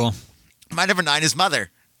 Yeah. Cool. My number 9 is Mother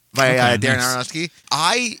by Okay, Darren nice. Aronofsky.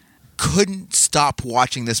 I couldn't stop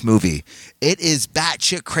watching this movie. It is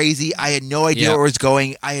batshit crazy. I had no idea Yeah. where it was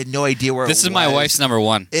going. I had no idea where This it is was. my wife's number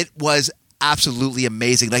 1. It was absolutely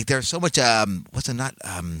amazing. Like there's so much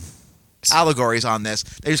allegories on this.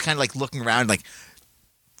 They're just kind of like looking around, like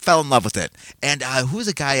fell in love with it. And who was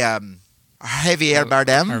the guy? Javier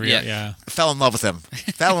Bardem. Yeah. Fell in love with him.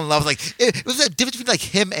 Fell in love. Like it was a difference between like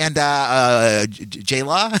him and J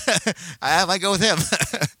Law. I might go with him.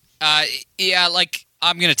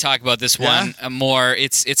 I'm going to talk about this Yeah? one more.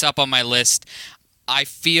 It's up on my list. I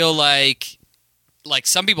feel like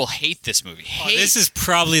some people hate this movie. This is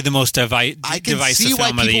probably the most I can divisive see why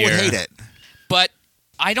film of the people year. would hate it. But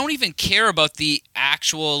I don't even care about the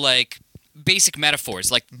actual basic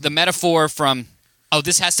metaphors. Like the metaphor from, oh,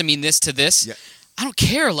 this has to mean this to this. Yeah. I don't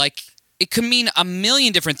care. Like it could mean a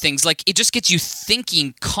million different things. Like it just gets you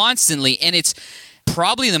thinking constantly, and it's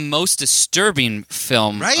probably the most disturbing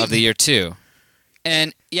film Right? of the year too.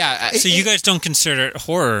 And yeah, So you guys don't consider it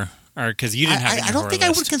horror, or because you didn't have it on I your don't horror think I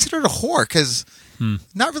list. would consider it a horror because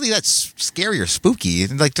not really that scary or spooky.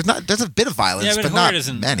 Like there's a bit of violence, Yeah, but but horror not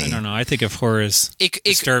isn't. many. I don't know. I think of horror as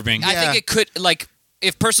disturbing. I Yeah. think it could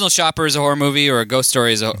if Personal Shopper is a horror movie or a Ghost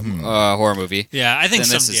Story is a horror movie. Yeah, I think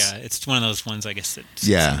Then this is- it's one of those ones. I guess that.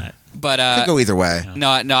 Yeah. But Could go either way.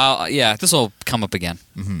 this will come up again.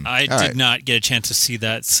 I All did right. not get a chance to see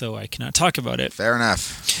that, so I cannot talk about it. Fair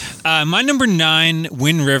enough. My number 9,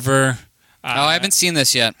 Wind River. I haven't seen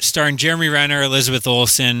this yet. Starring Jeremy Renner, Elizabeth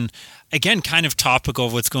Olsen. Again, kind of topical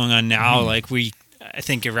of what's going on now. I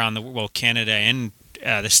think around Canada and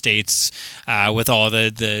the States, with all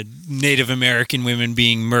the Native American women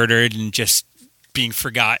being murdered and just being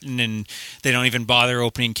forgotten, and they don't even bother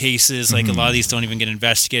opening cases. Like a lot of these don't even get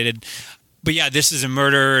investigated. But yeah, this is a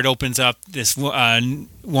murder. It opens up. This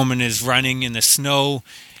woman is running in the snow.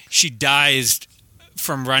 She dies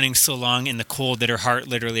from running so long in the cold that her heart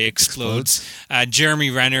literally explodes. Jeremy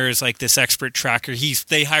Renner is like this expert tracker.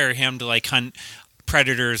 They hire him to hunt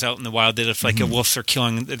predators out in the wild. That if a wolves are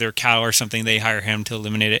killing their cow or something, they hire him to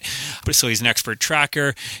eliminate it. But so he's an expert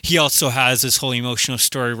tracker. He also has this whole emotional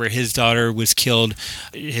story where his daughter was killed.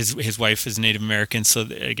 His wife is Native American, so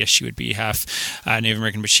I guess she would be half Native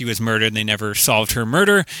American, but she was murdered and they never solved her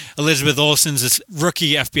murder. Elizabeth Olsen's this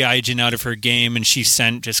rookie FBI agent out of her game, and she's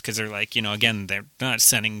sent just because they're again, they're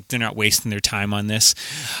not wasting their time on this.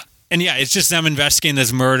 And yeah, it's just them investigating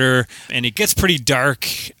this murder, and it gets pretty dark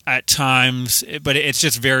at times, but it's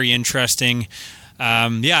just very interesting.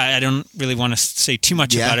 I don't really want to say too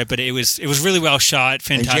much about it, but it was really well shot,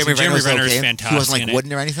 fantastic. And Jeremy was Renner is okay. fantastic. He wasn't in it.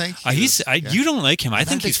 wooden or anything. You don't like him. I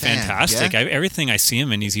think not a he's big fan. fantastic. Yeah? Everything I see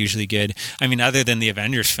him in, he's usually good. I mean, other than the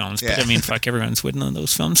Avengers films, but Yeah. I mean, fuck, everyone's wooden on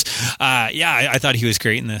those films. I thought he was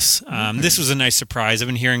great in this. This was a nice surprise. I've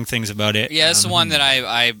been hearing things about it. Yeah, it's the one that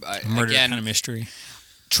I Murder again kind of mystery.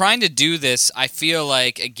 trying to do this. I feel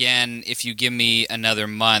like again, if you give me another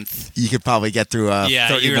month, You could probably get through 30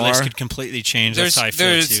 your more. list could completely change. there's That's how I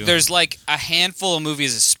feel too. there's like a handful of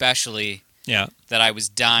movies, especially Yeah. that I was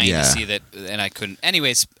dying Yeah. to see that, and I couldn't.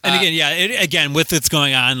 Anyways, And again, with what's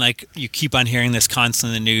going on, you keep on hearing this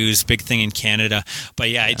constantly in the news, big thing in Canada. But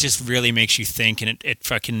it just really makes you think, and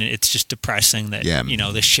it's just depressing that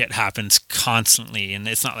this shit happens constantly, and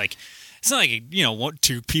it's not like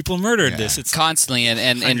two people murdered this. It's constantly,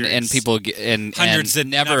 and hundreds. people and hundreds that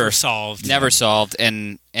never solved,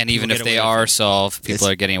 and even get if they away with are it. solved, people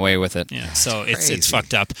are getting away with it. Yeah, so it's Crazy.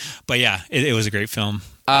 fucked up. But it was a great film.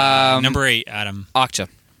 Number 8, Adam. Okja,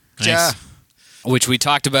 Nice. Yeah. which we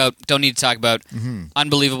talked about. Don't need to talk about.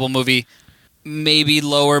 Unbelievable movie. Maybe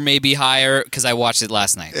lower, maybe higher, because I watched it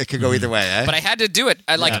last night. It could go either way, eh? But I had to do it.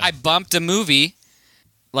 I bumped a movie.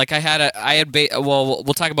 We'll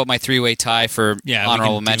talk about my 3-way tie for Yeah, we can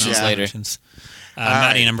honorable do mentions honorable later. mentions.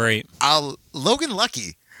 Maddie, right. number 8. Logan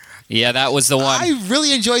Lucky. Yeah, that was the one. I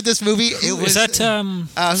really enjoyed this movie. It was Is that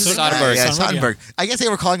who's the guy? Soderbergh. Yeah, Soderbergh, Soderbergh. I guess they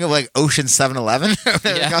were calling it like Ocean 7-Eleven.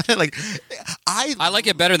 Yeah. I like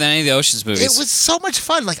it better than any of the Ocean's movies. It was so much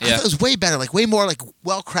fun. I Yeah. thought it was way better. Way more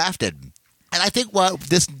well crafted. And I think what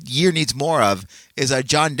this year needs more of is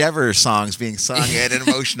John Denver songs being sung at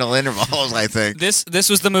emotional intervals, I think. This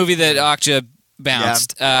was the movie that Okja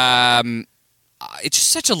bounced. It's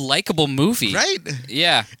just such a likable movie. Right?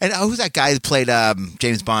 Yeah. And who's that guy that played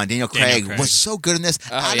James Bond? Daniel Craig was so good in this.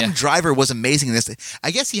 Adam Driver was amazing in this.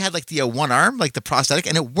 I guess he had like the one arm, like the prosthetic,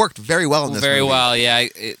 and it worked very well in this movie. Very well, yeah.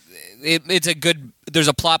 It's a good. There's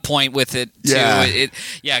a plot point with it too.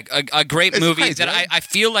 Yeah, a great movie crazy, that right? I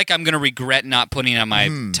feel like I'm going to regret not putting on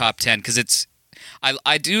my top 10 because it's.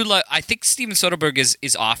 I do. I think Steven Soderbergh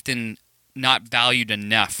is often not valued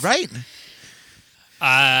enough. Right.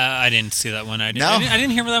 I didn't see that one. I didn't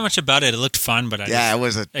hear that much about it. It looked fun, but it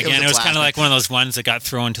was kind of like one of those ones that got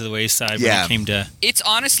thrown to the wayside when it came to. It's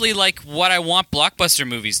honestly like what I want blockbuster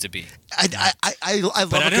movies to be. I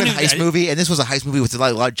love a good heist movie, and this was a heist movie with a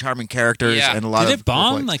lot of charming characters and a lot of. Did it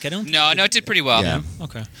bomb? Like I don't. No, it did pretty well. Yeah.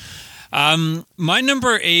 Okay. My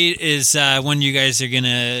number 8 is when you guys are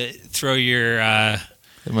gonna throw your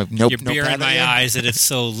beer in my eyes that it's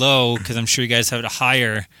so low because I'm sure you guys have it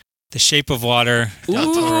higher. The Shape of Water.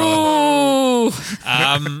 Ooh.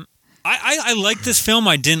 I like this film.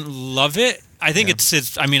 I didn't love it. I think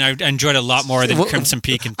it's. I mean, I enjoyed it a lot more than Crimson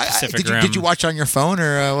Peak and Pacific Rim. Did you watch it on your phone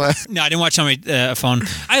or what? No, I didn't watch it on my phone.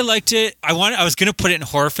 I liked it. I was going to put it in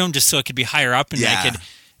horror film just so it could be higher up and I could,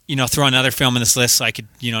 throw another film in this list so I could,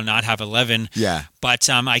 not have 11. Yeah. But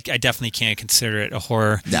I definitely can't consider it a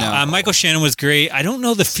horror. No. Michael Shannon was great. I don't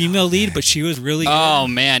know the female lead, but she was really good. Oh,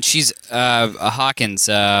 man. She's Hawkins.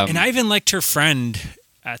 And I even liked her friend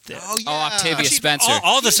at the... Octavia Spencer.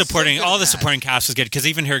 All the supporting cast was good because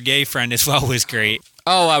even her gay friend as well was great.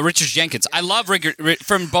 Richard Jenkins. I love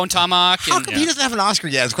from Bone Tomahawk. How come he doesn't have an Oscar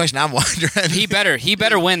yet? Is the question I'm wondering. He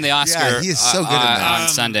better win the Oscar. Yeah, he is so good in that. On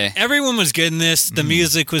Sunday. Everyone was good in this. The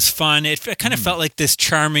music was fun. It kind of felt like this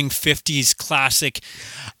charming 50s classic,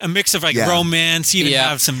 a mix of romance. You even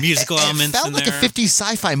have some musical elements in there. It felt like a 50s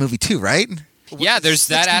sci-fi movie too, right? Yeah, there's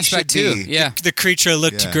that aspect too. Yeah, the creature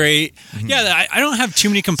looked great. Yeah, I don't have too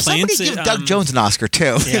many complaints. Somebody give Doug Jones an Oscar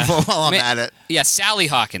too. While I'm at it. Yeah, Sally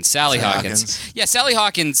Hawkins. Sally Hawkins. Yeah, Sally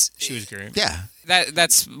Hawkins. She was great. Yeah,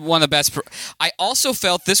 that's one of the best. I also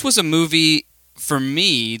felt this was a movie for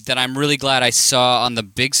me that I'm really glad I saw on the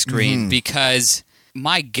big screen because.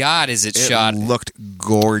 My God, is it shot? It looked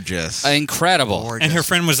gorgeous. Incredible. Gorgeous. And her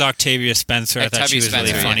friend was Octavia Spencer. I thought she was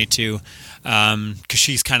really funny, too. Because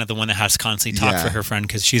she's kind of the one that has to constantly talk for her friend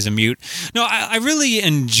because she's a mute. No, I really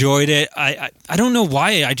enjoyed it. I don't know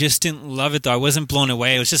why. I just didn't love it, though. I wasn't blown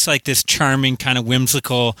away. It was just like this charming, kind of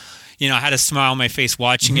whimsical... I had a smile on my face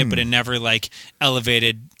watching it, but it never,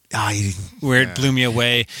 elevated... where it blew me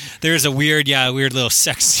away. There's a weird little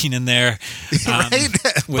sex scene in there. Right?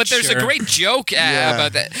 But there's a great joke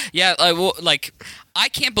about that. Yeah, I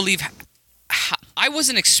can't believe I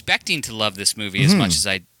wasn't expecting to love this movie as much as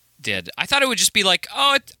I did. I thought it would just be like,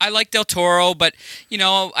 I like Del Toro, but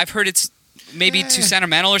I've heard it's maybe too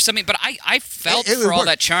sentimental or something. But I felt for all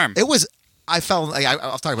that charm. It was. I felt.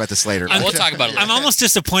 I'll talk about this later. We'll talk about it later. I'm almost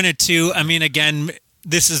disappointed too. I mean, again.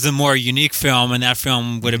 This is the more unique film, and that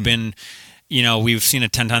film would have been, we've seen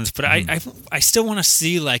it 10 times. But I still want to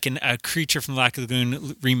see a Creature from Black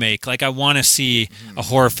Lagoon remake. I want to see a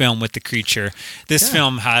horror film with the creature. This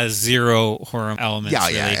film has zero horror elements. Yeah,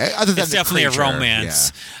 really. Other than it's definitely creature, a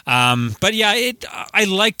romance. Yeah. But I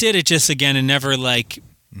liked it. It just it never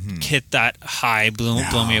hit that high, blew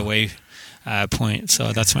me away point.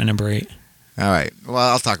 So that's my number 8. All right. Well,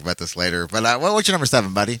 I'll talk about this later. But what's your number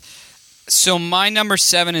 7, buddy? So my number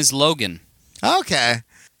 7 is Logan. Okay.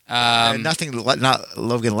 Not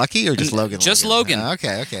Logan Lucky or just Logan? Just Logan.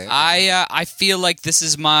 Okay. I feel like this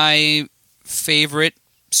is my favorite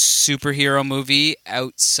superhero movie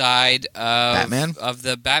outside of Batman? Of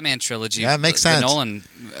the Batman trilogy. Yeah, it makes sense. The Nolan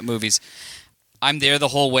movies. I'm there the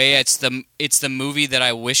whole way. It's the movie that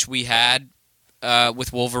I wish we had.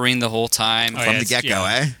 With Wolverine the whole time from the get-go,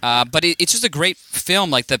 but it's just a great film.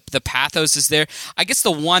 The pathos is there. I guess the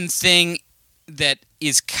one thing that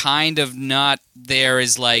is kind of not there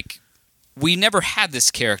is we never had this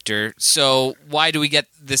character, so why do we get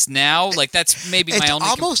this now? That's maybe my only...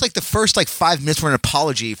 It's almost like the first 5 minutes were an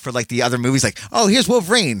apology for the other movies. Here's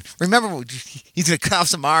Wolverine. Remember, he's gonna cut off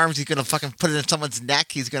some arms. He's gonna fucking put it in someone's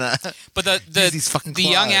neck. He's gonna. But these fucking the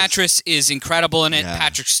young actress is incredible in it. Yeah.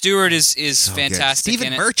 Patrick Stewart is fantastic.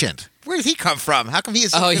 Stephen in Merchant. Where did he come from? How come he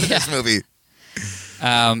is so good in this movie?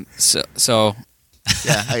 So.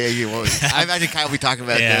 Yeah, I imagine Kyle will be talking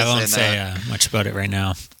about this. I won't say much about it right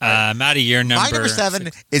now. Maddie, your number... My number 7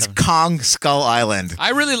 is Kong Skull Island.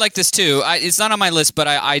 I really like this too. It's not on my list, but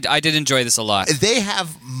I did enjoy this a lot. They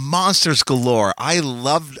have monsters galore. I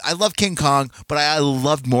love King Kong, but I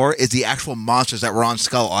loved more is the actual monsters that were on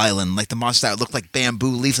Skull Island, like the monsters that look like bamboo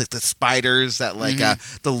leaves, like the spiders that like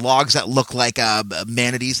the logs that look like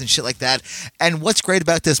manatees and shit like that. And what's great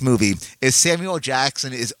about this movie is Samuel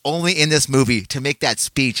Jackson is only in this movie to make that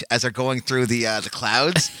speech as they're going through the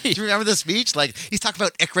clouds. Do you remember the speech? Like he's talking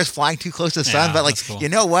about Icarus flying too close to the sun, but like cool. You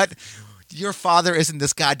know what? Your father isn't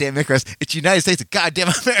this goddamn Icarus. It's the United States of goddamn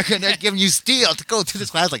America, and they're giving you steel to go through this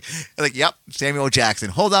class. Like, yep, Samuel Jackson.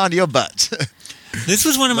 Hold on to your butts. This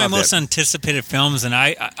was one of my Loved most it. anticipated films, and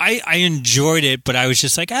I enjoyed it, but I was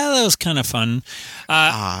just like, that was kind of fun.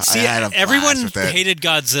 I had a blast everyone with it. hated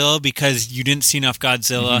Godzilla because you didn't see enough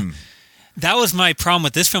Godzilla. That was my problem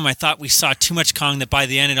with this film. I thought we saw too much Kong that by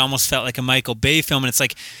the end it almost felt like a Michael Bay film. And it's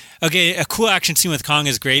like, okay, a cool action scene with Kong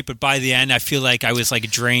is great, but by the end I feel like I was like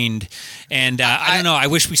drained. And I don't know, I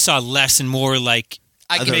wish we saw less and more like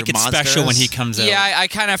I make it special when he comes out. Yeah, I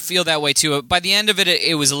kind of feel that way too. By the end of it,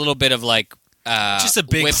 it was a little bit of like just a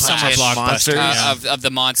big whiplash summer blockbuster. monsters. of the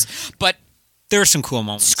months. But There were some cool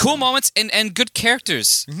moments. cool moments and good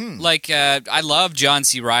characters. Like I love John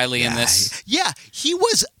C. Reilly in this. Yeah, he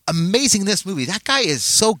was amazing in this movie. That guy is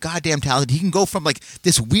so goddamn talented. He can go from like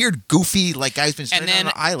this weird, goofy, like guy's been stranded And then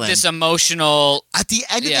on an island. this emotional At the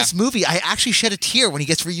end of Yeah. this movie, I actually shed a tear when he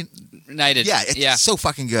gets united. Yeah, it's so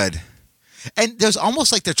fucking good. And there's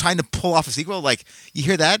almost like they're trying to pull off a sequel. Like, you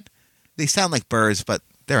hear that? They sound like birds, but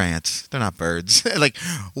they're ants. They're not birds. Like,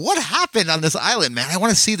 what happened on this island, man? I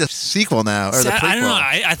want to see the sequel now, or the prequel. I don't know.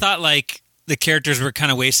 I thought like the characters were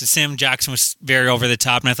kind of wasted. Sam Jackson was very over the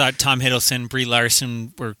top, and I thought Tom Hiddleston, Brie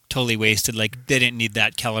Larson were totally wasted. Like they didn't need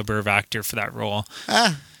that caliber of actor for that role.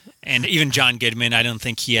 And even John Goodman, I don't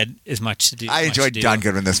think he had as much to do. I enjoyed John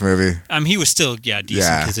Goodman in this movie. He was still decent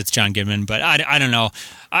because it's John Goodman, but I don't know.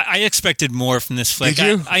 I expected more from this flick.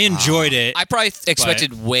 Did you? I enjoyed it. I probably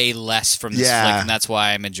expected way less from this Yeah. flick, and that's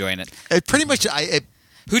why I'm enjoying it. It pretty much. It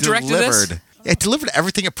Who directed this? delivered. It delivered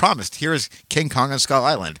everything it promised. Here is King Kong on Skull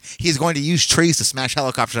Island. He's going to use trees to smash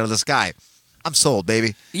helicopters out of the sky. I'm sold,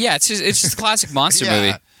 baby. Yeah, it's just a classic monster Yeah.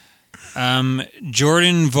 movie.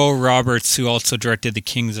 Jordan Vo Roberts, who also directed The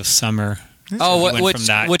Kings of Summer. Oh, He went from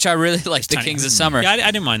that. which I really like, The Tiny- Kings of Summer. Yeah,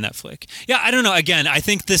 I didn't mind that flick. Yeah, I don't know. Again, I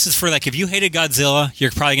think this is for like if you hated Godzilla,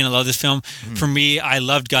 you're probably going to love this film. For me, I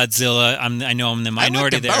loved Godzilla. I know I'm the I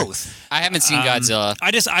minority liked them there. both. I haven't seen Godzilla.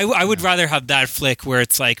 I would rather have that flick where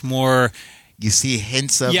it's like more You see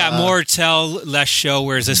hints of more tell, less show.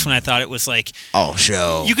 Whereas this one, I thought it was like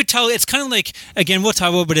show. you could tell it's kind of like again we'll talk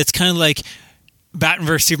about, but it's kind of like Batman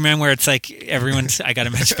vs Superman, where it's like everyone's. I got to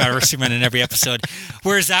mention Batman vs Superman in every episode.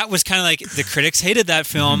 Whereas that was kind of like the critics hated that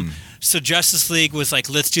film. So Justice League was like,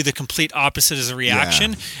 let's do the complete opposite as a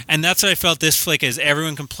reaction, and that's what I felt this flick is.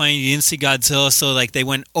 Everyone complained you didn't see Godzilla, so like they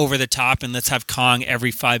went over the top and let's have Kong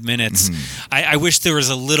every 5 minutes. I wish there was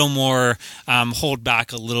a little more hold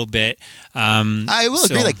back a little bit. I will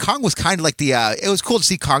agree. Like Kong was kind of like the. It was cool to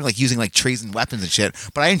see Kong like using like trees and weapons and shit.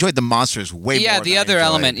 But I enjoyed the monsters way more. Yeah, than the I other enjoyed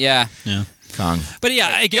element. Yeah, Kong. But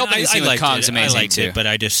yeah, again, opening I scene with liked Kong's it. amazing, I liked too. it, but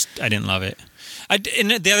I didn't love it.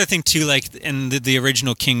 And the other thing too, like in the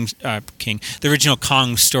original the original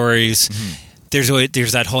Kong stories, there's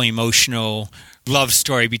that whole emotional love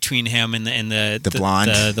story between him and the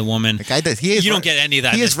blonde the woman. The guy that he is. You don't get any of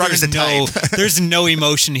that. He is running the type. There's no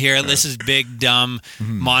emotion here. This is big dumb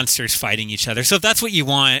monsters fighting each other. So if that's what you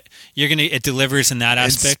want, it delivers in that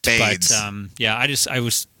aspect. spades. But I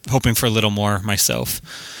was hoping for a little more myself.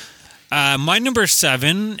 My number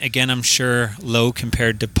 7, again, I'm sure low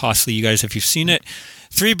compared to possibly you guys if you've seen it.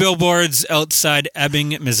 3 Billboards Outside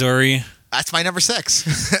Ebbing, Missouri. That's my number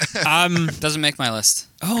 6. doesn't make my list.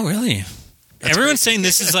 Oh, really? Everyone's saying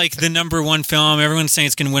this is like the number 1 film. Everyone's saying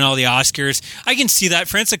it's going to win all the Oscars. I can see that.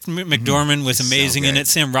 Frances McDormand was amazing in good. it.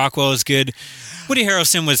 Sam Rockwell was good. Woody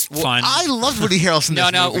Harrelson was fun. I loved Woody Harrelson. No,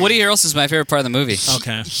 in this movie. Woody Harrelson's my favorite part of the movie.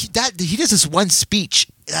 Okay. He does this one speech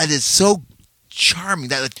that is so charming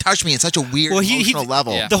that it touched me in such a weird emotional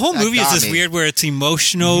level. Yeah. The whole That movie is got this me. weird where it's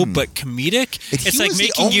emotional but comedic. He It's like was the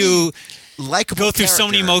making only you likable go through so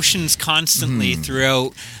many character. emotions constantly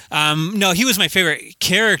throughout. No, he was my favorite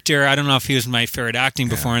character. I don't know if he was my favorite acting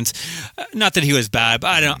performance. Not that he was bad,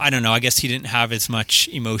 but I don't know. I guess he didn't have as much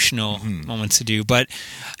emotional moments to do. But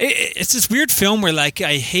it's this weird film where like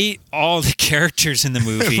I hate all the characters in the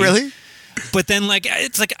movie. Really? But then like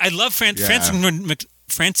it's like I love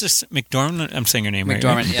Frances McDormand. I'm saying her name right.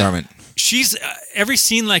 McDormand, yeah. McDormand. She's every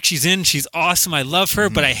scene like she's in, she's awesome. I love her,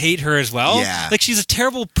 but I hate her as well. Yeah. Like she's a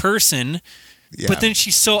terrible person. Yeah. But then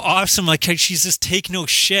she's so awesome, like she's just take no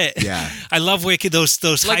shit. Yeah. I love waking those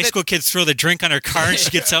Like high school kids throw the drink on her car and she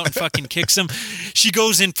gets out and fucking kicks them. She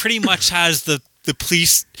goes in, pretty much has the the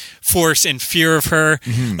police force in fear of her.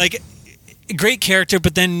 Like, great character,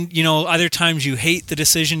 but then, you know, other times you hate the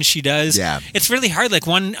decisions she does. Yeah. It's really hard. Like,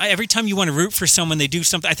 every time you want to root for someone, they do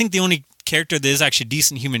something. I think the only character that is actually a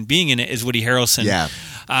decent human being in it is Woody Harrelson. Yeah.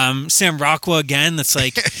 Sam Rockwell, again, that's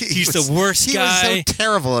like, he's the worst guy. He was so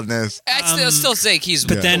terrible in this. I'd still say he's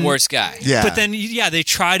but then- the worst guy. Yeah. But then, they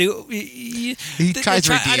try to. He tries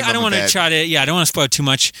to redeem I don't want to try to. Yeah, I don't want to spoil too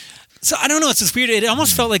much. So I don't know. It's this weird. It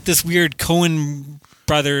almost felt like this weird Coen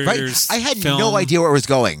Brothers. Right? I had film, no idea where it was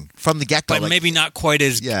going from the get-go. but maybe not quite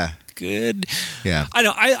as good. Yeah. I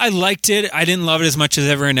know. I liked it. I didn't love it as much as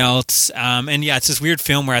everyone else. And it's this weird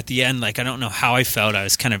film where at the end, like, I don't know how I felt. I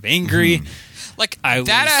was kind of angry. Like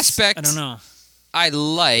that aspect, I don't know. I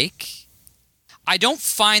like. I don't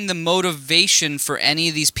find the motivation for any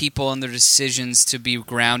of these people and their decisions to be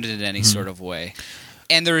grounded in any sort of way.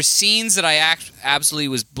 And there are scenes that I absolutely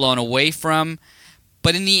was blown away from.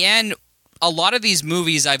 But in the end, a lot of these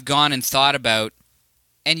movies I've gone and thought about,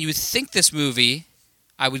 and you would think this movie,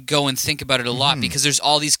 I would go and think about it a lot because there's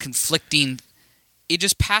all these conflicting. It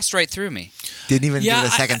just passed right through me. Didn't even give it a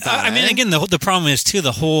second thought. I mean, again, the problem is too,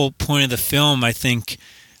 the whole point of the film, I think,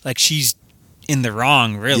 like, she's in the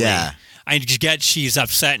wrong, really. Yeah. I get she's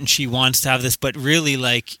upset and she wants to have this, but really,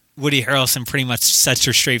 like, Woody Harrelson pretty much sets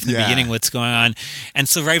her straight from the beginning what's going on. And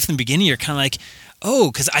so right from the beginning, you're kind of like,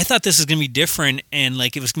 oh, because I thought this was going to be different, and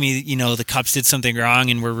like it was going to be, you know, the cops did something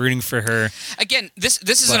wrong and we're rooting for her. Again, this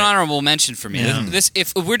is an honorable mention for me. Yeah. This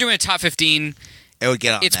if we're doing a top 15, it would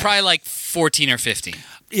get on it's there. probably like 14 or 15.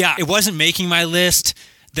 Yeah, it wasn't making my list.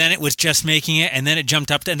 Then it was just making it, and then it jumped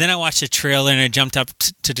up. And then I watched the trailer, and it jumped up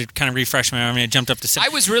to kind of refresh my memory. It jumped up to 7.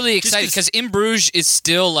 I was really excited because In Bruges is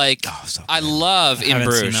still like so I love In haven't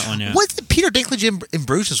seen Bruges. that one yet. Was Peter Dinklage in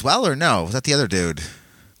Bruges as well, or no? Was that the other dude?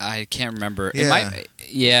 I can't remember.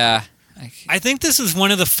 Yeah. I think this is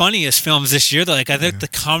one of the funniest films this year. Though. Like, I think the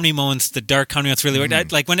comedy moments, the dark comedy moments, really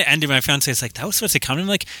worked. Like when it ended, my fiance was like, "That was supposed to comedy." I'm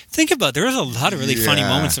like, think about it. There was a lot of really funny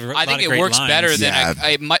moments. I think it works better than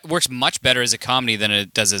it works much better as a comedy than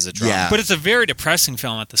it does as a drama. Yeah. But it's a very depressing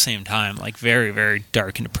film at the same time. Like very, very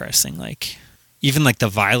dark and depressing. Like even like the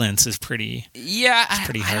violence is pretty. Yeah,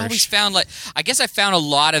 pretty I harsh. always found I guess I found a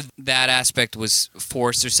lot of that aspect was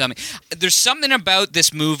forced or something. There's something about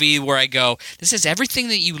this movie where I go, this is everything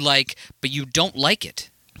that you like, but you don't like it.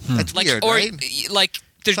 That's Like, weird, or right? like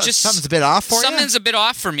there's just something's a bit off for you. something's a bit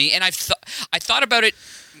off for me, and I thought about it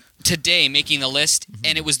today making the list,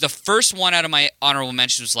 and it was the first one out of my honorable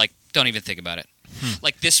mentions was like, don't even think about it.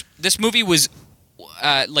 Like this movie was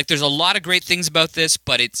like there's a lot of great things about this,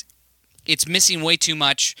 but it's missing way too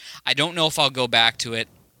much. I don't know if I'll go back to it.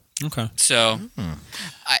 Okay. So,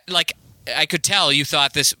 I could tell you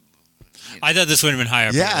thought this. I thought this would have been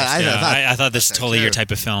higher. Yeah, I thought this is that's totally your too.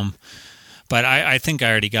 type of film. But I think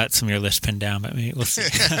I already got some of your list pinned down. But maybe we'll see.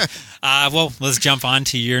 Well, let's jump on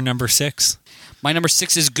to your number 6. My number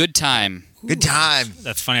 6 is Good Time. Good time.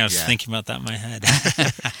 That's funny. I was Yeah. thinking about that in my head.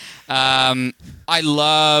 I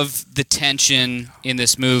love the tension in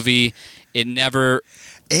this movie. It never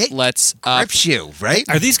It lets up. grips you, right?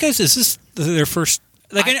 Are these guys? Is this their first?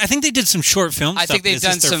 Like I think they did some short film I stuff. think they've Is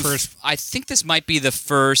this done their some. First, I think this might be the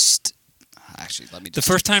first. Actually, let me. the Just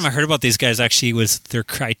first time I heard about these guys actually was their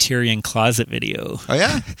Criterion Closet video, Oh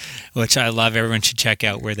yeah. which I love. Everyone should check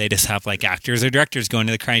out, where they just have like actors or directors go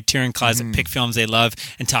into the Criterion Closet, pick films they love,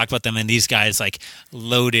 and talk about them. And these guys like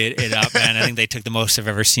loaded it up, man. I think they took the most I've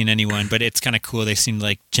ever seen anyone. But it's kind of cool. They seemed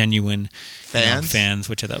like genuine fans,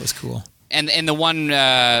 which I thought was cool. And the one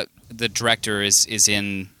the director is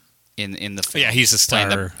in the film. Yeah, he's a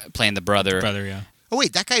star. playing the brother. Brother, yeah. Oh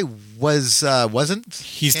wait, that guy wasn't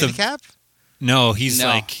He's the- handicapped? No, he's No.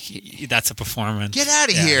 like that's a performance. Get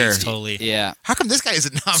outta Yeah, here. He's totally. Yeah. How come this guy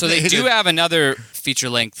isn't nominated? So they do have another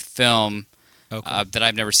feature-length film Okay. that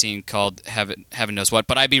I've never seen called Heaven Knows What,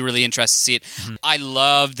 but I'd be really interested to see it. I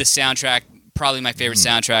love the soundtrack, probably my favorite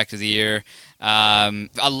soundtrack of the year.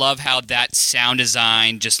 I love how that sound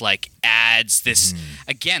design just like adds this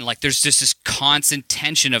again, like there's just this constant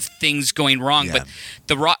tension of things going wrong. Yeah.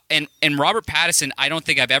 But and Robert Pattinson, I don't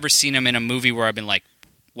think I've ever seen him in a movie where I've been like,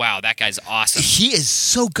 wow, that guy's awesome. He is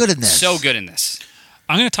so good in this. So good in this.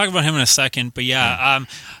 I'm going to talk about him in a second, but yeah,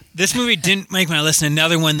 this movie didn't make my list. And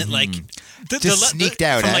another one that like Just sneaked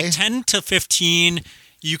out, from eh? like 10 to 15.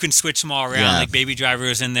 You can switch them all around. Yeah. Like Baby Driver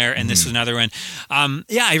was in there, and this was another one.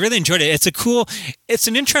 Yeah, I really enjoyed it. It's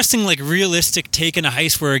an interesting, like realistic take on a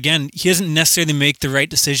heist where again he doesn't necessarily make the right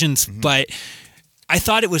decisions, but I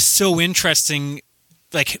thought it was so interesting.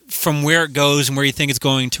 Like from where it goes and where you think it's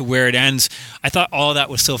going to where it ends. I thought all that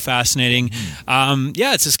was so fascinating.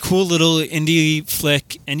 Yeah, it's this cool little indie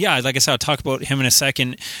flick. And yeah, like I said, I'll talk about him in a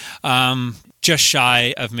second. just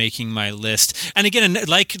shy of making my list. And again,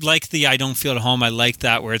 like the I Don't Feel at Home, I like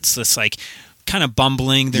that where it's this like kind of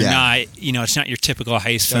bumbling. They're not, it's not your typical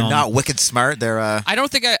heist They're film. not wicked smart. They're I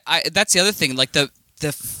don't think I that's the other thing. Like the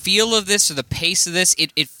feel of this or the pace of this,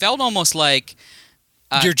 it felt almost like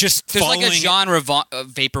You're just there's like a following- genre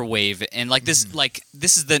vaporwave, and like this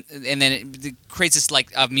is the, and then it creates this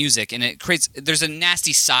like of music, and it creates there's a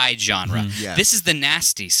nasty side genre. Yeah. This is the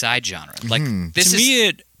nasty side genre. Like this to is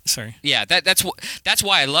me, sorry. yeah. That's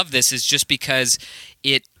why I love this is just because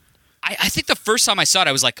it. I think the first time I saw it,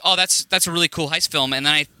 I was like, oh, that's a really cool heist film, and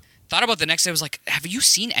then I thought about the next day. I was like, have you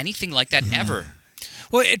seen anything like that ever?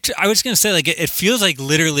 Well, I was going to say, like, it feels like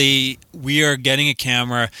literally we are getting a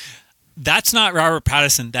camera. That's not Robert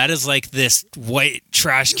Pattinson. That is like this white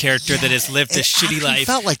trash character that has lived a shitty actually life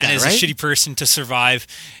felt like and that, is right? a shitty person to survive.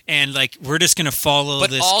 And like, we're just going to follow But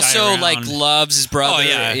this also guy around. like loves his brother. Oh,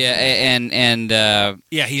 yeah. and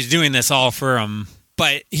Yeah, he's doing this all for him.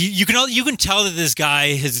 But you can tell that this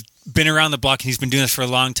guy has been around the block and he's been doing this for a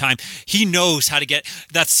long time. He knows how to get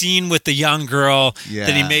that scene with the young girl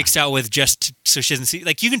that he makes out with just so she doesn't see.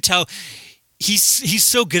 Like, you can tell he's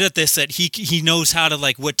so good at this that he knows how to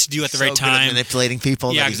like what to do at the right so good at time. manipulating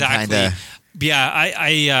people. Yeah, that he can exactly. kinda-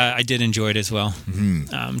 Yeah, I did enjoy it as well.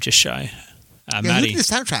 Just shy. Yeah, who Maddie. did the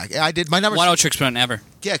soundtrack? I did. My number. One O Tricks Won't Ever.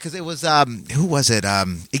 Yeah, because it was who was it?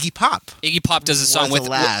 Iggy Pop. Iggy Pop does a song Was with the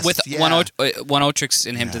last, with yeah. One O Tricks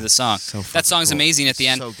and him Yeah, to the song. so That fucking song's cool. amazing at the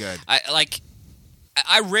end. So good.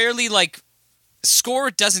 I rarely like score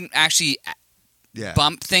doesn't actually Yeah.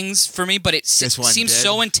 bump things for me, but it This one seems did.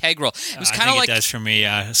 so integral. It was I kind of think like it does for me.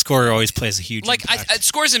 Score always plays a huge like impact.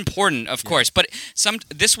 score is important, of course, but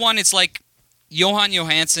this one it's like Johan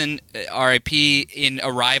Johansson, R.I.P. in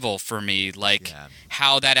Arrival for me, like Yeah.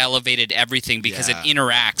 how that elevated everything because Yeah. it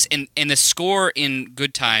interacts, and the score in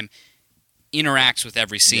Good Time interacts with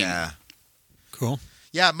every scene. Yeah. Cool.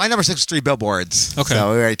 Yeah, my number 6 is 3 Billboards. Okay.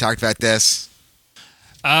 So we already talked about this.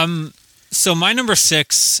 So my number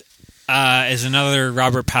 6 is another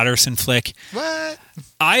Robert Pattinson flick. What?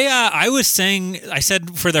 I was saying, I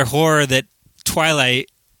said for their horror that Twilight,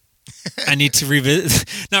 I need to revisit.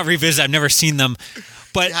 Not revisit. I've never seen them,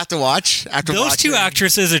 but You have to watch after those two watching.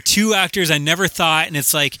 actresses are two actors I never thought, and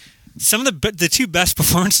it's like some of the two best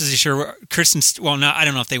performances this year were Kristen. Well, not I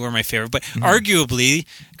don't know if they were my favorite, but arguably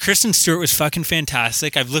Kristen Stewart was fucking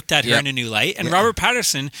fantastic. I've looked at her Yep. in a new light, and Robert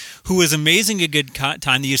Pattinson, who was amazing a good time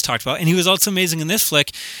that you just talked about, and he was also amazing in this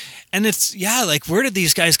flick. And it's like where did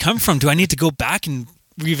these guys come from? Do I need to go back and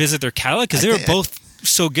revisit their catalog because they were both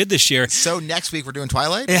so good this year? So next week we're doing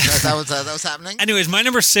Twilight? That was happening? Anyways, my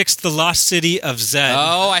number 6, The Lost City of Zed.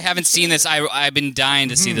 Oh, I haven't seen this. I've been dying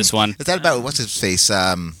to see this one. Is that about, what's his face?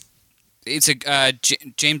 It's a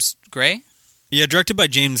James Gray, Yeah, directed by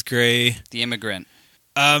James Gray. The Immigrant.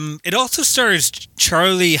 It also stars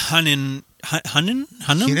Charlie Hunnam,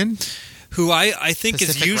 Keenan? who I think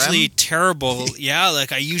Pacific is usually Rim? terrible. Yeah,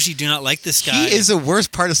 like I usually do not like this guy. He is the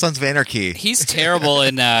worst part of Sons of Anarchy. He's terrible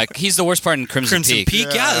in. He's the worst part in Crimson Peak.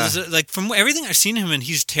 Yeah, it was, like from everything I've seen him in,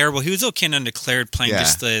 he's terrible. He was okay in Undeclared, playing Yeah.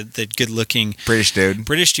 just the good-looking British dude.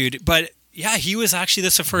 British dude, but. Yeah, he was actually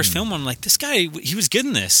the first film. I'm like, this guy, he was good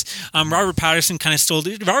in this. Robert Pattinson kind of stole.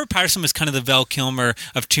 Robert Pattinson was kind of the Val Kilmer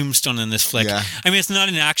of Tombstone in this flick. Yeah. I mean, it's not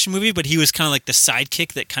an action movie, but he was kind of like the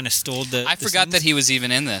sidekick that kind of stole the. I forgot that he was even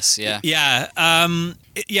in this. Yeah. Yeah,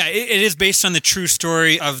 it is based on the true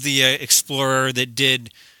story of the explorer that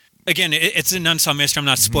did. Again, it's an unsolved mystery. I'm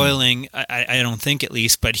not spoiling. I don't think, at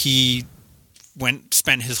least, but he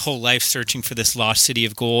spent his whole life searching for this lost city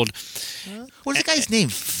of gold. What is the guy's name?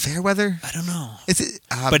 Fairweather? I don't know. Is it?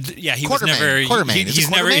 But yeah, he was never. Quatermain. Is it He's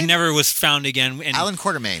never. He Quatermain? never was found again. And, Alan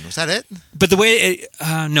Quatermain. Was that it? but the way,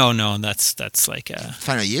 no, that's like a.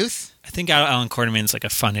 Final Youth? I think Alan Quartermain's like a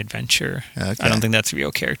fun adventure. Okay. I don't think that's a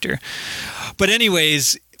real character. But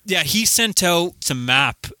anyways, yeah, he sent out to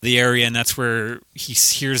map the area, and that's where he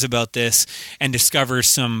hears about this and discovers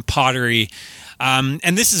some pottery. And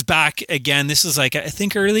this is back again. This is like I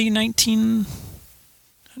think early 1900s.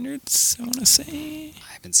 I want to say.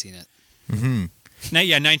 I haven't seen it.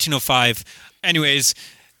 1905. Anyways,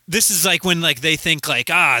 this is like when like they think like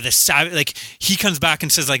the savage, like he comes back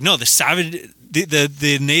and says like no, the savage,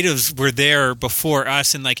 the natives were there before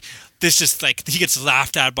us, and like this just like he gets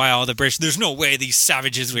laughed at by all the British. There's no way these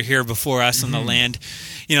savages were here before us on the land.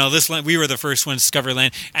 You know, this land, we were the first ones to discover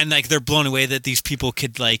land, and like they're blown away that these people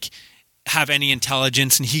could like have any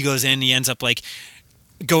intelligence. And he goes in, he ends up like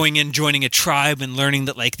going in, joining a tribe, and learning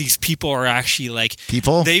that like these people are actually like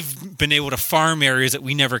People? they've been able to farm areas that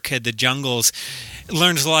we never could, the jungles.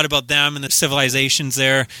 Learns a lot about them and the civilizations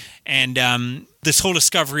there, and this whole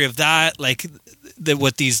discovery of that, like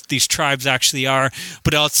what these tribes actually are,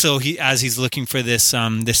 but also as he's looking for this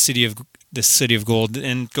city of gold,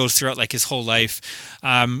 and goes throughout like his whole life.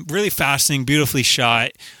 Really fascinating, beautifully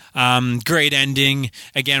shot. Great ending.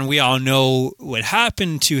 Again, we all know what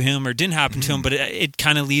happened to him or didn't happen to him, but it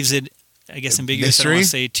kind of leaves it, I guess, ambiguous. Mystery? I don't want to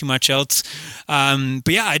say too much else.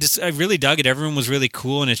 But yeah, I really dug it. Everyone was really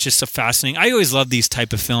cool, and it's just a fascinating. I always love these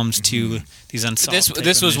type of films too. These unsolved.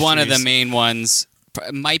 This was one of the mysteries. main ones.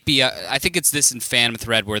 Might be. I think it's this and Phantom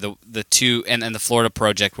Thread were the two, and the Florida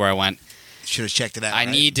Project where I went. Should have checked it out. I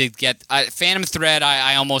need to get Phantom Thread.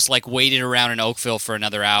 I almost like waited around in Oakville for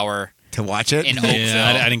another hour to watch it. in Oakville.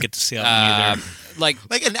 Yeah, I didn't get to see that one either.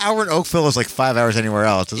 Like an hour in Oakville is like 5 hours anywhere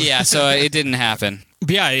else. yeah, so it didn't happen. But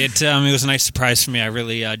yeah, it was a nice surprise for me. I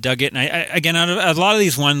really dug it, and I again, out of a lot of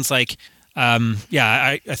these ones, like,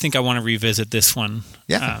 I think I want to revisit this one.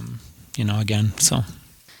 Yeah, again. So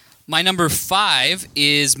my number 5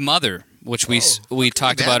 is Mother, which we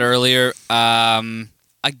talked damn. about earlier.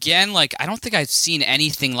 Again, like I don't think I've seen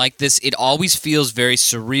anything like this. It always feels very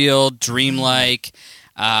surreal, dreamlike.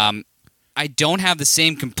 I don't have the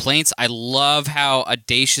same complaints. I love how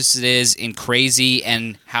audacious it is and crazy,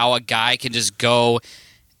 and how a guy can just go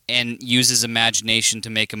and use his imagination to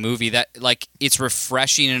make a movie that, like, it's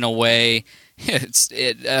refreshing in a way.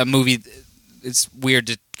 A movie. It's weird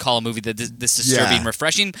to call a movie this disturbing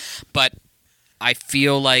refreshing, but I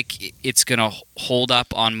feel like it's going to hold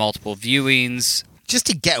up on multiple viewings. just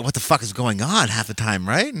to get what the fuck is going on half the time,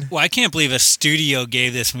 right? Well, I can't believe a studio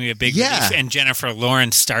gave this movie a big release, and Jennifer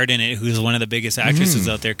Lawrence starred in it, who's one of the biggest actresses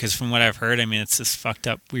out there. Because from what I've heard, I mean, it's this fucked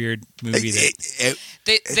up, weird movie.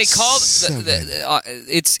 They called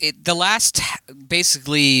the last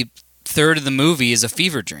basically third of the movie is a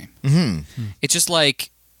fever dream. Mm-hmm. It's just like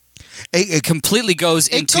it completely goes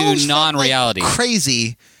into non-reality, from, like,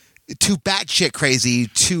 crazy to batshit crazy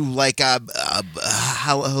to like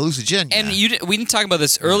hallucinogen. And we didn't talk about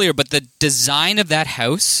this earlier, but the design of that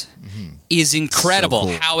house is incredible.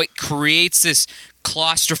 So cool. How it creates this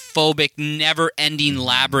claustrophobic, never-ending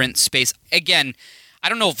labyrinth space. Again, I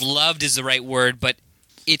don't know if loved is the right word, but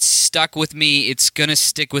it's stuck with me. It's gonna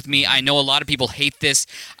stick with me. I know a lot of people hate this.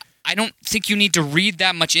 I don't think you need to read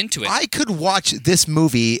that much into it. I could watch this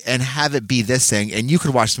movie and have it be this thing, and you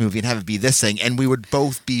could watch the movie and have it be this thing, and we would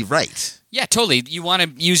both be right. Yeah, totally. You want to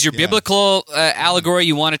use your biblical allegory.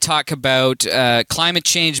 You want to talk about climate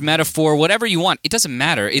change metaphor, whatever you want. It doesn't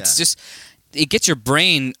matter. It's just, it gets your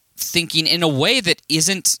brain thinking in a way that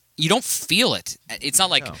isn't, you don't feel it. It's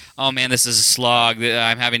not like, oh man, this is a slog.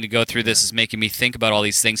 I'm having to go through this. It's making me think about all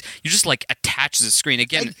these things. You just like attach to the screen.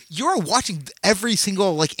 Again, and you're watching every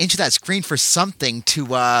single like inch of that screen for something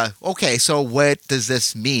to, okay, so what does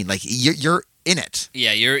this mean? Like you're in it.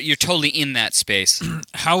 Yeah, you're totally in that space.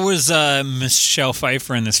 How was Michelle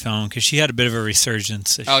Pfeiffer in this film? Because she had a bit of a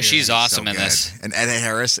resurgence this year. She's awesome in this. And Ed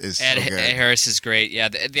Harris is so good. Ed Harris is great. Yeah,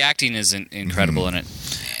 the acting is incredible in it.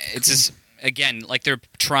 It's just, again, like they're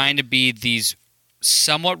trying to be these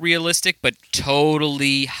somewhat realistic but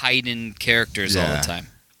totally heightened characters all the time.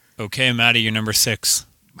 Okay, Maddie, you're number 6.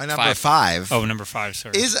 My number 5. Oh, number 5,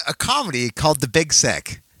 sorry. Is a comedy called The Big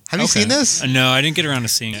Sick. Have you seen this? No, I didn't get around to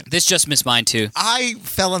seeing it. This just missed mine too. I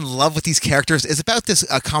fell in love with these characters. It's about this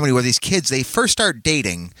comedy where these kids, they first start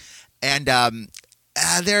dating, and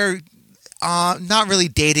they're not really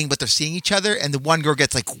dating, but they're seeing each other, and the one girl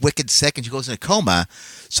gets like wicked sick and she goes in a coma.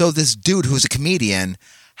 So this dude who's a comedian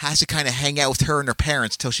has to kind of hang out with her and her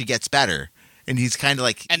parents till she gets better. And he's kind of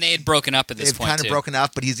like... And they had broken up at this point, They've kind of broken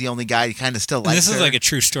up, but he's the only guy. He kind of still likes her. This is like a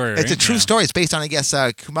true story, right? It's a true story. It's based on, I guess,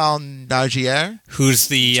 Kumail Nanjiani. Who's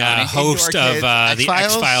the host of the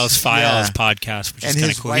X-Files podcast, which is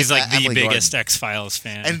kind of cool. He's like the biggest X-Files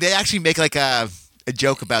fan. And they actually make like a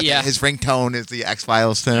joke about that. His ringtone is the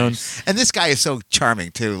X-Files tone. Nice. And this guy is so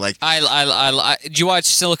charming, too. Like, did you watch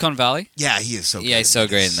Silicon Valley? Yeah, he is so good. Yeah, he's so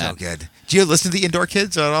great in that. So good. Do you listen to the Indoor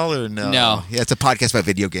Kids at all, or no? No. Yeah, it's a podcast about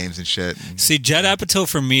video games and shit. See, Judd Apatow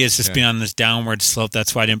for me has just been on this downward slope.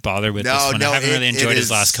 That's why I didn't bother with this one. I haven't really enjoyed his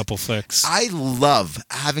last couple flicks. I love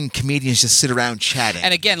having comedians just sit around chatting.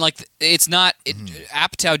 And again, like, it's not...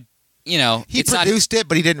 Apatow... You know, he produced it,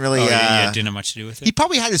 but he didn't really. Didn't have much to do with it. He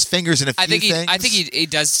probably had his fingers in a few things. I think he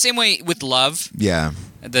does. Same way with Love. Yeah.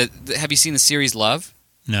 Have you seen the series Love?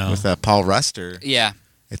 No. With Paul Ruster. Yeah.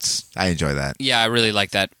 I enjoy that. Yeah, I really like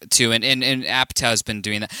that too. And Apatow's been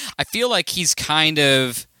doing that. I feel like he's kind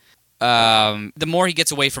of the more he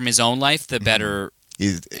gets away from his own life, the better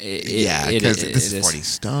Yeah, it- because it- this it is is. 40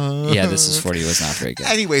 stuff. Yeah, this is 40 was not very good.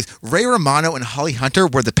 Anyways, Ray Romano and Holly Hunter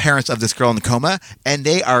were the parents of this girl in the coma, and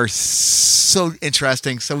they are so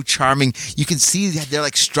interesting, so charming. You can see that they're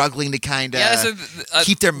like struggling to kind of Yeah, so,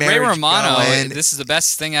 keep their marriage Ray Romano. going. This is the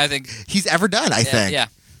best thing I think. He's ever done, I think.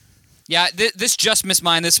 Yeah. This just missed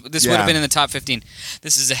mine. This would Yeah. have been in the top 15.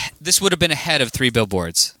 This would have been ahead of 3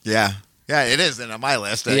 Billboards. Yeah. Yeah, it is on my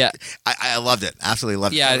list. Yeah. I loved it. Absolutely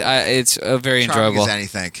loved it. Yeah, it's very Charming enjoyable. as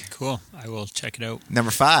anything. Cool. I will check it out.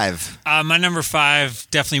 Number 5. My number 5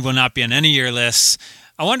 definitely will not be on any of your lists.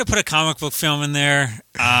 I wanted to put a comic book film in there.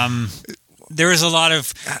 There was a lot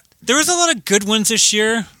of good ones this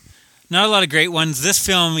year. Not a lot of great ones. This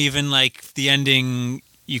film, even like the ending,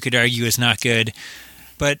 you could argue is not good.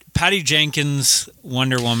 But Patty Jenkins'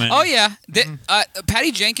 Wonder Woman. Oh yeah,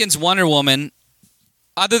 Patty Jenkins' Wonder Woman.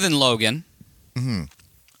 Other than Logan, Oh,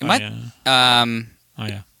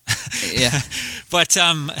 yeah. Yeah. But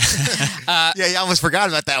Yeah, you almost forgot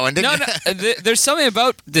about that one, didn't No, you? there's something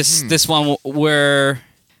about this one where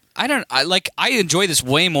I enjoy this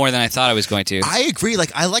way more than I thought I was going to. I agree.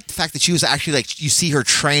 Like, I like the fact that she was actually like, you see her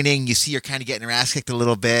training, you see her kind of getting her ass kicked a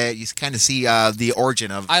little bit. You kind of see the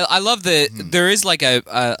origin of. I love there is like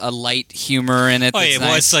a light humor in it. oh that's yeah, well,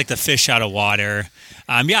 nice. it's like the fish out of water.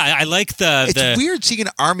 I like It's weird seeing an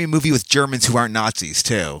army movie with Germans who aren't Nazis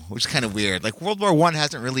too, which is kind of weird. Like World War I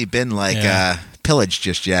hasn't really been like Yeah. pillaged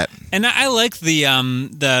just yet. And I like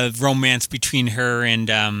the romance between her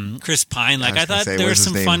and Chris Pine. Like I I was gonna thought say, there what was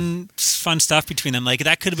was his some fun stuff between them. Like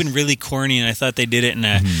that could have been really corny, and I thought they did it in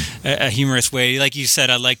a humorous way. Like you said,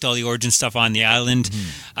 I liked all the origin stuff on the island.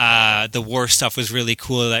 The war stuff was really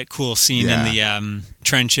cool. That cool scene in the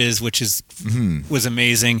trenches, which was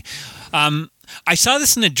amazing. I saw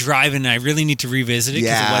this in the drive-in, and I really need to revisit it because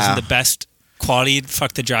it Yeah. wasn't the best quality.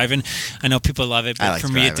 Fuck the drive-in. I know people love it, I but like for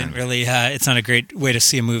me, it drive-in. didn't really. It's not a great way to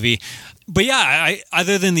see a movie. But yeah,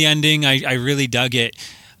 other than the ending, I really dug it.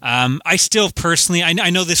 I still personally, I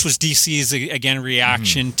know this was DC's again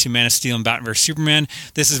reaction to Man of Steel and Batman vs Superman.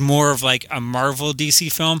 This is more of like a Marvel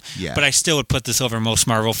DC film, Yeah. but I still would put this over most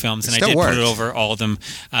Marvel films, and I still did put it works. over all of them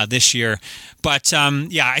this year. But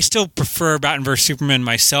I still prefer Batman vs Superman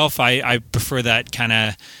myself. I prefer that kind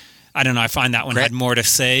of. I don't know. I find that one Grit. had more to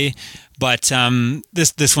say. But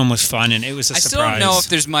this one was fun, and it was a I still surprise. don't know if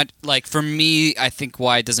there's much like for me. I think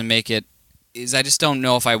why it doesn't make it is I just don't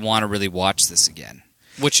know if I want to really watch this again.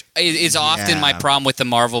 Which is often my Yeah. problem with the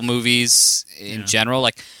Marvel movies in general.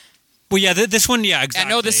 Like, Well, yeah, this one, yeah,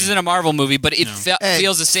 exactly. I know this isn't a Marvel movie, but it It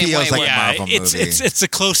feels the same feels way. like where a Yeah, Marvel it's movie. it's the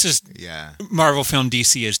closest Yeah. Marvel film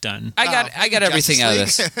DC has done. I got everything out of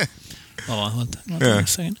this. Hold on, hold on a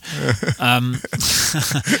second.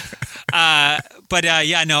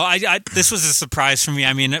 This was a surprise for me.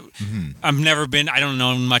 I mean, I've never been. I don't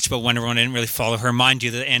know much about Wonder Woman. I didn't really follow her. Mind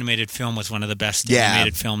you, the animated film was one of the best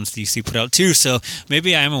animated films DC put out too. So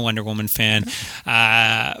maybe I am a Wonder Woman fan.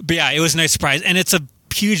 But yeah, it was a nice surprise, and it's a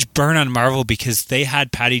huge burn on Marvel because they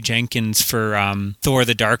had Patty Jenkins for Thor: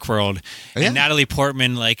 The Dark World, Oh, yeah? and Natalie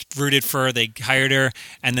Portman like rooted for her. They hired her,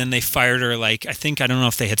 and then they fired her. Like I don't know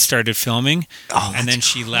if they had started filming, Oh, and then that's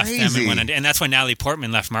she left them and crazy. went on, and that's why Natalie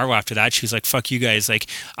Portman left Marvel after that. She was like, "Fuck you guys! Like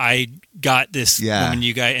I got this woman,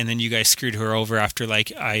 you guys, and then you guys screwed her over after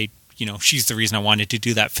like I." She's the reason I wanted to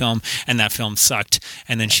do that film, and that film sucked.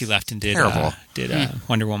 And then she left and did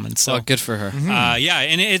Wonder Woman. So good for her.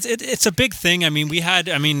 and it's a big thing. I mean,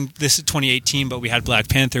 this is 2018, but we had Black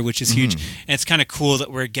Panther, which is huge, and it's kind of cool that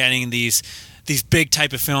we're getting these big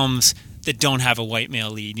type of films that don't have a white male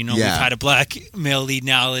lead. We've had a black male lead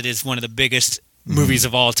now that is one of the biggest movies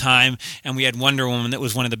of all time, and we had Wonder Woman that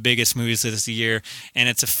was one of the biggest movies of this year, and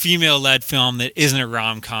it's a female-led film that isn't a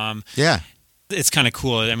rom-com. Yeah. It's kind of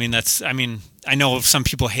cool. I know some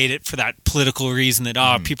people hate it for that political reason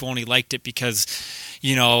that people only liked it because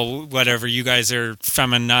whatever, you guys are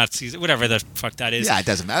feminazis, whatever the fuck that is. Yeah, it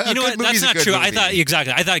doesn't matter. You know what? That's not true. I thought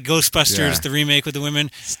Ghostbusters, the remake with the women,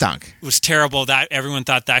 stunk. was terrible. That everyone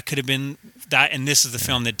thought that could have been that, and this is the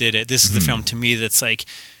film that did it. This is the film to me that's like,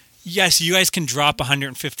 yes, you guys can drop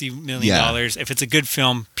 $150 million. If it's a good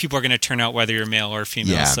film, people are going to turn out whether you're male or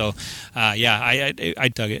female. Yeah. So,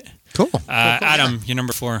 I dug it. Cool. Adam, you're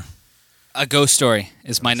number 4. A Ghost Story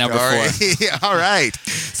is my number 4. Yeah, all right.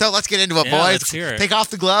 So let's get into it, Yeah, boys. let's hear it. Take off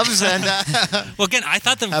the gloves and Well, again, I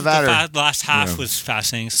thought the about last half was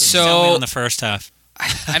fascinating. So- Tell me on the first half.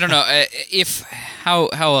 I don't know how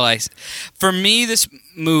will I. For me, this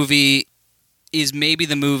movie is maybe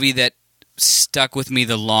the movie that stuck with me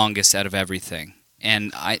the longest out of everything,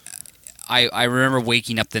 and I remember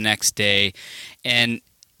waking up the next day, and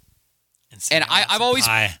I've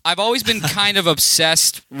always been kind of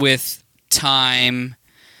obsessed with time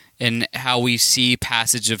and how we see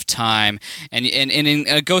passage of time. And in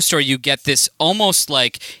a ghost story, you get this almost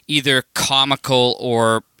like either comical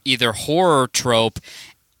or either horror trope,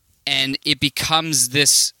 and it becomes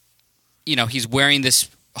this, he's wearing this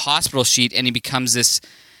hospital sheet, and he becomes this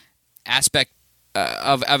aspect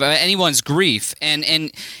of anyone's grief.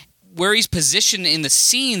 And where he's positioned in the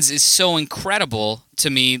scenes is so incredible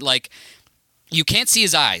to me. Like, you can't see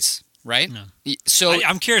his eyes. Right? No. So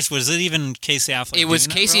I'm curious, was it even Casey Affleck? It was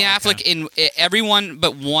doing that Casey role? Affleck in everyone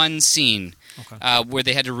but one scene where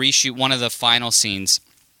they had to reshoot one of the final scenes.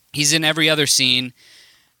 He's in every other scene.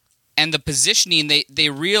 And the positioning, they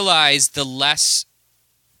realized the less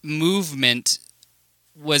movement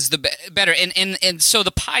was the better. And so the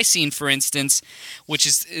pie scene, for instance, which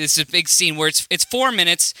is a big scene where it's 4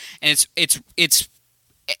 minutes, and it's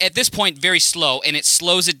at this point very slow, and it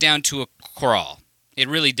slows it down to a crawl. It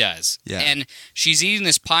really does. Yeah. And she's eating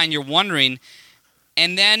this pie, and you're wondering.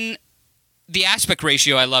 And then the aspect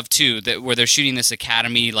ratio I love, too, where they're shooting this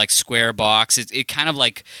academy, like, square box. It kind of,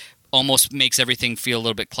 like, almost makes everything feel a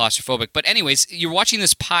little bit claustrophobic. But anyways, you're watching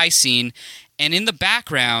this pie scene, and in the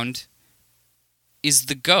background is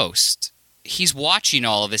the ghost. He's watching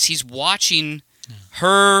all of this. He's watching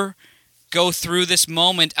her go through this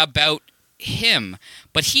moment about him.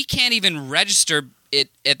 But he can't even register it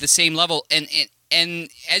at the same level. And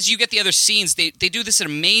as you get the other scenes, they do this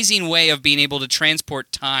amazing way of being able to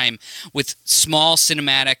transport time with small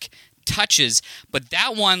cinematic touches. But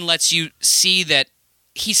that one lets you see that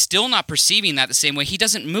he's still not perceiving that the same way. He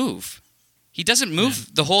doesn't move. He doesn't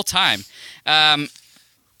move the whole time.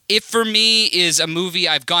 It, for me, is a movie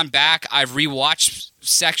I've gone back. I've rewatched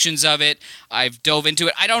sections of it. I've dove into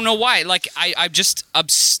it. I don't know why. Like, I'm just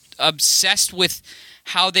obsessed with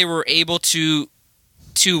how they were able to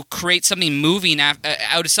create something moving out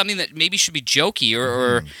of something that maybe should be jokey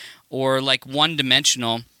or like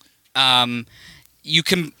one-dimensional. You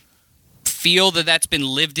can feel that that's been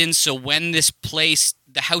lived in, so when this place,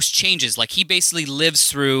 the house changes, like he basically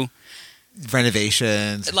lives through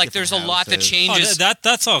renovations. Like there's a lot that changes.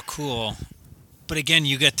 That's all cool. But again,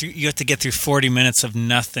 you have to get through 40 minutes of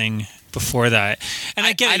nothing before that. And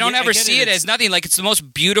I don't ever see it as nothing. Like, it's the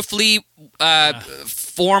most beautifully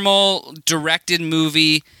formal directed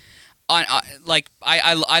movie.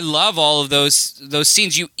 I love all of those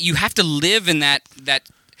scenes. You have to live in that.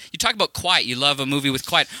 You talk about quiet. You love a movie with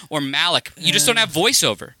quiet. Or Malick. You just don't have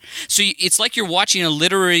voiceover. So it's like you're watching a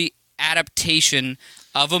literary adaptation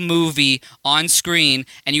of a movie on screen,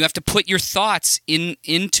 and you have to put your thoughts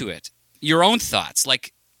into it. Your own thoughts.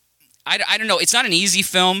 Like, I don't know. It's not an easy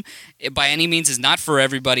film by any means. It's not for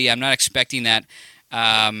everybody. I'm not expecting that.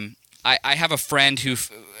 I have a friend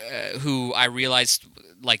who I realized,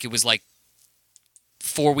 like, it was like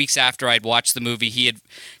 4 weeks after I'd watched the movie, he had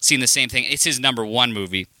seen the same thing. It's his number one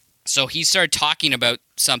movie. So he started talking about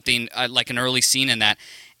something, like an early scene in that,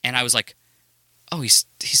 and I was like, oh, he's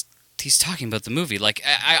talking about the movie. Like,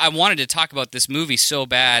 I wanted to talk about this movie so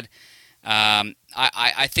bad.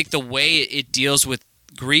 I think the way it deals with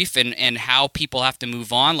grief and how people have to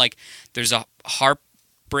move on, like, there's a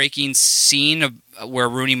heartbreaking scene where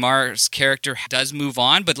Rooney Mara's character does move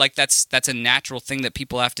on, but like that's a natural thing that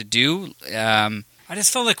people have to do. I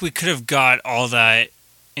just felt like we could have got all that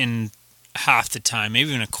in half the time, maybe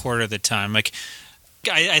even a quarter of the time. Like,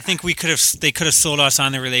 I think they could have sold us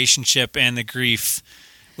on the relationship and the grief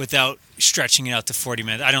without stretching it out to 40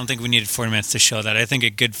 minutes. I don't think we needed 40 minutes to show that. I think a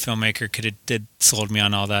good filmmaker could have sold me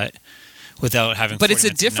on all that without having. But it's a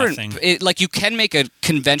different. Like, you can make a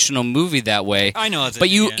conventional movie that way. I know, but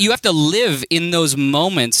you have to live in those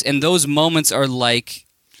moments, and those moments are like,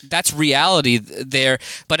 that's reality there,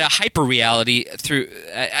 but a hyper reality through.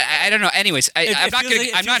 I don't know. Anyways,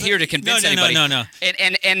 I'm not here to convince anybody. No.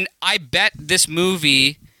 And I bet this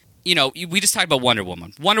movie. You know, we just talked about Wonder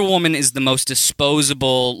Woman. Wonder Woman is the most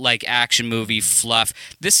disposable, like, action movie fluff.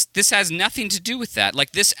 This has nothing to do with that.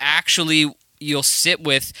 Like, this actually you'll sit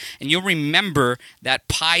with, and you'll remember that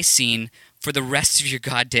pie scene for the rest of your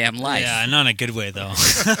goddamn life. Yeah, not in a good way, though.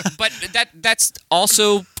 But that's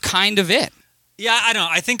also kind of it. Yeah, I don't know.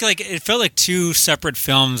 I think, like, it felt like two separate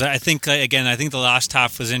films. I think, again, the last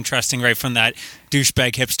half was interesting right from that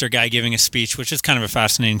douchebag hipster guy giving a speech, which is kind of a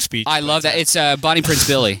fascinating speech. I love that. It's Bonnie Prince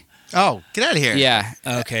Billy. Oh, get out of here. Yeah.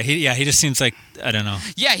 Okay. He just seems like, I don't know.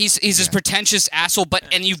 Yeah, he's this pretentious asshole,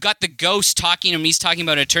 and you've got the ghost talking to him. He's talking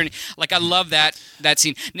about an attorney. Like, I love that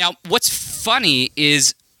scene. Now, what's funny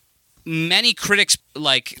is many critics,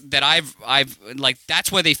 like, that I've like, that's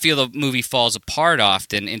why they feel the movie falls apart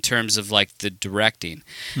often in terms of, like, the directing.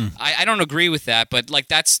 I don't agree with that, but, like,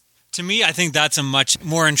 that's... To me, I think that's a much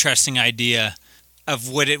more interesting idea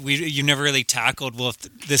what you never really tackled. Well, if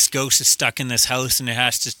this ghost is stuck in this house and it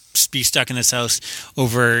has to be stuck in this house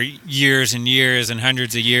over years and years and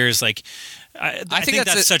hundreds of years, like I think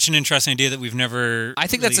that's such an interesting idea that we've never. I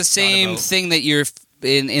think really that's the same thought about. thing that you're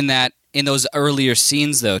in those earlier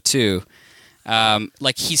scenes though too.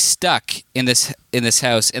 Like he's stuck in this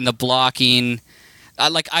house, and the blocking.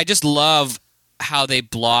 I just love how they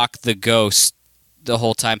block the ghost the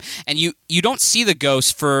whole time, and you don't see the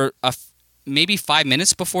ghost for maybe 5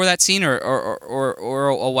 minutes before that scene, or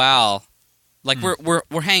a while. Like we're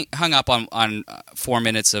hung up on 4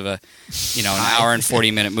 minutes of an hour and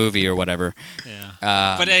 40-minute movie or whatever.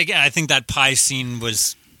 Yeah, but I think that pie scene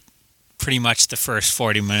was pretty much the first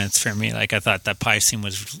 40 minutes for me. Like I thought that pie scene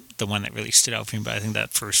was the one that really stood out for me, but I think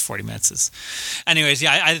that first 40 minutes is. Anyways,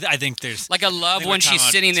 yeah, I think there's. Like I love when she's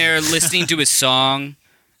sitting there listening to his song,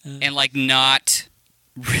 and like not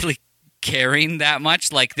really caring that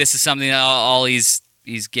much. Like this is something that all he's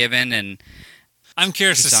given, and I'm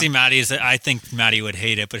curious to see Maddie's. I think Maddie would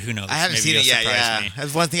hate it, but who knows? I haven't Maybe seen it it'll yet. surprise Yeah, me.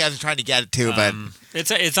 that's one thing I was trying to get it to, but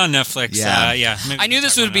It's on Netflix. Yeah. Yeah. Maybe I knew we can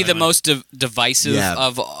this talk would be about the another one. most divisive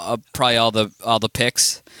of probably all the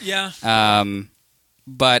picks. Yeah.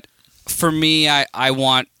 But for me, I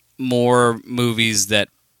want more movies that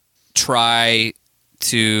try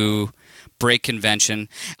to break convention.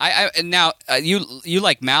 You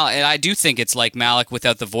like Malik, and I do think it's like Malik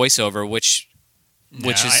without the voiceover, which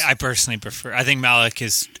is I personally prefer. I think Malik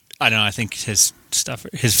is. I don't know. I think his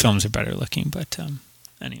films are better looking. But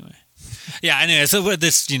anyway, yeah. Anyway, so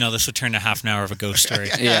this will turn to half an hour of a ghost story.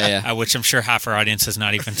 Yeah. Which I'm sure half our audience has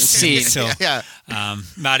not even seen. So, yeah.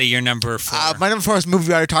 Maddie, you're number 4. My number 4 is a movie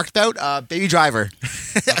we already talked about, Baby Driver.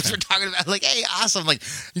 That's what we're talking about. Like, hey, awesome. Like,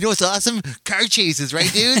 you know what's awesome? Car chases,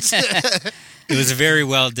 right, dudes? It was very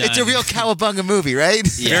well done. It's a real cowabunga movie, right?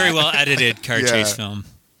 Very well edited car chase film.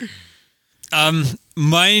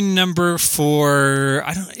 My number 4.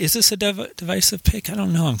 Is this a divisive pick? I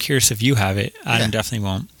don't know. I'm curious if you have it. Adam definitely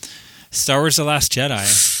won't. Star Wars: The Last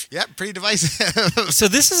Jedi. Yep, pretty divisive. So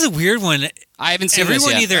this is a weird one. I haven't seen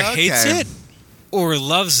Everyone this yet. either hates it or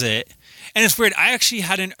loves it. And it's weird. I actually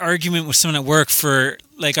had an argument with someone at work for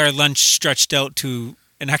like our lunch stretched out to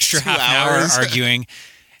an extra 2 half an hour hours. arguing.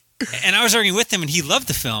 And I was arguing with him and he loved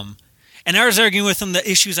the film. And I was arguing with him the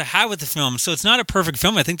issues I had with the film. So it's not a perfect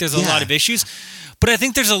film. I think there's a lot of issues. But I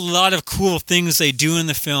think there's a lot of cool things they do in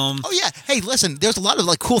the film. Oh yeah. Hey, listen. There's a lot of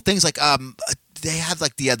like cool things. Like they have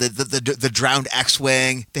like the drowned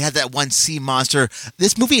X-wing. They had that one sea monster.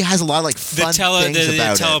 This movie has a lot of like fun things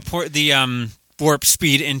about the warp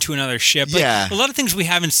speed into another ship. Like, a lot of things we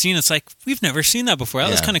haven't seen. It's like we've never seen that before. That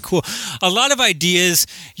was kind of cool. A lot of ideas.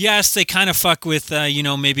 Yes, they kind of fuck with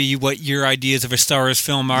maybe what your ideas of a Star Wars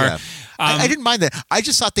film are. Yeah. I didn't mind that. I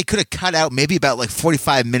just thought they could have cut out maybe about like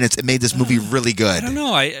 45 minutes and made this movie really good. I don't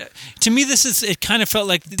know. To me, it kind of felt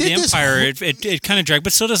like the Empire. It kind of dragged,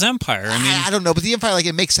 but so does Empire. I mean, I don't know, but the Empire, like,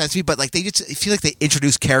 it makes sense to me. But like, I feel like they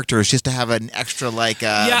introduce characters just to have an extra like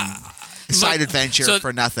side adventure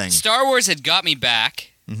for nothing. Star Wars had got me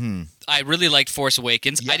back. Mm-hmm. I really liked Force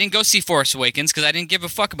Awakens. I didn't go see Force Awakens because I didn't give a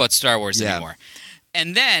fuck about Star Wars anymore.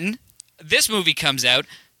 And then this movie comes out.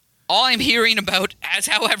 All I'm hearing about is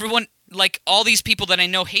how everyone, like all these people that I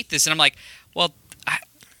know, hate this, and I'm like, well.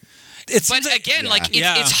 It's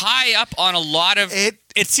high up on a lot of.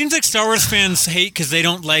 It seems like Star Wars fans hate because they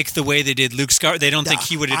don't like the way they did Luke Skywalker. They don't think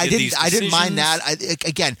he would have did these decisions. I didn't mind that.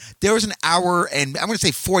 Again, there was an hour and I'm going to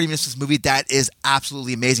say 40 minutes of this movie that is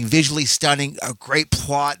absolutely amazing, visually stunning, a great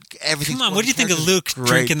plot, everything. Come on, what do you think of Luke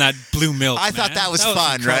drinking that blue milk? I thought that was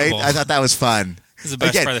fun, right? I thought that was fun. It's the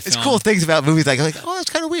best part of the film. It's cool things about movies like oh, it's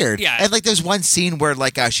kind of weird. Yeah, and like there's one scene where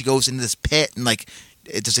like she goes into this pit and like.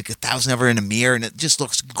 There's like 1,000 of her in a mirror, and it just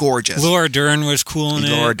looks gorgeous. Laura Dern was cool in it.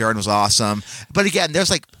 Laura Dern was awesome. But again, there's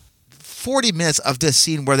like 40 minutes of this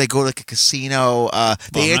scene where they go to like a casino.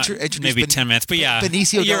 They introduce maybe 10 minutes, but yeah,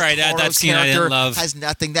 Benicio you're right. That scene I didn't love. Has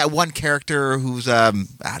nothing. That one character who's I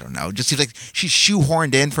don't know, just seems like she's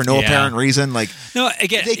shoehorned in for no apparent reason. Like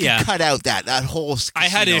again, they can cut out that whole. I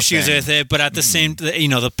had issues with it, but at the same,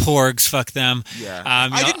 the Porgs, fuck them. Yeah,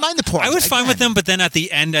 I didn't mind the Porgs. I was fine with them, but then at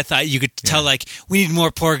the end, I thought you could tell like we need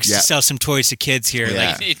more Porgs to sell some toys to kids here.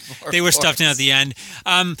 Yeah. Like they were stuffed in at the end.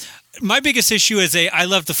 My biggest issue is I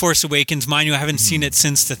love The Force Awakens. Mind you, I haven't seen it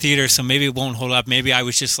since the theater, so maybe it won't hold up. Maybe I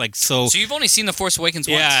was just like so. So you've only seen The Force Awakens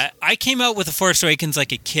once? Yeah, I came out with The Force Awakens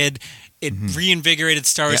like a kid. It reinvigorated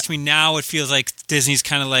Star Wars to me. Now it feels like Disney's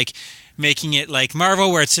kind of like making it like Marvel,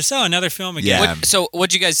 where it's just another film again. Yeah. So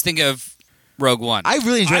what'd you guys think of Rogue One? I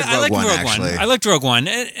really enjoyed Rogue One. Actually, I liked Rogue One,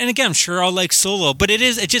 and again, I'm sure I'll like Solo, but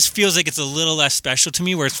it just feels like it's a little less special to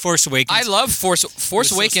me. Whereas Force Awakens, I love Force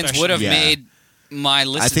Awakens. Would have made my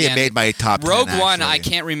list. I think again. it made my top 10, Rogue One, actually. I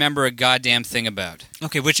can't remember a goddamn thing about.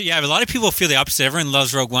 Okay, a lot of people feel the opposite. Everyone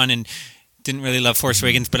loves Rogue One and didn't really love Force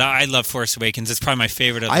Awakens, but I love Force Awakens. It's probably my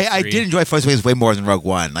favorite of the I three. did enjoy Force Awakens way more than Rogue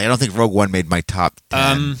One. Like, I don't think Rogue One made my top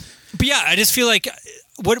 10. But yeah, I just feel like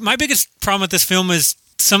what my biggest problem with this film is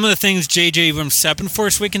some of the things J.J. Abrams set up in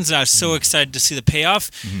Force Awakens that I was so excited to see the payoff.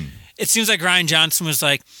 It seems like Ryan Johnson was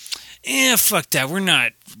like, fuck that. We're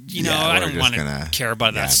not, I don't want to care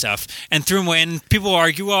about that stuff. And threw him away. And people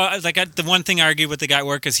argue, the one thing I argued with the guy at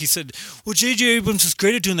work is he said, well, J.J. Abrams is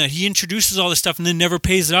great at doing that. He introduces all this stuff and then never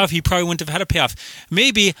pays it off. He probably wouldn't have had a payoff.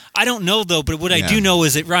 Maybe. I don't know, though. But what I do know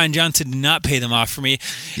is that Ryan Johnson did not pay them off for me.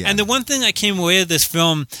 Yeah. And the one thing I came away with this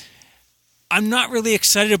film, I'm not really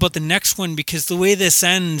excited about the next one because the way this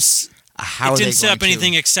ends... it didn't set up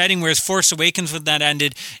anything exciting, whereas Force Awakens, when that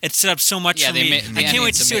ended, it set up so much for me. I can't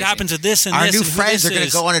wait to see what happens with this and Our this. new and friends are going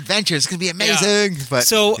to go on adventures. It's going to be amazing. Yeah. But,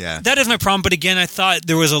 so that is my problem. But again, I thought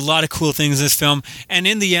there was a lot of cool things in this film. And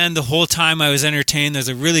in the end, the whole time I was entertained. There's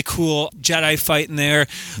a really cool Jedi fight in there.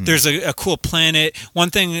 There's a cool planet.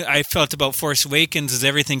 One thing I felt about Force Awakens is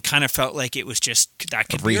everything kind of felt like it was just, that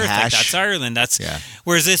could be Earth. Like, that's Ireland.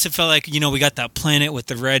 Whereas this, it felt like, we got that planet with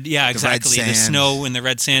the red, exactly, the snow and the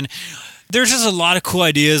red sand. There's just a lot of cool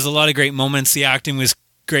ideas, a lot of great moments. The acting was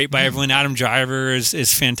great by everyone. Adam Driver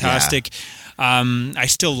is fantastic. I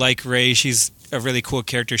still like Rey. She's a really cool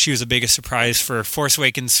character. She was the biggest surprise for Force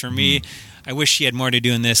Awakens for me. I wish she had more to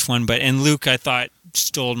do in this one. And Luke, I thought,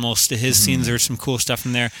 stole most of his scenes. There was some cool stuff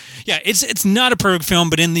in there. Yeah, it's not a perfect film,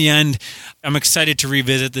 but in the end, I'm excited to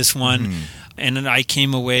revisit this one. And I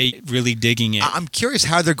came away really digging it. I'm curious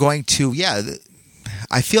how they're going to,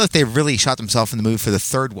 I feel like they really shot themselves in the movie for the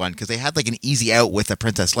third one because they had like an easy out with the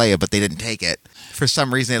Princess Leia, but they didn't take it. For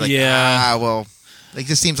some reason, they're like, it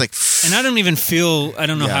just seems like... And I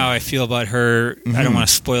don't know how I feel about her. I don't want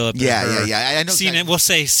to spoil it. I know. Scene, we'll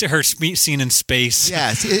say her scene in space.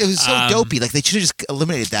 Yeah, it was so dopey. Like, they should have just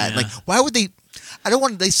eliminated that. Yeah. Like, why would they...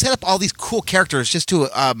 They set up all these cool characters just to...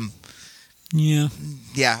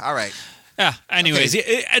 Yeah, all right. Yeah. Anyways,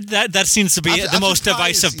 that seems to be the most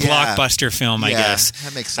divisive blockbuster film, I guess.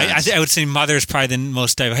 That makes sense. I would say Mother's probably the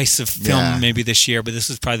most divisive film maybe this year, but this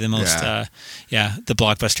is probably the most, the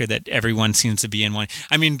blockbuster that everyone seems to be in one.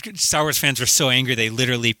 I mean, Star Wars fans were so angry they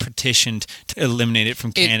literally petitioned to eliminate it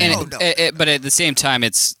from canon. But at the same time,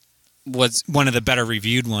 was one of the better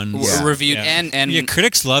reviewed ones. Reviewed and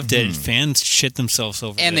critics loved it. Fans shit themselves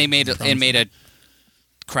over it. And they made a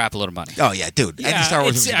crap load of money. Oh yeah, dude. Yeah, Star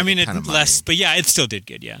Wars less, but it still did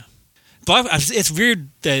good. Yeah, it's weird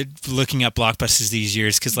that looking at blockbusters these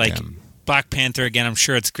years because Black Panther again. I'm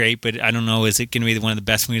sure it's great, but I don't know. Is it going to be one of the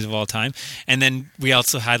best movies of all time? And then we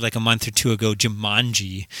also had like a month or two ago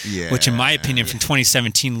Jumanji, which in my opinion from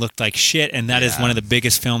 2017 looked like shit, and that is one of the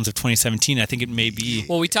biggest films of 2017. I think it may be.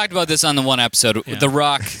 Well, we talked about this on the one episode. The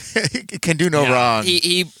Rock can do no wrong.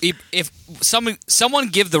 He if someone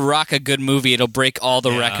give The Rock a good movie, it'll break all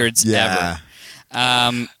the records ever.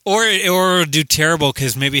 Or do terrible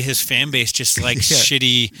because maybe his fan base just likes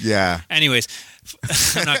shitty. Yeah. Anyways,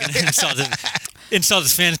 I'm not going to insult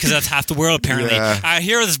his fans because that's half the world apparently.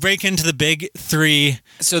 Here, let's break into the big three.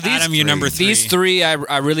 So Adam, you're number 3. These three,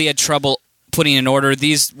 I really had trouble putting in order.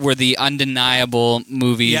 These were the undeniable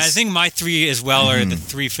movies. Yeah, I think my 3 as well are the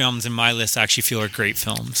 3 films in my list I actually feel are great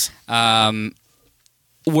films.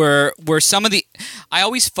 Were some of the... I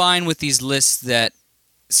always find with these lists that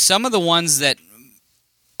some of the ones that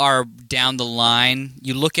are down the line,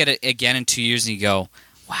 you look at it again in 2 years and you go,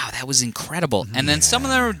 wow, that was incredible. And then some of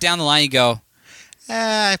them are down the line, you go,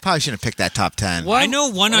 I probably shouldn't have picked that top 10. I know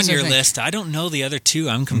one on your list. I don't know the other 2.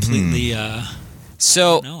 I'm completely...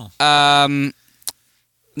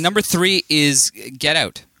 number 3 is Get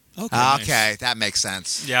Out. Okay, that makes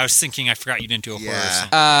sense. Yeah, I was thinking I forgot you didn't do a horror.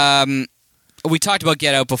 So. We talked about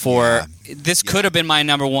Get Out before. This could have been my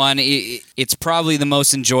number 1. It's probably the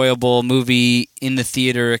most enjoyable movie in the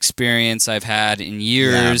theater experience I've had in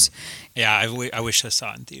years. Yeah, I wish I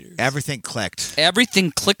saw it in theaters. Everything clicked.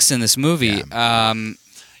 Everything clicks in this movie. Yeah,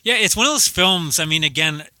 it's one of those films. I mean,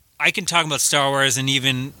 again, I can talk about Star Wars and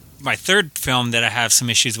even my third film that I have some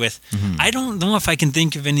issues with. I don't know if I can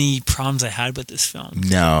think of any problems I had with this film.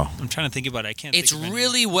 No. I'm trying to think about it. I can't It's think of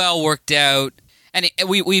really well worked out. And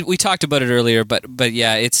we talked about it earlier, but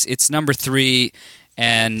yeah, it's number 3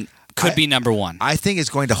 and could be number 1. I think it's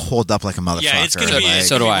going to hold up like a motherfucker. Yeah, it's going to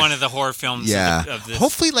be one of the horror films. Yeah, of this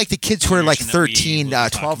hopefully, like the kids who are like 13,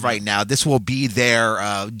 12 right now, this will be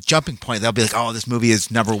their jumping point. They'll be like, "Oh, this movie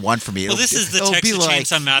is number 1 for me." Well, this is the Texas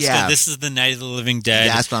Chainsaw Massacre. This is the Night of the Living Dead.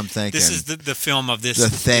 Yeah, that's what I'm thinking. This is the film of this. The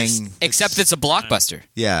Thing. Except it's a blockbuster.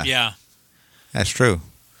 Yeah. Yeah. That's true.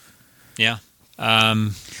 Yeah.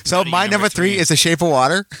 So What are you, my number 3 is The Shape of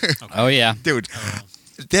Water. Oh yeah. Dude,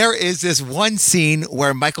 there is this one scene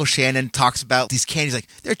where Michael Shannon talks about these candies, like,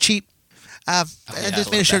 they're cheap. yeah, And I just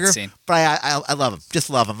love made of that sugar, scene. but I love them. Just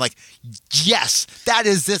love them. Like, yes, that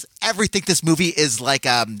is this. Everything this movie is like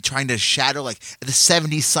trying to shadow like the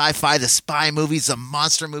 70s sci-fi, the spy movies, the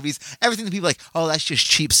monster movies, everything that people are like, oh, that's just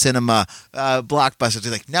cheap cinema, blockbusters.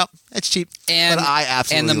 They're like, nope, that's cheap. And but I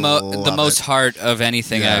absolutely and love the most it. heart of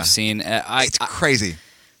anything Yeah. I've seen. It's crazy.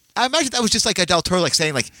 I imagine that was just like a Del Toro like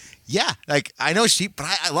saying like, yeah, like I know it's cheap, but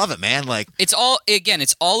I love it, man. Like It's all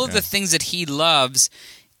of the things that he loves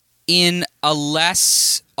in a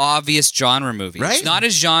less obvious genre movie. Right? It's not a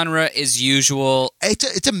genre as usual.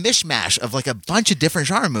 it's a mishmash of like a bunch of different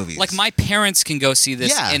genre movies. Like my parents can go see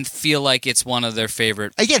this Yeah. and feel like it's one of their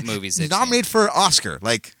favorite again, movies. they've nominated for Oscar,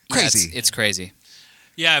 like seen. Yeah, crazy. it's crazy.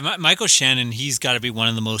 Yeah, Michael Shannon, he's got to be one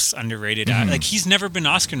of the most underrated. Like, he's never been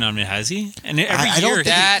Oscar nominated, has he? And every I don't year, think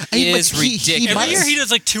That is ridiculous. every year he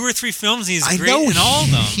does like 2 or 3 films, and he's I great know in all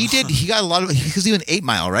of them. He did. He got a lot of because he was in 8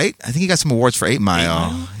 Mile, right? I think he got some awards for 8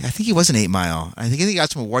 Mile. Mile? I think he was in 8 Mile. I think he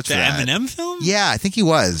got some awards The for that. Eminem film? Yeah, I think he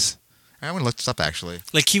was. I'm gonna look this up actually.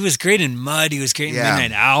 Like, he was great in Mud. He was great in Yeah.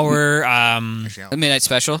 Midnight Hour. Actually, The Midnight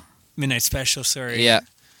Special. Midnight Special, sorry. Yeah.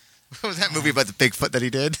 what was that movie about the Bigfoot that he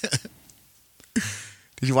did?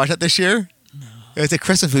 Did you watch that this year? No. It was a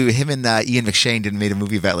Christmas movie. Him and Ian McShane did made a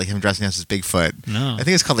movie about like him dressing up as Bigfoot. No. I think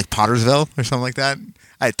it's called like Pottersville or something like that.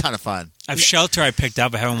 I had a ton of fun. I've Shelter I picked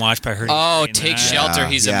up. I haven't watched, but I heard he's Oh, great in Take that. Shelter.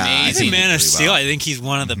 He's Yeah. amazing. Even Man of Really Steel, well. I think he's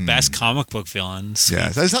one of the best comic book villains.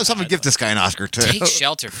 Yeah, so someone give this guy an Oscar too. Take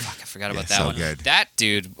Shelter. Fuck, I forgot about Yeah, that so one. good. That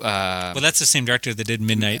dude. Well, that's the same director that did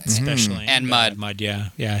Midnight especially. And Mud. Mud, yeah.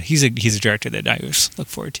 Yeah, he's a director that I always look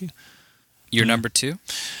forward to. Your number 2?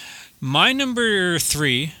 My number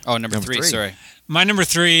 3, Oh, number Number 3. three. Sorry.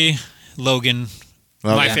 Logan.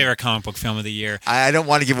 Well, My yeah. favorite comic book film of the year. I don't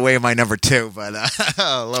want to give away my number 2, but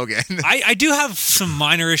Logan. I do have some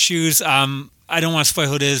minor issues. I don't want to spoil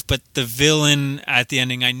who it is, but the villain at the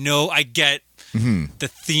ending, I get the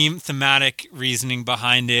thematic reasoning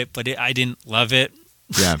behind it, but I didn't love it.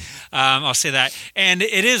 Yeah. I'll say that. And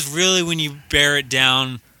it is really, when you bear it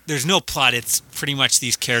down, there's no plot. It's pretty much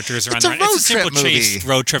these characters are It's on a the road It's a simple trip movie. chase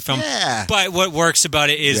road trip film. Yeah. But what works about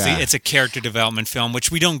it is Yeah. it's a character development film, which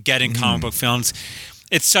we don't get in comic book films.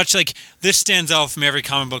 It's such like, this stands out from every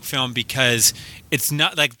comic book film because it's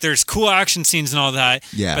not like there's cool action scenes and all that,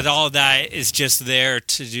 Yeah. but all of that is just there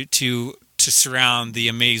to surround the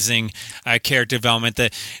amazing character development.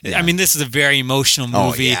 I mean, this is a very emotional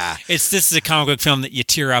movie. yeah. This is a comic book film that you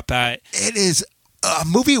tear up at. It is a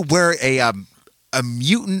movie where a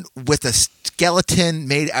mutant with a skeleton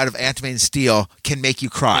made out of adamantium steel can make you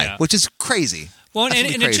cry, Yeah. which is crazy. Well, and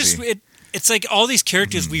Absolutely it just crazy. it's like all these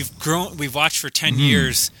characters we've watched for 10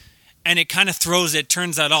 years, and it kind of turns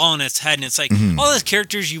that all on its head, and it's like all those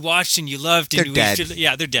characters you watched and you loved, and They're you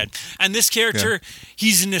dead. they're dead. And this character,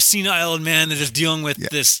 he's in a senile old man that is dealing with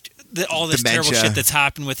all this terrible Dementia. shit that's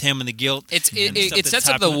happened with him and the guilt. It that's sets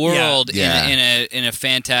up the happened. world Yeah. in a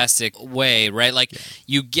fantastic way, right? Like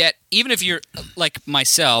you get, even if you're like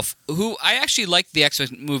myself, who I actually like the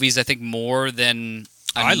X-Men movies, I think more than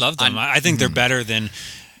I love them. I think they're better than.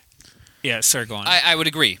 Yeah, sorry, go on. I would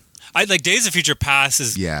agree. I like Days of Future Past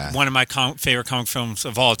is Yeah. one of my favorite comic films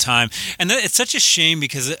of all time, and it's such a shame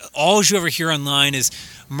because all you ever hear online is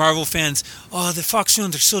Marvel fans. Oh, the Fox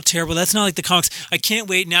films are so terrible. That's not like the comics. I can't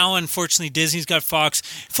wait now. Unfortunately, Disney's got Fox.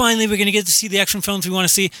 Finally, we're gonna get to see the action films we want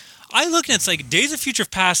to see. I look and it's like Days of Future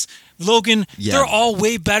Past, Logan. Yeah. They're all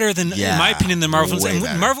way better than, in my opinion, than Marvel films. Way And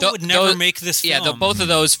better. Marvel would never Those- make this film. Yeah, both of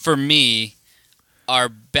those for me are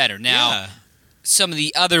better. Now, Yeah. some of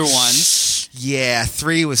the other ones, Yeah,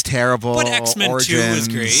 3 was terrible. But X-Men 2 was Origins,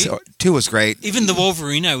 great. 2 was great. Even the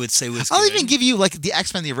Wolverine, I would say, was. I'll good. even give you like the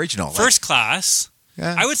X-Men the original. Like, First Class.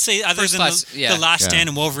 yeah. I would say, other First than Class, the yeah. Last Yeah. Stand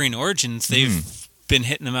and Wolverine Origins, they've been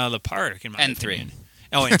hitting them out of the park. In my And opinion.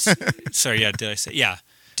 Oh, and sorry, yeah, did I say? Yeah.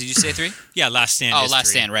 did you say 3? Yeah, Last Stand. Oh, is Last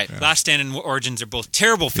 3. Stand, right. Last Stand and Origins are both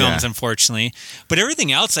terrible films, Yeah. unfortunately. But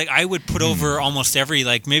everything else, like I would put over almost every,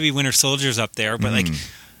 like maybe Winter Soldier's up there, but like.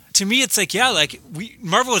 To me, it's like, yeah, like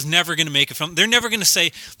Marvel is never going to make a film. They're never going to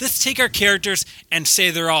say, let's take our characters and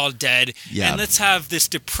say they're all dead, Yeah. and let's have this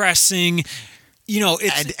depressing,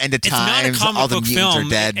 it's And at it's not a times, comic all the book mutants are film,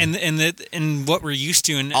 dead. and what we're used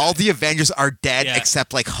to, and all the Avengers are dead Yeah.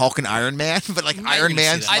 except like Hulk and Iron Man, but like might Iron even see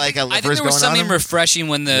Man's that. like a I liver's think there going was on something him. refreshing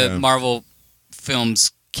when the Yeah. Marvel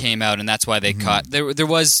films came out, and that's why they caught. There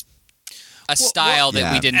was. a style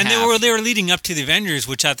that we didn't and have. they were leading up to the Avengers,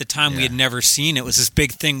 which at the time we had never seen. It was this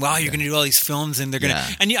big thing. Wow, you're going to do all these films, and they're going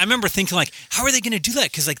to. And I remember thinking, like, how are they going to do that?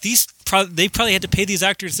 Because like they probably had to pay these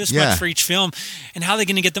actors this much for each film, and how are they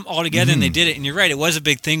going to get them all together? And they did it. And you're right, it was a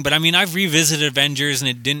big thing. But I mean, I've revisited Avengers, and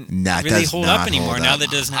it didn't really hold up anymore. Now that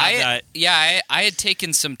doesn't have that. Yeah, I had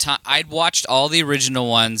taken some time. I'd watched all the original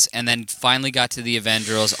ones, and then finally got to the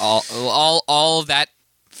Avengers. All of that.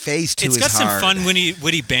 Phase 2 it's got some fun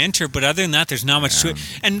witty banter, but other than that, there's not much to it.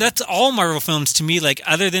 And that's all Marvel films to me. Like,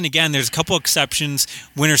 other than, again, there's a couple exceptions,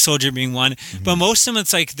 Winter Soldier being one, but most of them,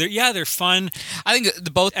 it's like they're fun. I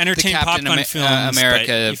think both entertaining popcorn films,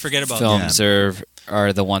 America you forget about films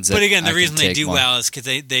are the ones that. But again, the I reason they do more. well is because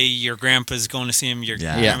your grandpa's going to see him, your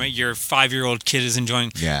 5-year-old kid is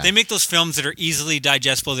enjoying. Yeah. They make those films that are easily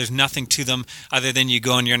digestible. There's nothing to them other than you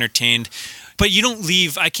go and you're entertained. But you don't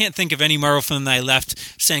leave. I can't think of any Marvel film that I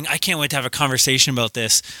left saying, I can't wait to have a conversation about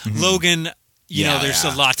this. Logan, there's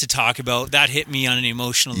a lot to talk about. That hit me on an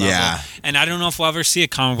emotional level. Yeah. And I don't know if we'll ever see a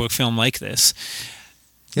comic book film like this.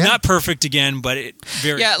 Yeah. Not perfect again, but it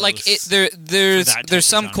very close like there's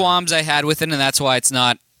some qualms I had with it, and that's why it's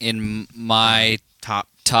not in my top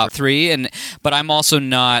 3. But I'm also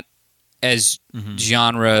not as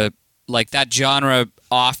genre, like that genre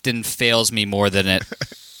often fails me more than it.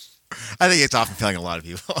 I think it's often failing a lot of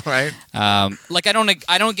people, right? Like I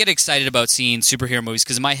don't get excited about seeing superhero movies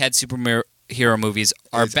because in my head superhero movies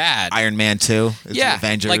are bad. Iron Man 2, yeah,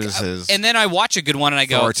 Avengers, and then I watch a good one and I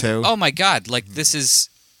go, Thor 2. oh my god, like this is.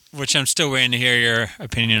 Which I'm still waiting to hear your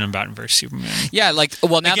opinion on Batman vs Superman. Yeah, like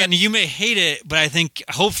now again, you may hate it, but I think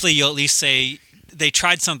hopefully you'll at least say they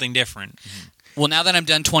tried something different. Well, now that I'm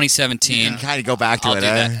done 2017, you can kind of go back to I'll it. do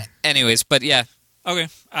that. Anyways, but yeah. Okay,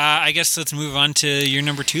 I guess let's move on to your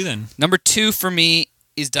number 2 then. Number 2 for me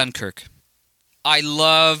is Dunkirk. I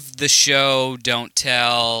love the show Don't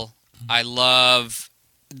Tell. I love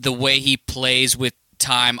the way he plays with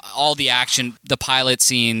time. All the action, the pilot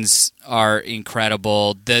scenes are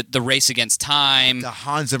incredible. The race against time. The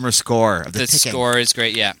Hans Zimmer score. The score is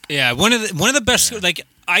great. Yeah, yeah. One of the best. Like,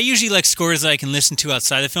 I usually like scores that I can listen to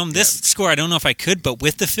outside the film. This score, I don't know if I could, but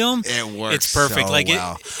with the film, it works. It's perfect. So like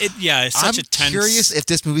well. It's such a tense. I'm curious if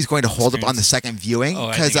this movie's going to hold up on the second viewing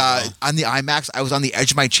because on the IMAX, I was on the edge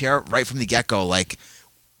of my chair right from the get go. Like,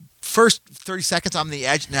 first 30 seconds on the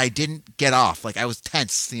edge, and I didn't get off. Like, I was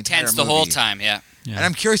tense the entire movie. The whole time. Yeah. And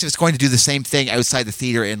I'm curious if it's going to do the same thing outside the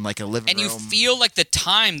theater in like a living room. And you feel like the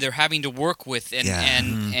time they're having to work with,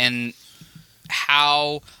 and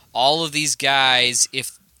how all of these guys,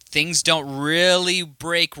 if things don't really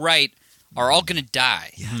break right, are all going to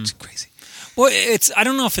die. Yeah, it's crazy. Well, I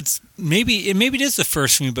don't know if it's maybe it is the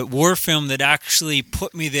first for me, but war film that actually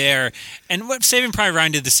put me there. And what Saving Private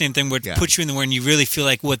Ryan did the same thing, would put you in the war and you really feel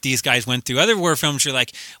like what these guys went through. Other war films, you're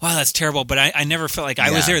like, wow, that's terrible, but I never felt like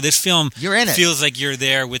I was there. This film, you're in it. Feels like you're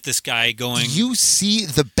there with this guy going. You see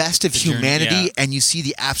the best of humanity, and you see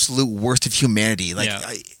the absolute worst of humanity. Like,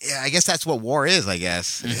 I guess that's what war is. I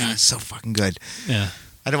guess it's so fucking good. Yeah,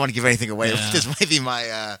 I don't want to give anything away. This might be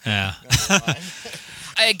my.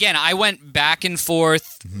 Again, I went back and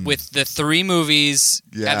forth with the 3 movies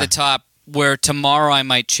at the top, where tomorrow I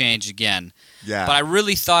might change again. Yeah. But I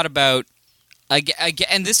really thought about,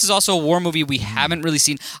 and this is also a war movie we haven't really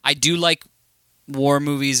seen. I do like war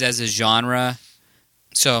movies as a genre,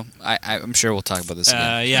 so I'm sure we'll talk about this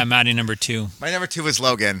again. Yeah, Maddie, number 2. My number 2 is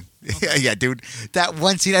Logan. Yeah, dude. That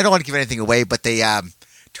one scene, I don't want to give anything away, but they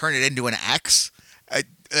turn it into an X.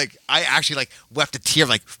 I actually wept a tear,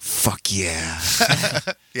 like, fuck yeah.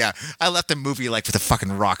 Yeah, I left the movie with a fucking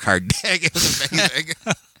rock hard dig. It was amazing.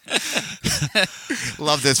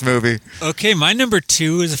 Love this movie. Okay, my number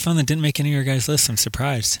 2 is a film that didn't make any of your guys' lists. I'm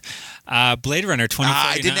surprised. Blade Runner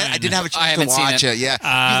 2049. I didn't have a chance to watch it.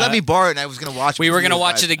 Yeah, you let me borrow it, and I was going to watch it. We were going to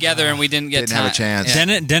watch it together, and we didn't have a chance.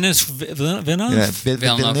 Yeah. Dennis Villeneuve?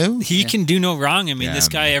 Villeneuve? He can do no wrong. I mean, this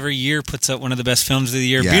guy every year puts out one of the best films of the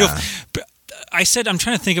year. Yeah. Beautiful. I said I'm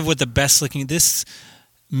trying to think of what the best looking. This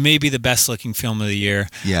may be the best looking film of the year.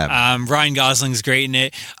 Yeah. Ryan Gosling's great in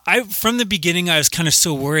it. From the beginning, I was kind of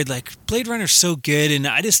so worried. Like, Blade Runner's so good, and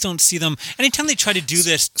I just don't see them. Anytime they try to do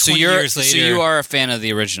this 20 years later. So you are a fan of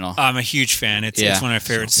the original? I'm a huge fan. It's one of my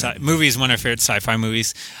favorite movies. One of my favorite sci-fi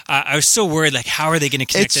movies. I was so worried. Like, how are they going to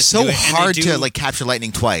connect this? It's so hard to capture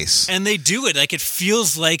lightning twice. And they do it. Like, it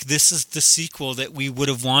feels like this is the sequel that we would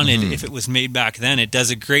have wanted if it was made back then. It does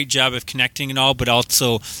a great job of connecting it all, but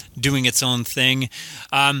also doing its own thing.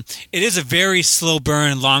 It is a very slow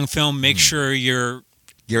burn, long film. Make sure you're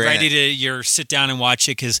You're in ready it. to sit down and watch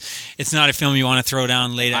it because it's not a film you want to throw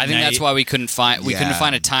down late at night. I think that's why we couldn't find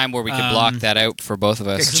a time where we could block that out for both of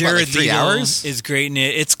us. It's Jared about, like, 3 Leto hours? is great in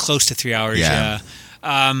it. It's close to 3 hours. Yeah.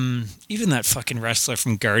 Even that fucking wrestler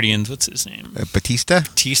from Guardians, what's his name? Batista?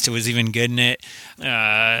 Batista was even good in it.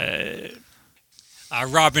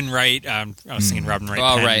 Robin Wright. I was thinking Robin Wright.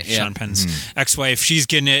 Oh, Penn, right, yeah. Sean Penn's ex-wife. She's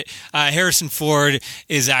getting it. Harrison Ford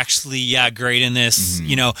is actually great in this.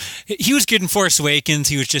 You know, he was good in Force Awakens.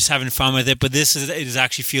 He was just having fun with it. But it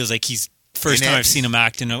actually feels like he's first In time it. I've seen him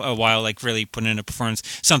act in a while, like really putting in a performance,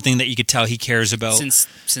 something that you could tell he cares about. Since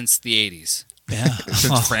the 80s. Yeah,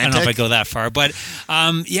 well, I don't know if I go that far, but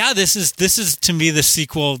this is to me the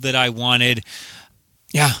sequel that I wanted.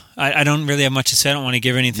 Yeah, I don't really have much to say. I don't want to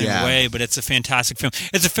give anything away, but it's a fantastic film.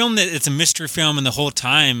 It's a film it's a mystery film, and the whole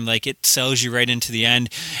time, like, it sells you right into the end.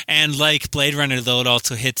 And like Blade Runner, though, it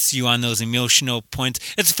also hits you on those emotional points.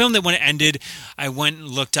 It's a film that when it ended, I went and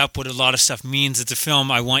looked up what a lot of stuff means. It's a film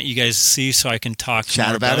I want you guys to see so I can talk Chat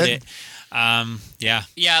more about it? Yeah,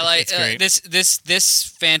 like it's great. this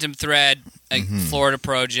Phantom Thread, Florida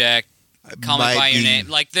Project, Call Me Might by Your be- Name.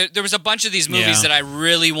 Like there was a bunch of these movies Yeah. that I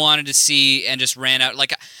really wanted to see and just ran out.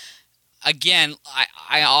 Like again,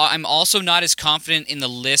 I'm also not as confident in the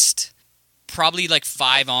list. Probably like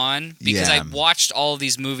 5 on because Yeah. I watched all of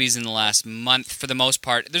these movies in the last month for the most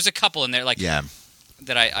part. There's a couple in there like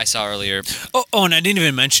that I saw earlier. Oh, and I didn't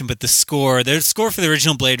even mention, but the score for the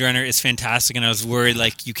original Blade Runner is fantastic, and I was worried,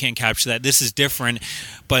 like, you can't capture that. This is different,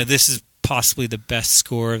 but this is possibly the best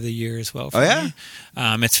score of the year as well for me.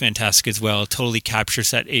 It's fantastic as well. It totally captures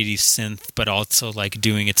that 80s synth, but also, like,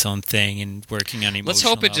 doing its own thing and working on emotional Let's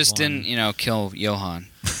hope it just level. didn't, kill Johan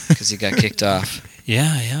because he got kicked off.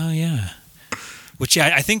 Yeah. Which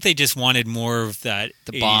I think they just wanted more of that.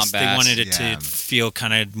 The 80s. bombast. They wanted it Yeah. to feel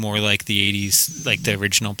kind of more like the 80s, like the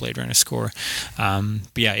original Blade Runner score. But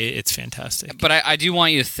yeah, it's fantastic. But I do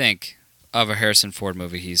want you to think of a Harrison Ford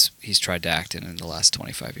movie he's tried to act in the last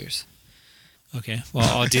 25 years. Okay, well,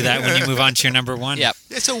 I'll do that when you move on to your number one. Yep.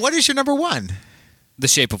 So what is your number one? The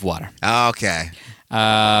Shape of Water. Okay.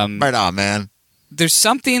 Right on, man. There's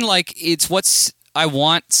something like it's what I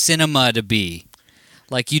want cinema to be.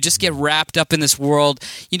 Like you just get wrapped up in this world.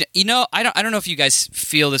 You know. I don't know if you guys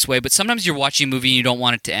feel this way, but sometimes you're watching a movie and you don't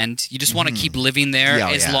want it to end. You just want to keep living there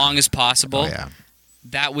as long as possible. Oh, yeah.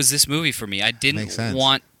 That was this movie for me. I Makes didn't sense.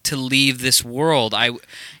 want to leave this world.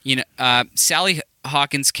 Sally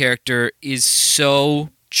Hawkins' character is so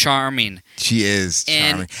charming. She is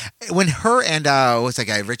And- charming. When her and what's that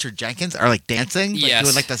guy, Richard Jenkins, are like dancing, like Yes.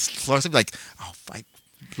 doing like the floor stuff, like, oh, I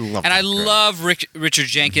love. And I that girl. love Richard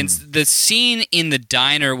Jenkins. The scene in the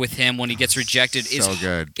diner with him when he gets rejected is so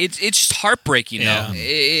good. It's just heartbreaking. Yeah.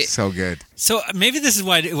 Though. So good. So maybe this is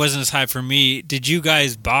why it wasn't as high for me. Did you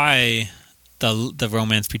guys buy the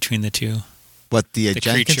romance between the two? What the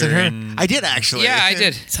Jenkins creature and her? and- I did actually. Yeah, I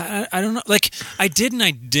did. So I don't know. Like, I did and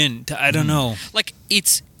I didn't. I don't know. Like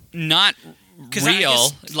it's not 'Cause I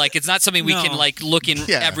real. guess- Like it's not something we No. can like look in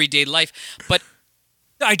Yeah. everyday life. But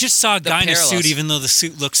I just saw a guy in a parallels. suit, even though the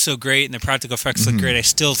suit looks so great and the practical effects look great. I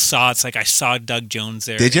still saw it's like I saw Doug Jones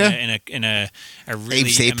there. Did ya? in a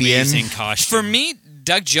really Sapien? amazing costume. for me,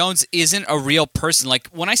 Doug Jones isn't a real person. Like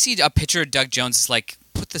when I see a picture of Doug Jones, it's like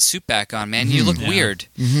put the suit back on, man. You look Yeah. weird.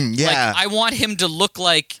 Yeah. Like I want him to look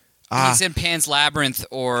like he's in Pan's Labyrinth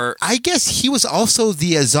or I guess he was also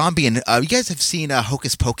the zombie in. You guys have seen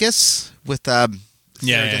Hocus Pocus with Sarah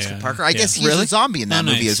Jessica Parker. I Yeah. guess he's Really? a zombie in that Oh,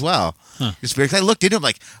 movie nice. as well. It's weird 'cause I looked into him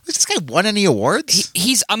like, has this guy won any awards?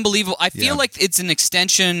 he's unbelievable. I feel Yeah. like it's an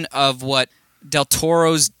extension of what Del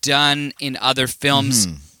Toro's done in other films.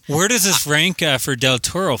 Where does this rank for Del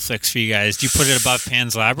Toro flicks for you guys? Do you put it above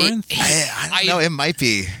Pan's Labyrinth? I don't know. It might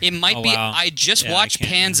be. It might Oh, be. wow. I just Yeah, I watched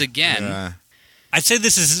can't- Pans again. I'd say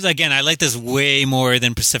this is, again, I like this way more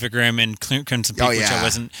than Pacific Rim and Crimson Peak, Oh, which I yeah.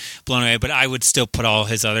 wasn't blown away, but I would still put all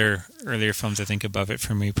his other earlier films, I think, above it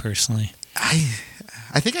for me personally.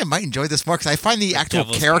 I think I might enjoy this more because I find the actual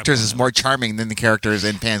Devil's characters Backbone. is more charming than the characters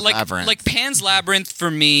in Pan's Labyrinth. Like Pan's Labyrinth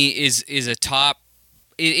for me is a top.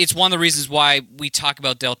 It's one of the reasons why we talk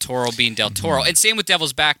about Del Toro being Del Toro, and same with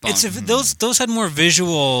Devil's Backbone. Those had more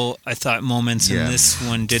visual, I thought, moments Yeah. than this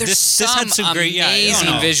one did. There's This had some great,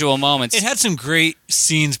 amazing visual moments. It had some great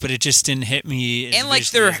scenes, but it just didn't hit me. As and like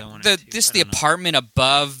visually they're as I wanted to. the I don't know. apartment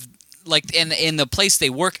above, like in the place they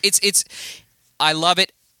work. It's I love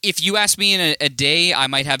it. If you ask me in a day, I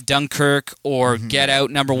might have Dunkirk or Get Out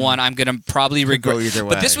number one. I'm gonna probably regret. go either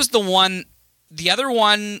But this way. was the one. The other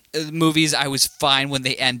one movies I was fine when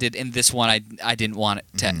they ended, and this one I didn't want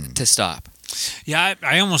it to stop. Yeah,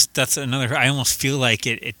 I almost that's another. I almost feel like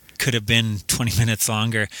it could have been 20 minutes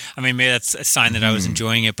longer. I mean, maybe that's a sign that I was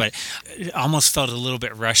enjoying it, but it almost felt a little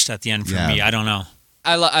bit rushed at the end for me. I don't know.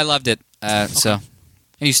 I loved it. So,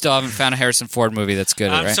 and you still haven't found a Harrison Ford movie that's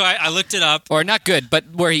good, right? So I looked it up. Or not good, but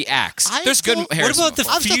where he acts. There's good Harrison What about the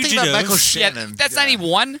Ford. I'm still thinking about Michael Fugitive? Shannon. That's not even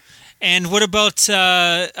one. And what about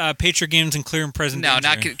Patriot Games and Clear and Present No,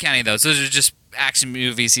 Danger? not counting those. Those are just action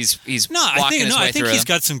movies. He's walking his way I think through. he's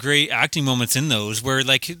got some great acting moments in those where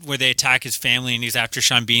they attack his family and he's after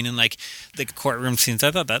Sean Bean and like the courtroom scenes.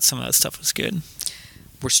 I thought that some of that stuff was good.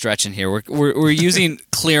 We're stretching here. We're using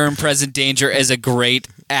Clear and Present Danger as a great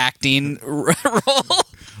acting role.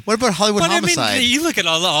 What about Hollywood But Homicide? I mean, you look at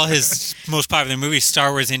all his most popular movies,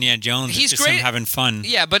 Star Wars, Indiana Jones. He's it's just great. him having fun.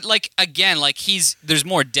 Yeah, but like again, like there's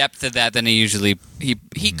more depth to that than he usually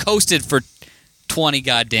he coasted for 20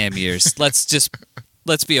 goddamn years. Let's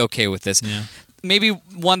be okay with this. Yeah. Maybe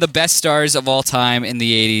one of the best stars of all time in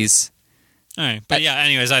the 80s. All right, but yeah.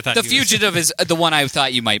 Anyways, I thought The Fugitive is the one I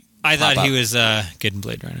thought you might. I thought pop he up. was good in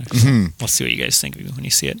Blade Runner. So we'll see what you guys think of it when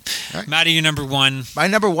you see it. All right. Matty, your number one. My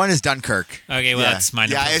number one is Dunkirk. Okay, well that's my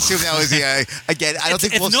number. Yeah, I assume that was again. I don't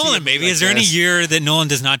think it's we'll see Nolan, it baby. like Is there any this. year that Nolan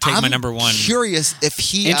does not take I'm my number one? Curious if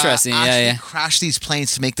he Interesting, actually crashed these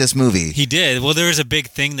planes to make this movie. He did. Well, there was a big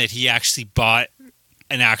thing that he actually bought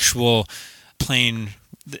an actual plane,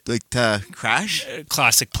 Like to crash?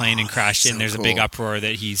 classic plane, and crashed it. so And there's a big cool. uproar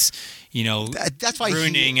that he's, That's why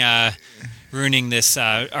ruining this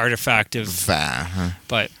artifact of.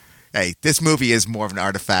 But Hey, this movie is more of an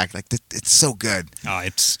artifact. Like it's so good.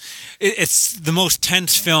 it's the most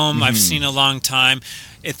tense film I've seen in a long time.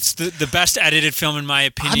 It's the best edited film in my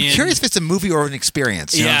opinion. I'm curious if it's a movie or an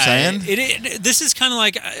experience. You know what I'm saying? This is kind of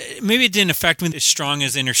like maybe it didn't affect me as strong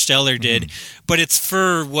as Interstellar did, but it's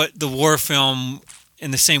for what the war film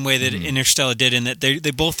in the same way that Interstellar did, in that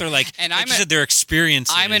they both are like, And like I'm you a- said, their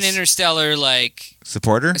experiences. I'm an Interstellar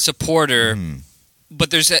Supporter? supporter, but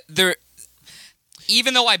there.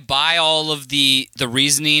 Even though I buy all of the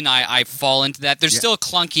reasoning, I fall into that. There's still a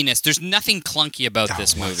clunkiness. There's nothing clunky about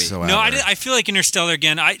this movie. Whatsoever. No, I feel like Interstellar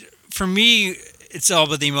again. For me, it's all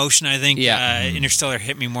about the emotion. I think Interstellar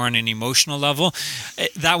hit me more on an emotional level.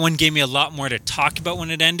 That one gave me a lot more to talk about when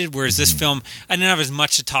it ended, whereas this film, I didn't have as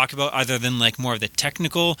much to talk about other than like more of the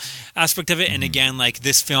technical aspect of it. And again, like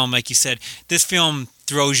this film, like you said, this film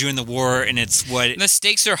throws you in the war, and it's what And the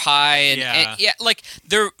stakes are high, and like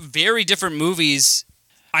they're very different movies.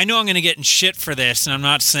 I know I'm going to get in shit for this, and I'm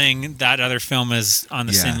not saying that other film is on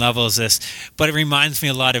the same level as this, but it reminds me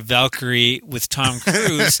a lot of Valkyrie with Tom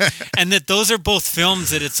Cruise, and that those are both films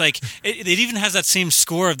that it's like, it even has that same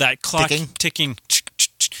score of that clock ticking.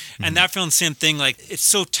 And that film, same thing, like it's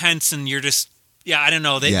so tense, and you're just, I don't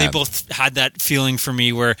know, they both had that feeling for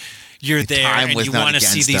me where you're there and you want to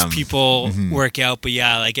see these people work out, but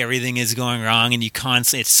like everything is going wrong, and you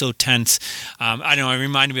constantly, it's so tense. I don't know, it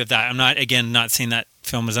reminded me of that. I'm not saying that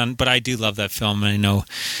film is on, but I do love that film, and I know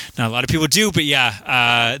not a lot of people do, but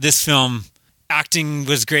this film, acting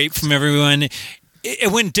was great from everyone.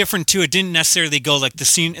 It went different too. It didn't necessarily go like the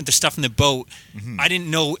scene, the stuff in the boat. I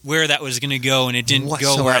didn't know where that was going to go, and it didn't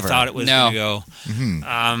go where I thought it was going to go.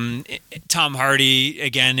 Tom Hardy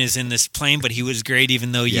again is in this plane, but he was great,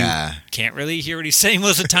 even though you can't really hear what he's saying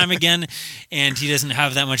most of the time again, and he doesn't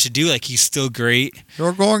have that much to do. Like he's still great.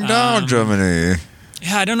 You're going down, Germany.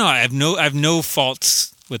 Yeah, I don't know. I have no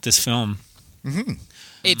faults with this film.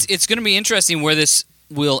 It's going to be interesting where this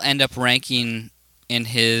will end up ranking in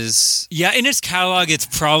his. Yeah, in his catalog, it's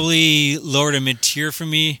probably lower to mid tier for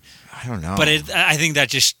me. I don't know. But I think that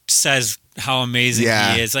just says how amazing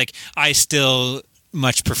he is. Like, I still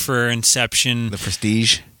much prefer Inception. The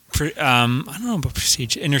Prestige. I don't know about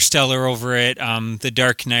Prestige. Interstellar over it. The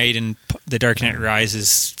Dark Knight and The Dark Knight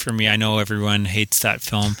Rises for me. I know everyone hates that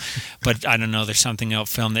film, but I don't know. There's something about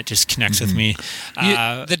film that just connects with me.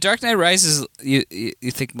 The Dark Knight Rises. You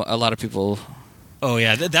think a lot of people. Oh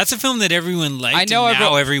yeah, that's a film that everyone liked. I know and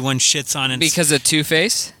now everyone shits on it because of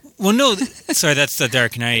Two-Face. Well, no, sorry, that's The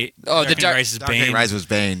Dark Knight. Oh, The Dark Knight Rises, Dark Bane. Knight Rises was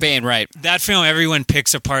Bane. Bane, right? That film, everyone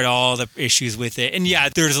picks apart all the issues with it, and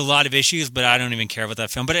there's a lot of issues, but I don't even care about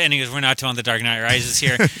that film. But anyways, we're not talking The Dark Knight Rises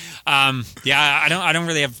here. I don't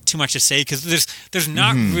really have too much to say because there's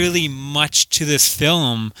not really much to this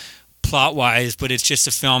film plot-wise, but it's just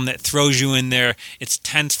a film that throws you in there. It's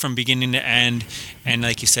tense from beginning to end, and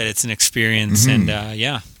like you said, it's an experience, and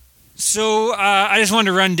So I just wanted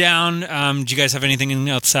to run down. Do you guys have anything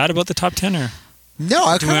else to add about the top 10? Or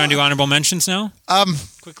No, do we want to do honorable mentions now?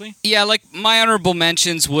 Quickly. Yeah, like my honorable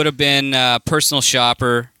mentions would have been Personal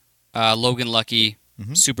Shopper, Logan Lucky,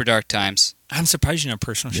 Super Dark Times. I'm surprised you're not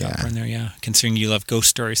Personal Shopper in there, considering you love ghost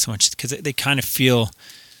stories so much, because they kind of feel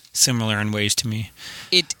similar in ways to me.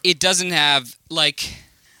 It doesn't have like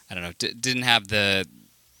I don't know. Didn't have the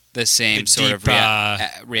same The sort deep,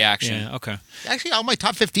 of reaction. Yeah, okay. Actually, on my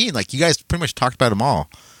top 15, like you guys pretty much talked about them all.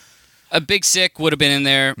 A Big Sick would have been in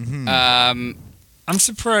there. I'm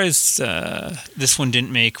surprised this one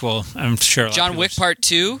didn't make. Well, I'm sure. John Wick Part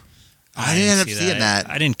 2. I didn't end up see seeing that.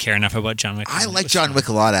 I didn't care enough about John Wick. I It like was John fun. Wick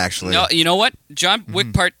a lot, actually. No, you know what? John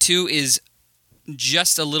Wick Part 2 is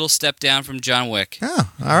just a little step down from John Wick.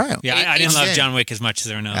 Oh, all right. Yeah, I didn't It's love in. John Wick as much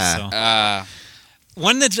as everyone else. Ah. So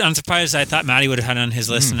one that I'm surprised I thought Matty would have had on his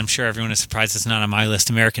list, and I'm sure everyone is surprised it's not on my list.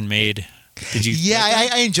 American Made. Did you? Yeah, like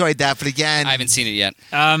that? I enjoyed that, but again, I haven't seen it yet.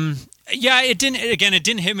 Yeah, it didn't. Again, it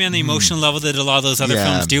didn't hit me on the emotional level that a lot of those other Yeah.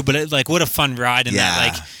 films do. But it, like, what a fun ride! And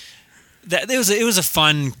Yeah. that it was a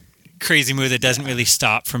fun, crazy movie that doesn't really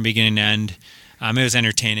stop from beginning to end. It was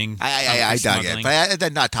entertaining. I dug it, Smuggling. but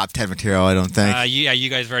that's not top 10 material, I don't think. You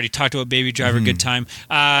guys have already talked about Baby Driver. Good time.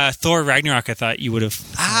 Thor Ragnarok. I thought you would have.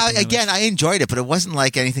 Again, I enjoyed it, but it wasn't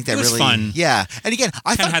like anything that It was really fun. Yeah, and again,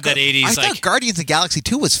 I Kinda thought had that 80s, I thought like- Guardians of the Galaxy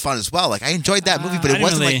 2 was fun as well. Like I enjoyed that movie, but I it didn't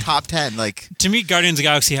wasn't really- like top 10. Like To me, Guardians of the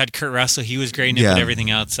Galaxy had Kurt Russell. He was great in it, Yeah. but everything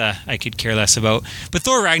else I could care less about. But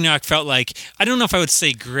Thor Ragnarok felt like, I don't know if I would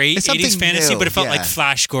say great It's 80s something fantasy, new, but it felt yeah. like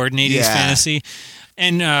Flash Gordon 80s Yeah. fantasy.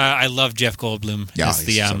 And I love Jeff Goldblum Yeah, as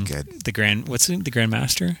the he's so good. the Grand the Grand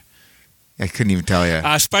Master. I couldn't even tell you.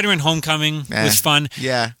 Spider-Man: Homecoming was fun.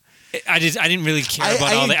 Yeah, I didn't really care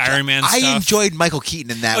about all the Iron Man stuff. I enjoyed Michael Keaton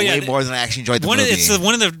in that Oh, yeah, way more than I actually enjoyed the one movie. it's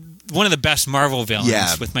one of the best Marvel villains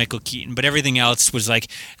Yeah. with Michael Keaton, but everything else was like,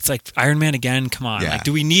 it's like Iron Man again. Come on, Yeah. like,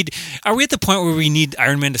 are we at the point where we need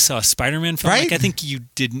Iron Man to sell a Spider-Man film? Right? Like, I think you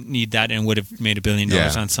didn't need that and would have made $1 billion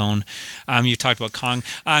on its own. You talked about Kong,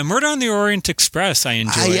 Murder on the Orient Express. I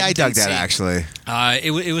enjoyed. I dug that see. actually.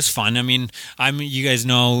 It was fun. I mean, you guys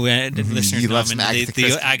know, the listeners You know, love I some mean, Agatha the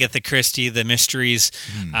Christie. Agatha Christie, the mysteries.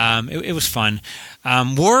 It was fun.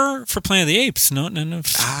 War for Planet of the Apes. No. I'm not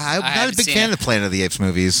a haven't big seen fan it. of Planet of the Apes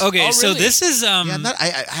movies. Okay, Oh, so really? this is Yeah, I'm not,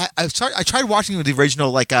 I tried watching the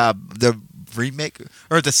original, like the remake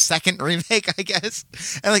or the second remake, I guess,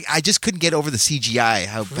 and like I just couldn't get over the CGI.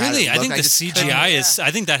 How bad Really, it I looked. think the just couldn't- CGI is.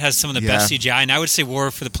 I think that has some of the best Yeah. CGI, and I would say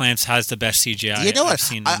War for the Planets has the best CGI. You know I've what?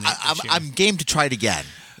 seen. I'm game to try it again.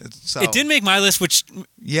 So, It did make my list, which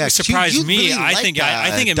Yeah, 'cause surprised you me. really I liked, think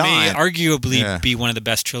it may Dawn. arguably Yeah. be one of the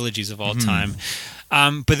best trilogies of all time.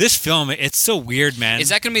 But this film, it's so weird, man. Is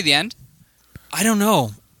that going to be the end? I don't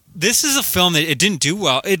know. This is a film that it didn't do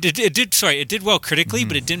well. It did well critically,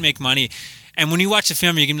 but it didn't make money. And when you watch the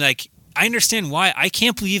film, you can be like, I understand why. I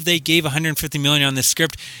can't believe they gave $150 million on this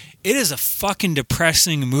script. It is a fucking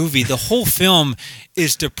depressing movie. The whole film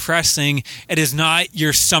is depressing. It is not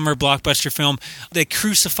your summer blockbuster film. They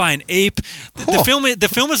crucify an ape. The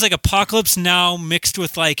film is like Apocalypse Now mixed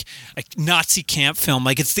with like a Nazi camp film.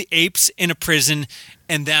 Like it's the apes in a prison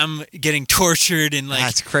and them getting tortured and like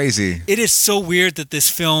That's crazy. it is so weird that this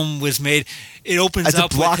film was made. It opens As a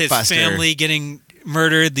up with his blockbuster. family getting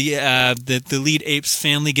murdered, the lead ape's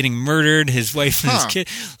family getting murdered, his wife and his Huh. kid.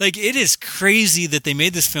 Like it is crazy that they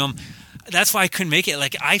made this film. That's why I couldn't make it.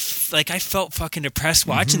 Like I felt fucking depressed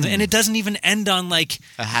watching it, and it doesn't even end on like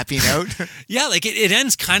A happy note. yeah, like it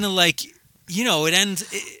ends kind of like it ends.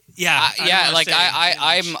 I don't Yeah, wanna like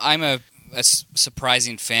say- I'm a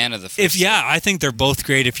surprising fan of the first. I think they're both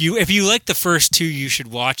great. If you like the first two, you should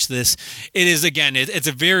watch this. It is again, it's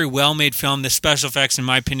a very well made film. The special effects, in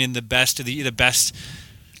my opinion, the best of the best.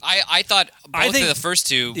 I thought both I think- of the first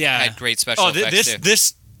two Yeah, had great special effects too.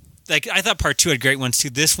 this like I thought part two had great ones too.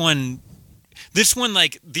 This one,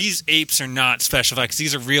 like these apes are not special effects.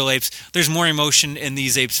 These are real apes. There's more emotion in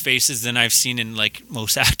these apes' faces than I've seen in like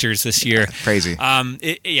most actors this year. Crazy.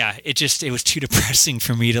 It was too depressing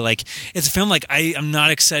for me to like. It's a film like I'm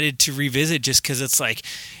not excited to revisit just because it's like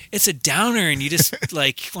it's a downer and you just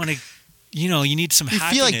like want to. You need some You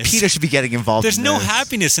happiness. feel like Peter should be getting involved. There's in no this.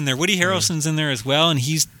 happiness in there. Woody Harrelson's in there as well, and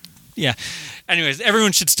he's yeah. Anyways,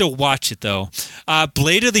 everyone should still watch it though.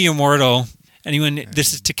 Blade of the Immortal. Anyone?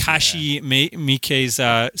 This is Takashi Miike's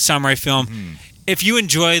samurai film. If you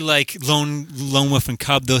enjoy like Lone Wolf and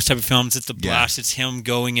Cub, those type of films, it's a blast. It's him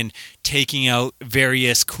going and taking out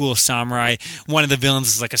various cool samurai. One of the villains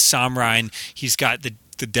is like a samurai, and he's got the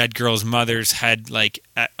dead girl's mother's head like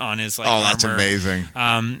on his like armor. That's amazing.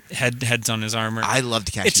 Heads on his armor. I love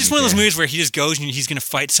Takashi. It's just one of those movies where he just goes and he's going to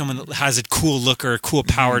fight someone that has a cool look or a cool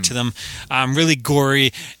power to them. Really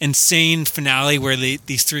gory, insane finale where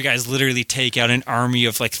these three guys literally take out an army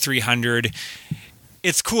of like 300.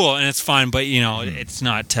 It's cool and it's fun, but it's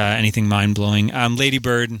not anything mind blowing. Lady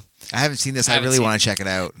Bird. I haven't seen this. I haven't really seen want to check it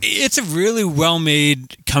out. It's a really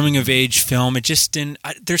well-made coming-of-age film. It just didn't.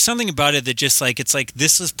 There's something about it that just like it's like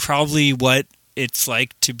this is probably what it's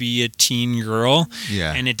like to be a teen girl.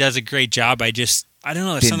 Yeah. And it does a great job. I don't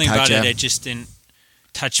know. There's Didn't something touch about it ya? that just didn't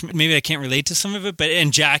touch me. Maybe I can't relate to some of it.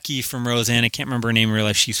 And Jackie from Roseanne, I can't remember her name in real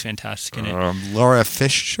life. She's fantastic in it. Laura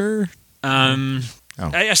Fisher.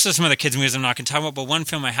 I saw some other kids' movies I'm not going to talk about, but one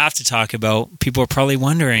film I have to talk about. People are probably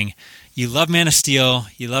wondering. You love Man of Steel.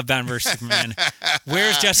 You love Batman vs. Superman.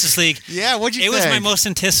 Where's Justice League? Yeah, what'd you It think? was my most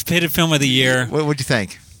anticipated film of the year. What'd you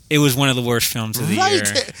think? It was one of the worst films of the year.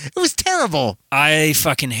 It was terrible. I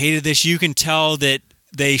fucking hated this. You can tell that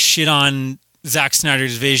they shit on Zack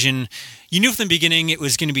Snyder's vision. You knew from the beginning it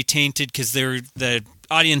was going to be tainted because the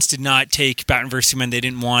audience did not take Batman vs. Superman. They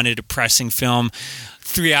didn't want a depressing film.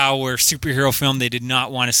 3-hour superhero film. They did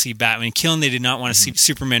not want to see Batman killing. They did not want to see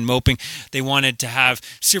Superman moping. They wanted to have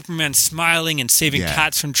Superman smiling and saving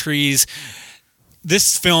cats from trees.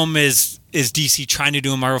 This film is DC trying to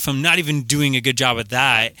do a Marvel film, not even doing a good job at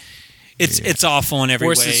that. It's awful in every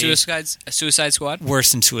Worse way. than Suicide Squad?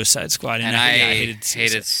 Worse than Suicide Squad. And I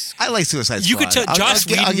hated I like Suicide Squad. You could tell Joss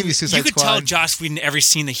Whedon. I'll give you Suicide You could Squad. tell Joss Whedon every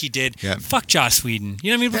scene that he did. Yeah. Fuck Joss Whedon.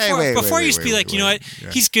 You know what I mean? Hey, Before wait, he used to be like, you know what?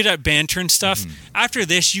 Yeah. He's good at banter and stuff. After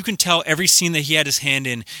this, you can tell every scene that he had his hand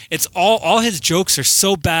in. It's all his jokes are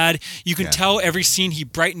so bad. You can tell every scene he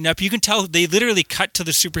brightened up. You can tell they literally cut to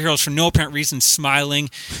the superheroes for no apparent reason,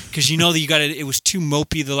 smiling because you know that it was too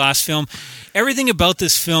mopey the last film. Everything about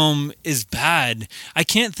this film is bad. I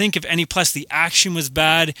can't think of any. Plus, the action was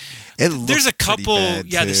bad. There's a couple. Bad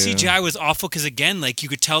The too. CGI was awful because again, like you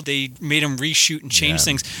could tell they made him reshoot and change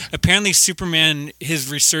things. Apparently, Superman,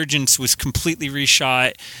 his resurgence was completely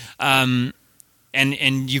reshot, and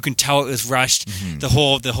you can tell it was rushed. The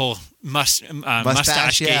whole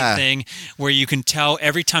mustache gate yeah. thing, where you can tell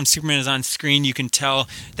every time Superman is on screen, you can tell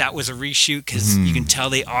that was a reshoot because you can tell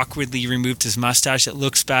they awkwardly removed his mustache. It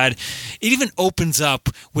looks bad. It even opens up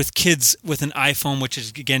with kids with an iPhone, which is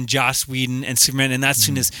again Joss Whedon and Superman, and that's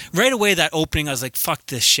soon as right away that opening, I was like, "Fuck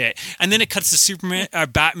this shit!" And then it cuts to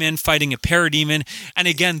Batman fighting a parademon, and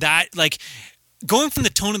again that like going from the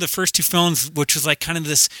tone of the first two films, which was like kind of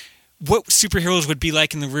this. What superheroes would be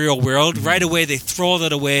like in the real world. Right away, they throw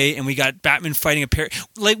that away, and we got Batman fighting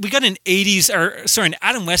we got an an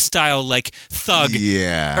Adam West style like thug,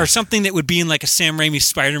 or something that would be in like a Sam Raimi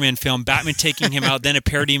Spider-Man film. Batman taking him out, then a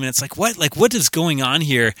parademon. It's like what is going on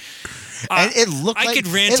here? And it looked I like could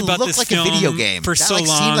rant about this like film a video game for that, so like,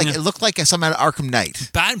 long. Seemed like, it looked like some out of Arkham Knight.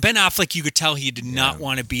 Ben Affleck, you could tell he did not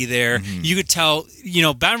want to be there. You could tell,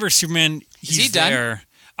 Batman vs Superman. He's he done? there.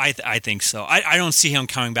 I think so. I don't see him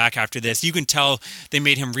coming back after this. You can tell they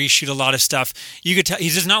made him reshoot a lot of stuff. You could tell he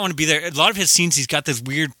does not want to be there. A lot of his scenes, he's got this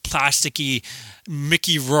weird plasticky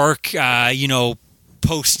Mickey Rourke,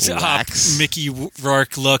 post-op Mickey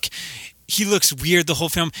Rourke look. He looks weird the whole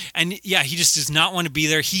film. And yeah, he just does not want to be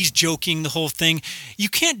there. He's joking the whole thing. You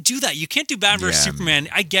can't do that. You can't do Batman vs. Superman.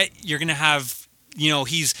 I get you're going to have...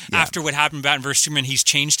 he's after what happened to Batman vs. Superman, he's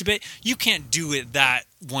changed a bit. You can't do it that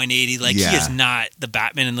 180. He is not the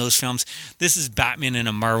Batman in those films. This is Batman in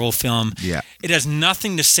a Marvel film. Yeah. It has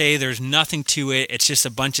nothing to say. There's nothing to it. It's just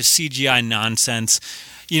a bunch of CGI nonsense.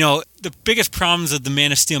 The biggest problems of the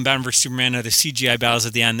Man of Steel and Batman vs. Superman are the CGI battles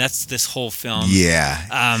at the end. That's this whole film. Yeah.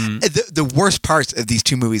 The worst parts of these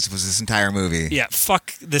two movies was this entire movie. Yeah,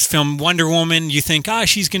 fuck this film. Wonder Woman, you think,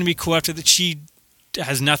 she's going to be cool after that. She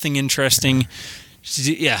has nothing interesting.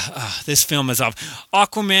 This film is off.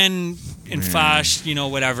 Aquaman and Flash,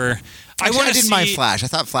 whatever. Actually, I didn't mind Flash. I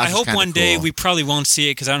thought Flash I was hope kinda one day cool. we probably won't see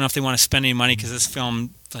it because I don't know if they want to spend any money because this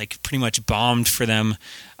film pretty much bombed for them.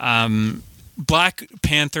 Black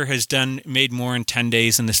Panther has made more in 10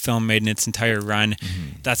 days than this film made in its entire run.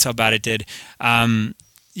 That's how bad it did.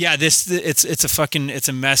 It's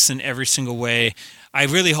a mess in every single way. I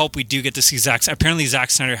really hope we do get to see apparently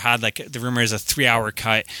Zack Snyder had the rumor is a 3-hour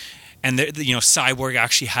cut. And Cyborg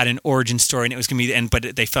actually had an origin story, and it was going to be the end,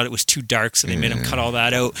 but they felt it was too dark, so they made him cut all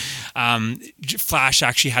that out. Flash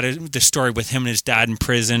actually had the story with him and his dad in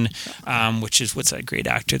prison, which is what's that great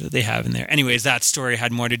actor that they have in there. Anyways, that story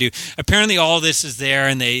had more to do. Apparently, all this is there,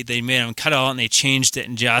 and they made him cut all, and they changed it,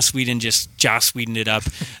 and Joss Whedon just Joss Whedon it up.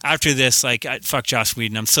 After this, fuck Joss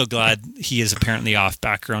Whedon. I'm so glad he is apparently off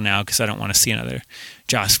Batgirl now because I don't want to see another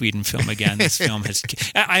Joss Whedon film again. This film has...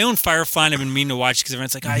 I own Firefly, and I've been meaning to watch because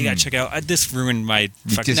everyone's like, you got to check out. This ruined my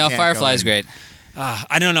fucking... No, Firefly is great.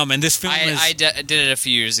 I don't know, man. This film I did it a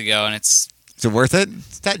few years ago, and it's... Is it worth it?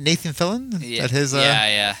 Is that Nathan Fillion? Is that his...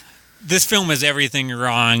 Yeah. this film is everything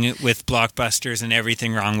wrong with blockbusters and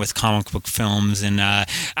everything wrong with comic book films. And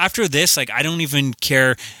after this, like, I don't even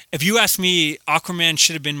care. If you ask me, Aquaman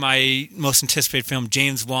should have been my most anticipated film.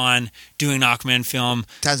 James Wan doing an Aquaman film.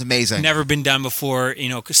 Sounds amazing. Never been done before, you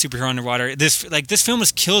know, superhero underwater. This film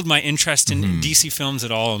has killed my interest in DC films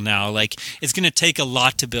at all now. Like, it's going to take a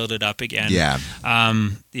lot to build it up again. Yeah.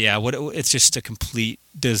 It's just a complete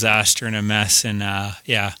disaster and a mess. And,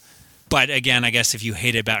 But again, I guess if you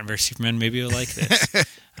hated Batman vs Superman, maybe you'll like this.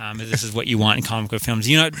 If this is what you want in comic book films.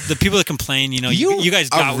 You know, the people that complain, you know, you guys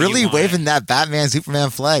got are what really you want. waving that Batman Superman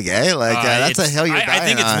flag, eh? Like that's a hill you're dying I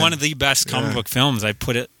think it's on. one of the best comic book films. I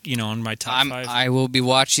put it, you know, in my top 5. I will be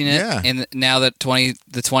watching it. Yeah. And now that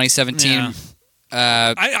the 2017. Yeah.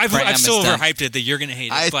 I've so overhyped it that you're going to hate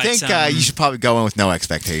it. I but, think you should probably go in with no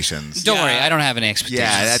expectations. Don't Yeah. worry, I don't have any expectations.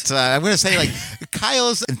 Yeah, that's. I'm going to say, like,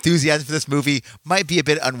 Kyle's enthusiasm for this movie might be a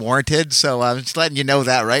bit unwarranted, so I'm just letting you know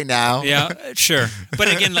that right now. Yeah, sure.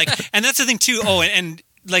 But again, like, and that's the thing too. Oh, and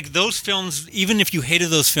like those films, even if you hated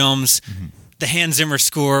those films, the Hans Zimmer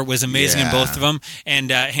score was amazing in Yeah. both of them.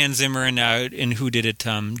 And Hans Zimmer and who did it?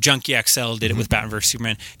 Junkie XL did it with Batman vs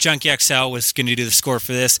Superman. Junkie XL was going to do the score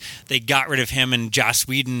for this. They got rid of him, and Joss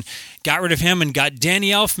Whedon got rid of him and got Danny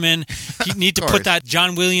Elfman. You need to put that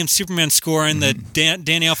John Williams Superman score and the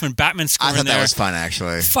Danny Elfman Batman score I in thought there. that was fun,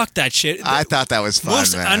 actually. Fuck that shit. I thought that was fun,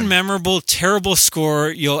 Most man. unmemorable, terrible score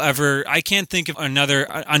you'll ever. I can't think of another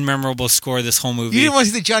unmemorable score this whole movie. You didn't want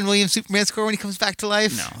to see the John Williams Superman score when he comes back to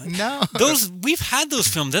life? No. We've had those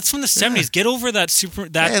films. That's from the 70s. Get over that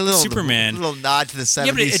Superman. A little nod to the 70s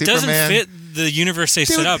Yeah, but it Superman. doesn't fit the universe they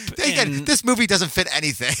set up. Again, And- this movie doesn't fit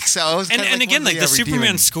anything. So it was kind of and again, one like of the Superman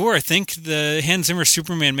redeeming. score, I think the Hans Zimmer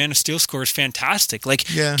Superman Man of Steel score is fantastic.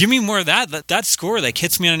 Like, Yeah. give me more of that. That score like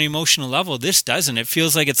hits me on an emotional level. This doesn't. It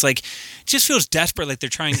feels like it just feels desperate. Like they're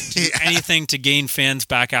trying to do anything to gain fans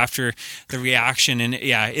back after the reaction. And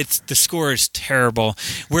yeah, the score is terrible.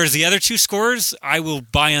 Whereas the other two scores, I will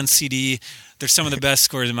buy on CD. They're some of the best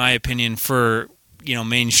scores in my opinion for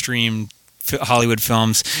mainstream Hollywood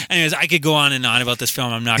films. Anyways, I could go on and on about this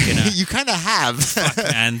film. I'm not gonna. You kind of have.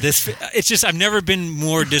 And it's just I've never been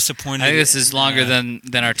more disappointed. I think this is longer than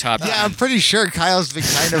our top. Yeah, I'm pretty sure Kyle's been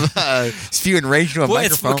kind of spewing rage into a Well,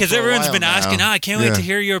 it's microphone because for a everyone's while been now. asking, I can't wait to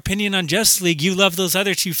hear your opinion on Justice League. You love those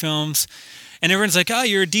other two films. And everyone's like, oh,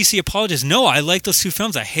 you're a DC apologist. No, I like those two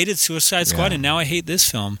films. I hated Suicide Squad, Yeah. and now I hate this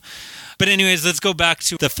film. But anyways, let's go back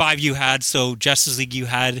to the 5 you had. So Justice League you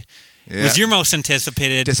had was your most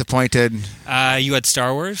anticipated. Disappointed. You had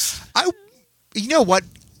Star Wars. You know what?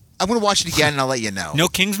 I'm going to watch it again and I'll let you know. No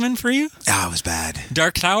Kingsman for you? Oh, it was bad.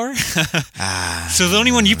 Dark Tower? So the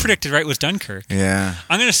only one you predicted right was Dunkirk. Yeah.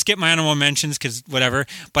 I'm going to skip my honorable mentions because whatever.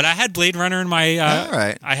 But I had Blade Runner in my... All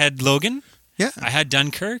right. I had Logan. Yeah. I had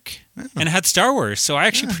Dunkirk. And I had Star Wars. So I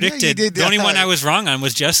actually Yeah, predicted... you did. The only one I was wrong on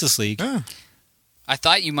was Justice League. Oh. I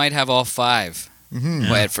thought you might have all 5. Mm-hmm.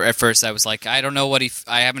 But at first, I was like, I don't know what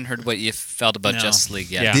I haven't heard what you felt about No. Justice League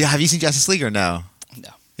yet. Yeah. Have you seen Justice League or no? No.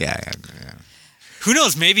 Yeah. Who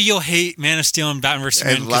knows? Maybe you'll hate Man of Steel and Batman vs.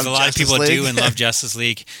 Superman And because love a lot Justice of people do League. and love Justice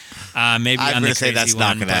League. Maybe I'm on the gonna say crazy that's not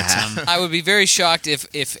one. gonna But, happen. I would be very shocked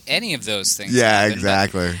if any of those things. Yeah, happened, but-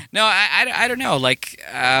 exactly. No, I don't know. Like,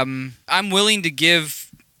 I'm willing to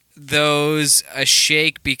give those a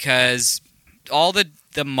shake because all the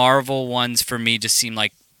Marvel ones for me just seem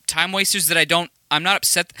like time wasters that I'm not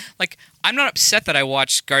upset. Like, I'm not upset that I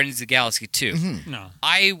watched Guardians of the Galaxy 2. no.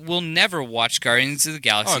 I will never watch Guardians of the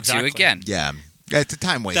Galaxy 2 again. Yeah. It's a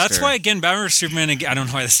time waster. That's why, again, Batman vs. Superman, I don't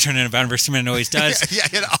know why this turned into Batman vs. Superman. It always does. Yeah,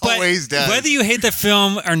 it But always does. Whether you hate the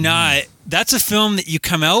film or not, that's a film that you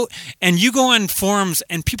come out and you go on forums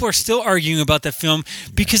and people are still arguing about the film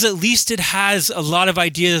because at least it has a lot of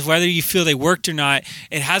ideas, whether you feel they worked or not.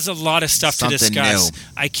 It has a lot of stuff Something to discuss. new.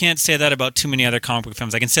 I can't say that about too many other comic book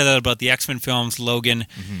films. I can say that about the X-Men films, Logan,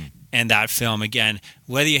 and that film. Again,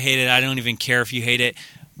 whether you hate it, I don't even care if you hate it.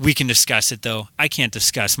 We can discuss it, though. I can't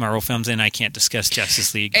discuss Marvel films, and I can't discuss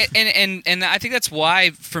Justice League. And I think that's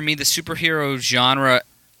why, for me, the superhero genre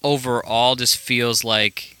overall just feels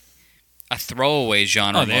like a throwaway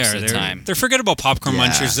genre most of the time. They're forgettable popcorn Yeah.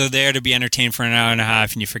 munchers. They're there to be entertained for an hour and a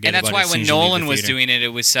half, and you forget And that's about why it as soon when as you leave Nolan the was theater. doing it, it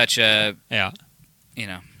was such a, Yeah.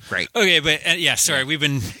 Great. Okay, but sorry, we've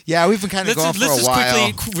been... Yeah, we've been kind of going for a just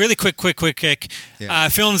while. really quick. Yeah.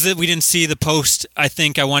 Films that we didn't see, The Post, I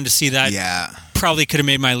think I wanted to see that. Yeah. Probably could have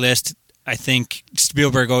made my list. I think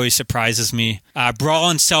Spielberg always surprises me. Brawl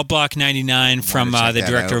in Cell Block 99 from check the that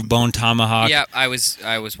director out. of Bone Tomahawk. yeah, I was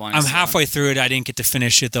wanting I'm to see halfway through it. I didn't get to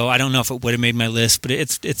finish it, though. I don't know if it would have made my list, but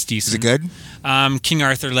it's decent. Is it good? King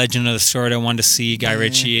Arthur, Legend of the Sword, I wanted to see. Guy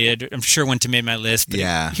Ritchie, I'm sure wouldn't have made my list. But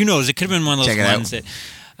Yeah. who knows? It could have been one of those Check it out. ones that...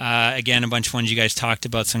 Again, a bunch of ones you guys talked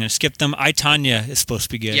about, so I'm going to skip them. I, Tonya is supposed to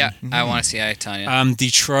be good. Yeah, I want to see I, Tonya.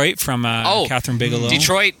 Detroit from Catherine Bigelow.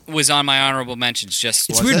 Detroit was on my honorable mentions. Just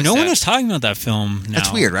It's weird. No one was talking about that film now.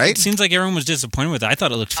 That's weird, right? It seems like everyone was disappointed with it. I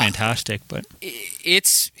thought it looked fantastic, but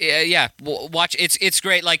It's watch. It's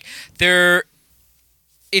great. Like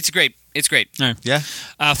it's great. It's great. all right. Yeah.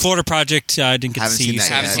 Florida Project, I didn't get Haven't to see. seen that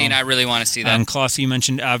Haven't yet. seen. I really want to see that. Klaus, you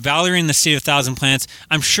mentioned Valerie and the State of Thousand Planets.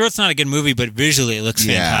 I'm sure it's not a good movie, but visually it looks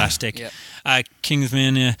Yeah. fantastic. Yeah.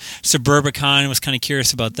 Kingsman, Suburbicon, was kind of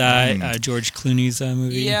curious about that. George Clooney's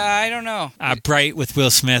movie. Yeah, I don't know. Bright with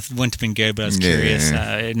Will Smith wouldn't have been good, but I was curious.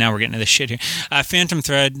 Now we're getting to this shit here. Phantom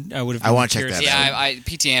Thread would have been I wanna check curious. that Yeah, I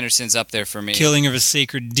P.T. Anderson's up there for me. Killing of a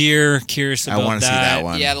Sacred Deer, curious I about want to see that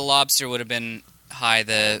one. Yeah, The Lobster would have been high.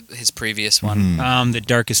 His previous one. The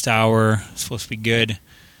Darkest Hour, supposed to be good.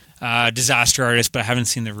 Disaster Artist, but I haven't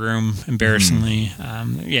seen The Room, embarrassingly.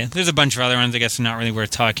 There's a bunch of other ones I guess are not really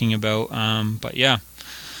worth talking about. But yeah,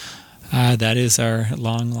 that is our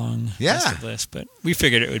long list. But we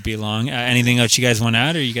figured it would be long. Anything else you guys want to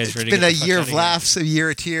add, or are you guys ready It's to been get a the fuck year out of here? laughs, a year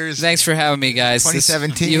of tears. Thanks for having me, guys.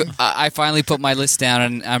 2017. I finally put my list down,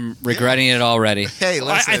 and I'm regretting it already. Hey,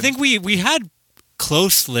 listen. I think we had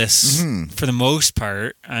close lists for the most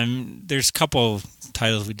part. There's a couple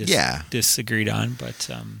titles we disagreed on, but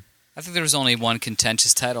I think there was only one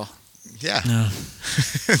contentious title. Yeah. no.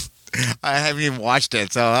 I haven't even watched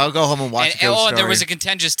it, so I'll go home and watch And, Ghost Story. there was a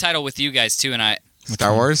contentious title with you guys too, and I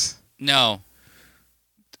Star Wars? no,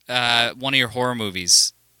 one of your horror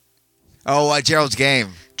movies, Oh, Gerald's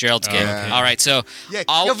Game. Gerald's Game. okay. All right, so Yeah,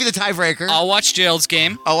 I'll you'll be the tiebreaker. I'll watch Gerald's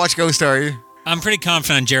Game. I'll watch Ghost Story. I'm pretty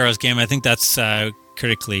confident on Jarrow's Game. I think that's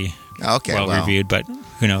critically Okay, well reviewed, but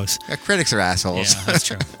who knows? Yeah, critics are assholes. Yeah, that's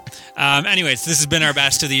true. Anyways, this has been our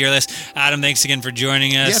best of the year list. Adam, thanks again for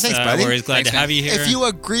joining us. Yeah, thanks, buddy. We're always glad Thanks, to man. have you here. If you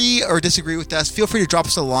agree or disagree with us, feel free to drop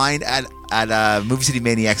us a line at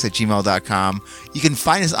moviecitymaniacs@gmail.com. You can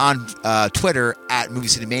find us on Twitter at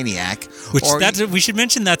moviecitymaniac. We should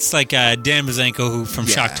mention that's like Dan Mazenko, who from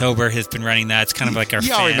Yeah. Shocktober has been running that. It's kind of like our You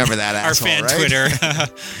fan. all remember that our asshole, fan right? Twitter.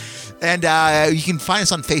 And you can find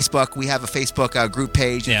us on Facebook. We have a Facebook group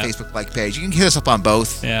page and Yeah. a Facebook like page. You can hit us up on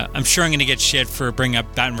both. Yeah, I'm sure I'm going to get shit for bringing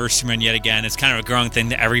up Batman vs Superman yet again. It's kind of a growing thing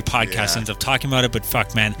that every podcast ends up talking about it. But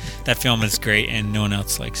fuck, man, that film is great, and no one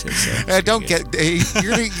else likes it. So Don't get.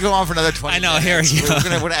 You're going to go on for another 20 I know, minutes. here we go.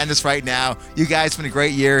 We're going to end this right now. You guys, it's been a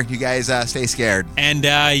great year. You guys stay scared. And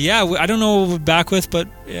I don't know what we'll be back with, but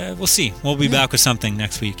we'll see. We'll be back with something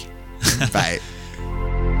next week. Bye.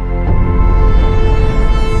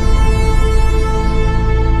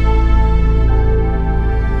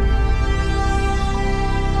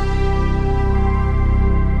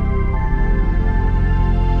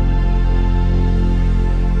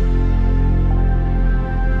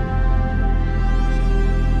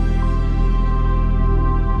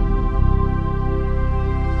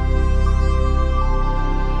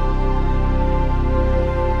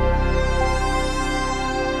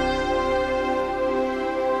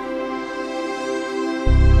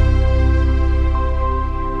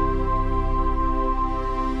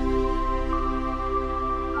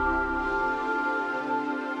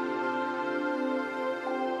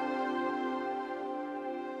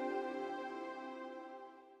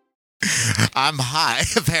 I'm high,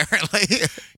 apparently.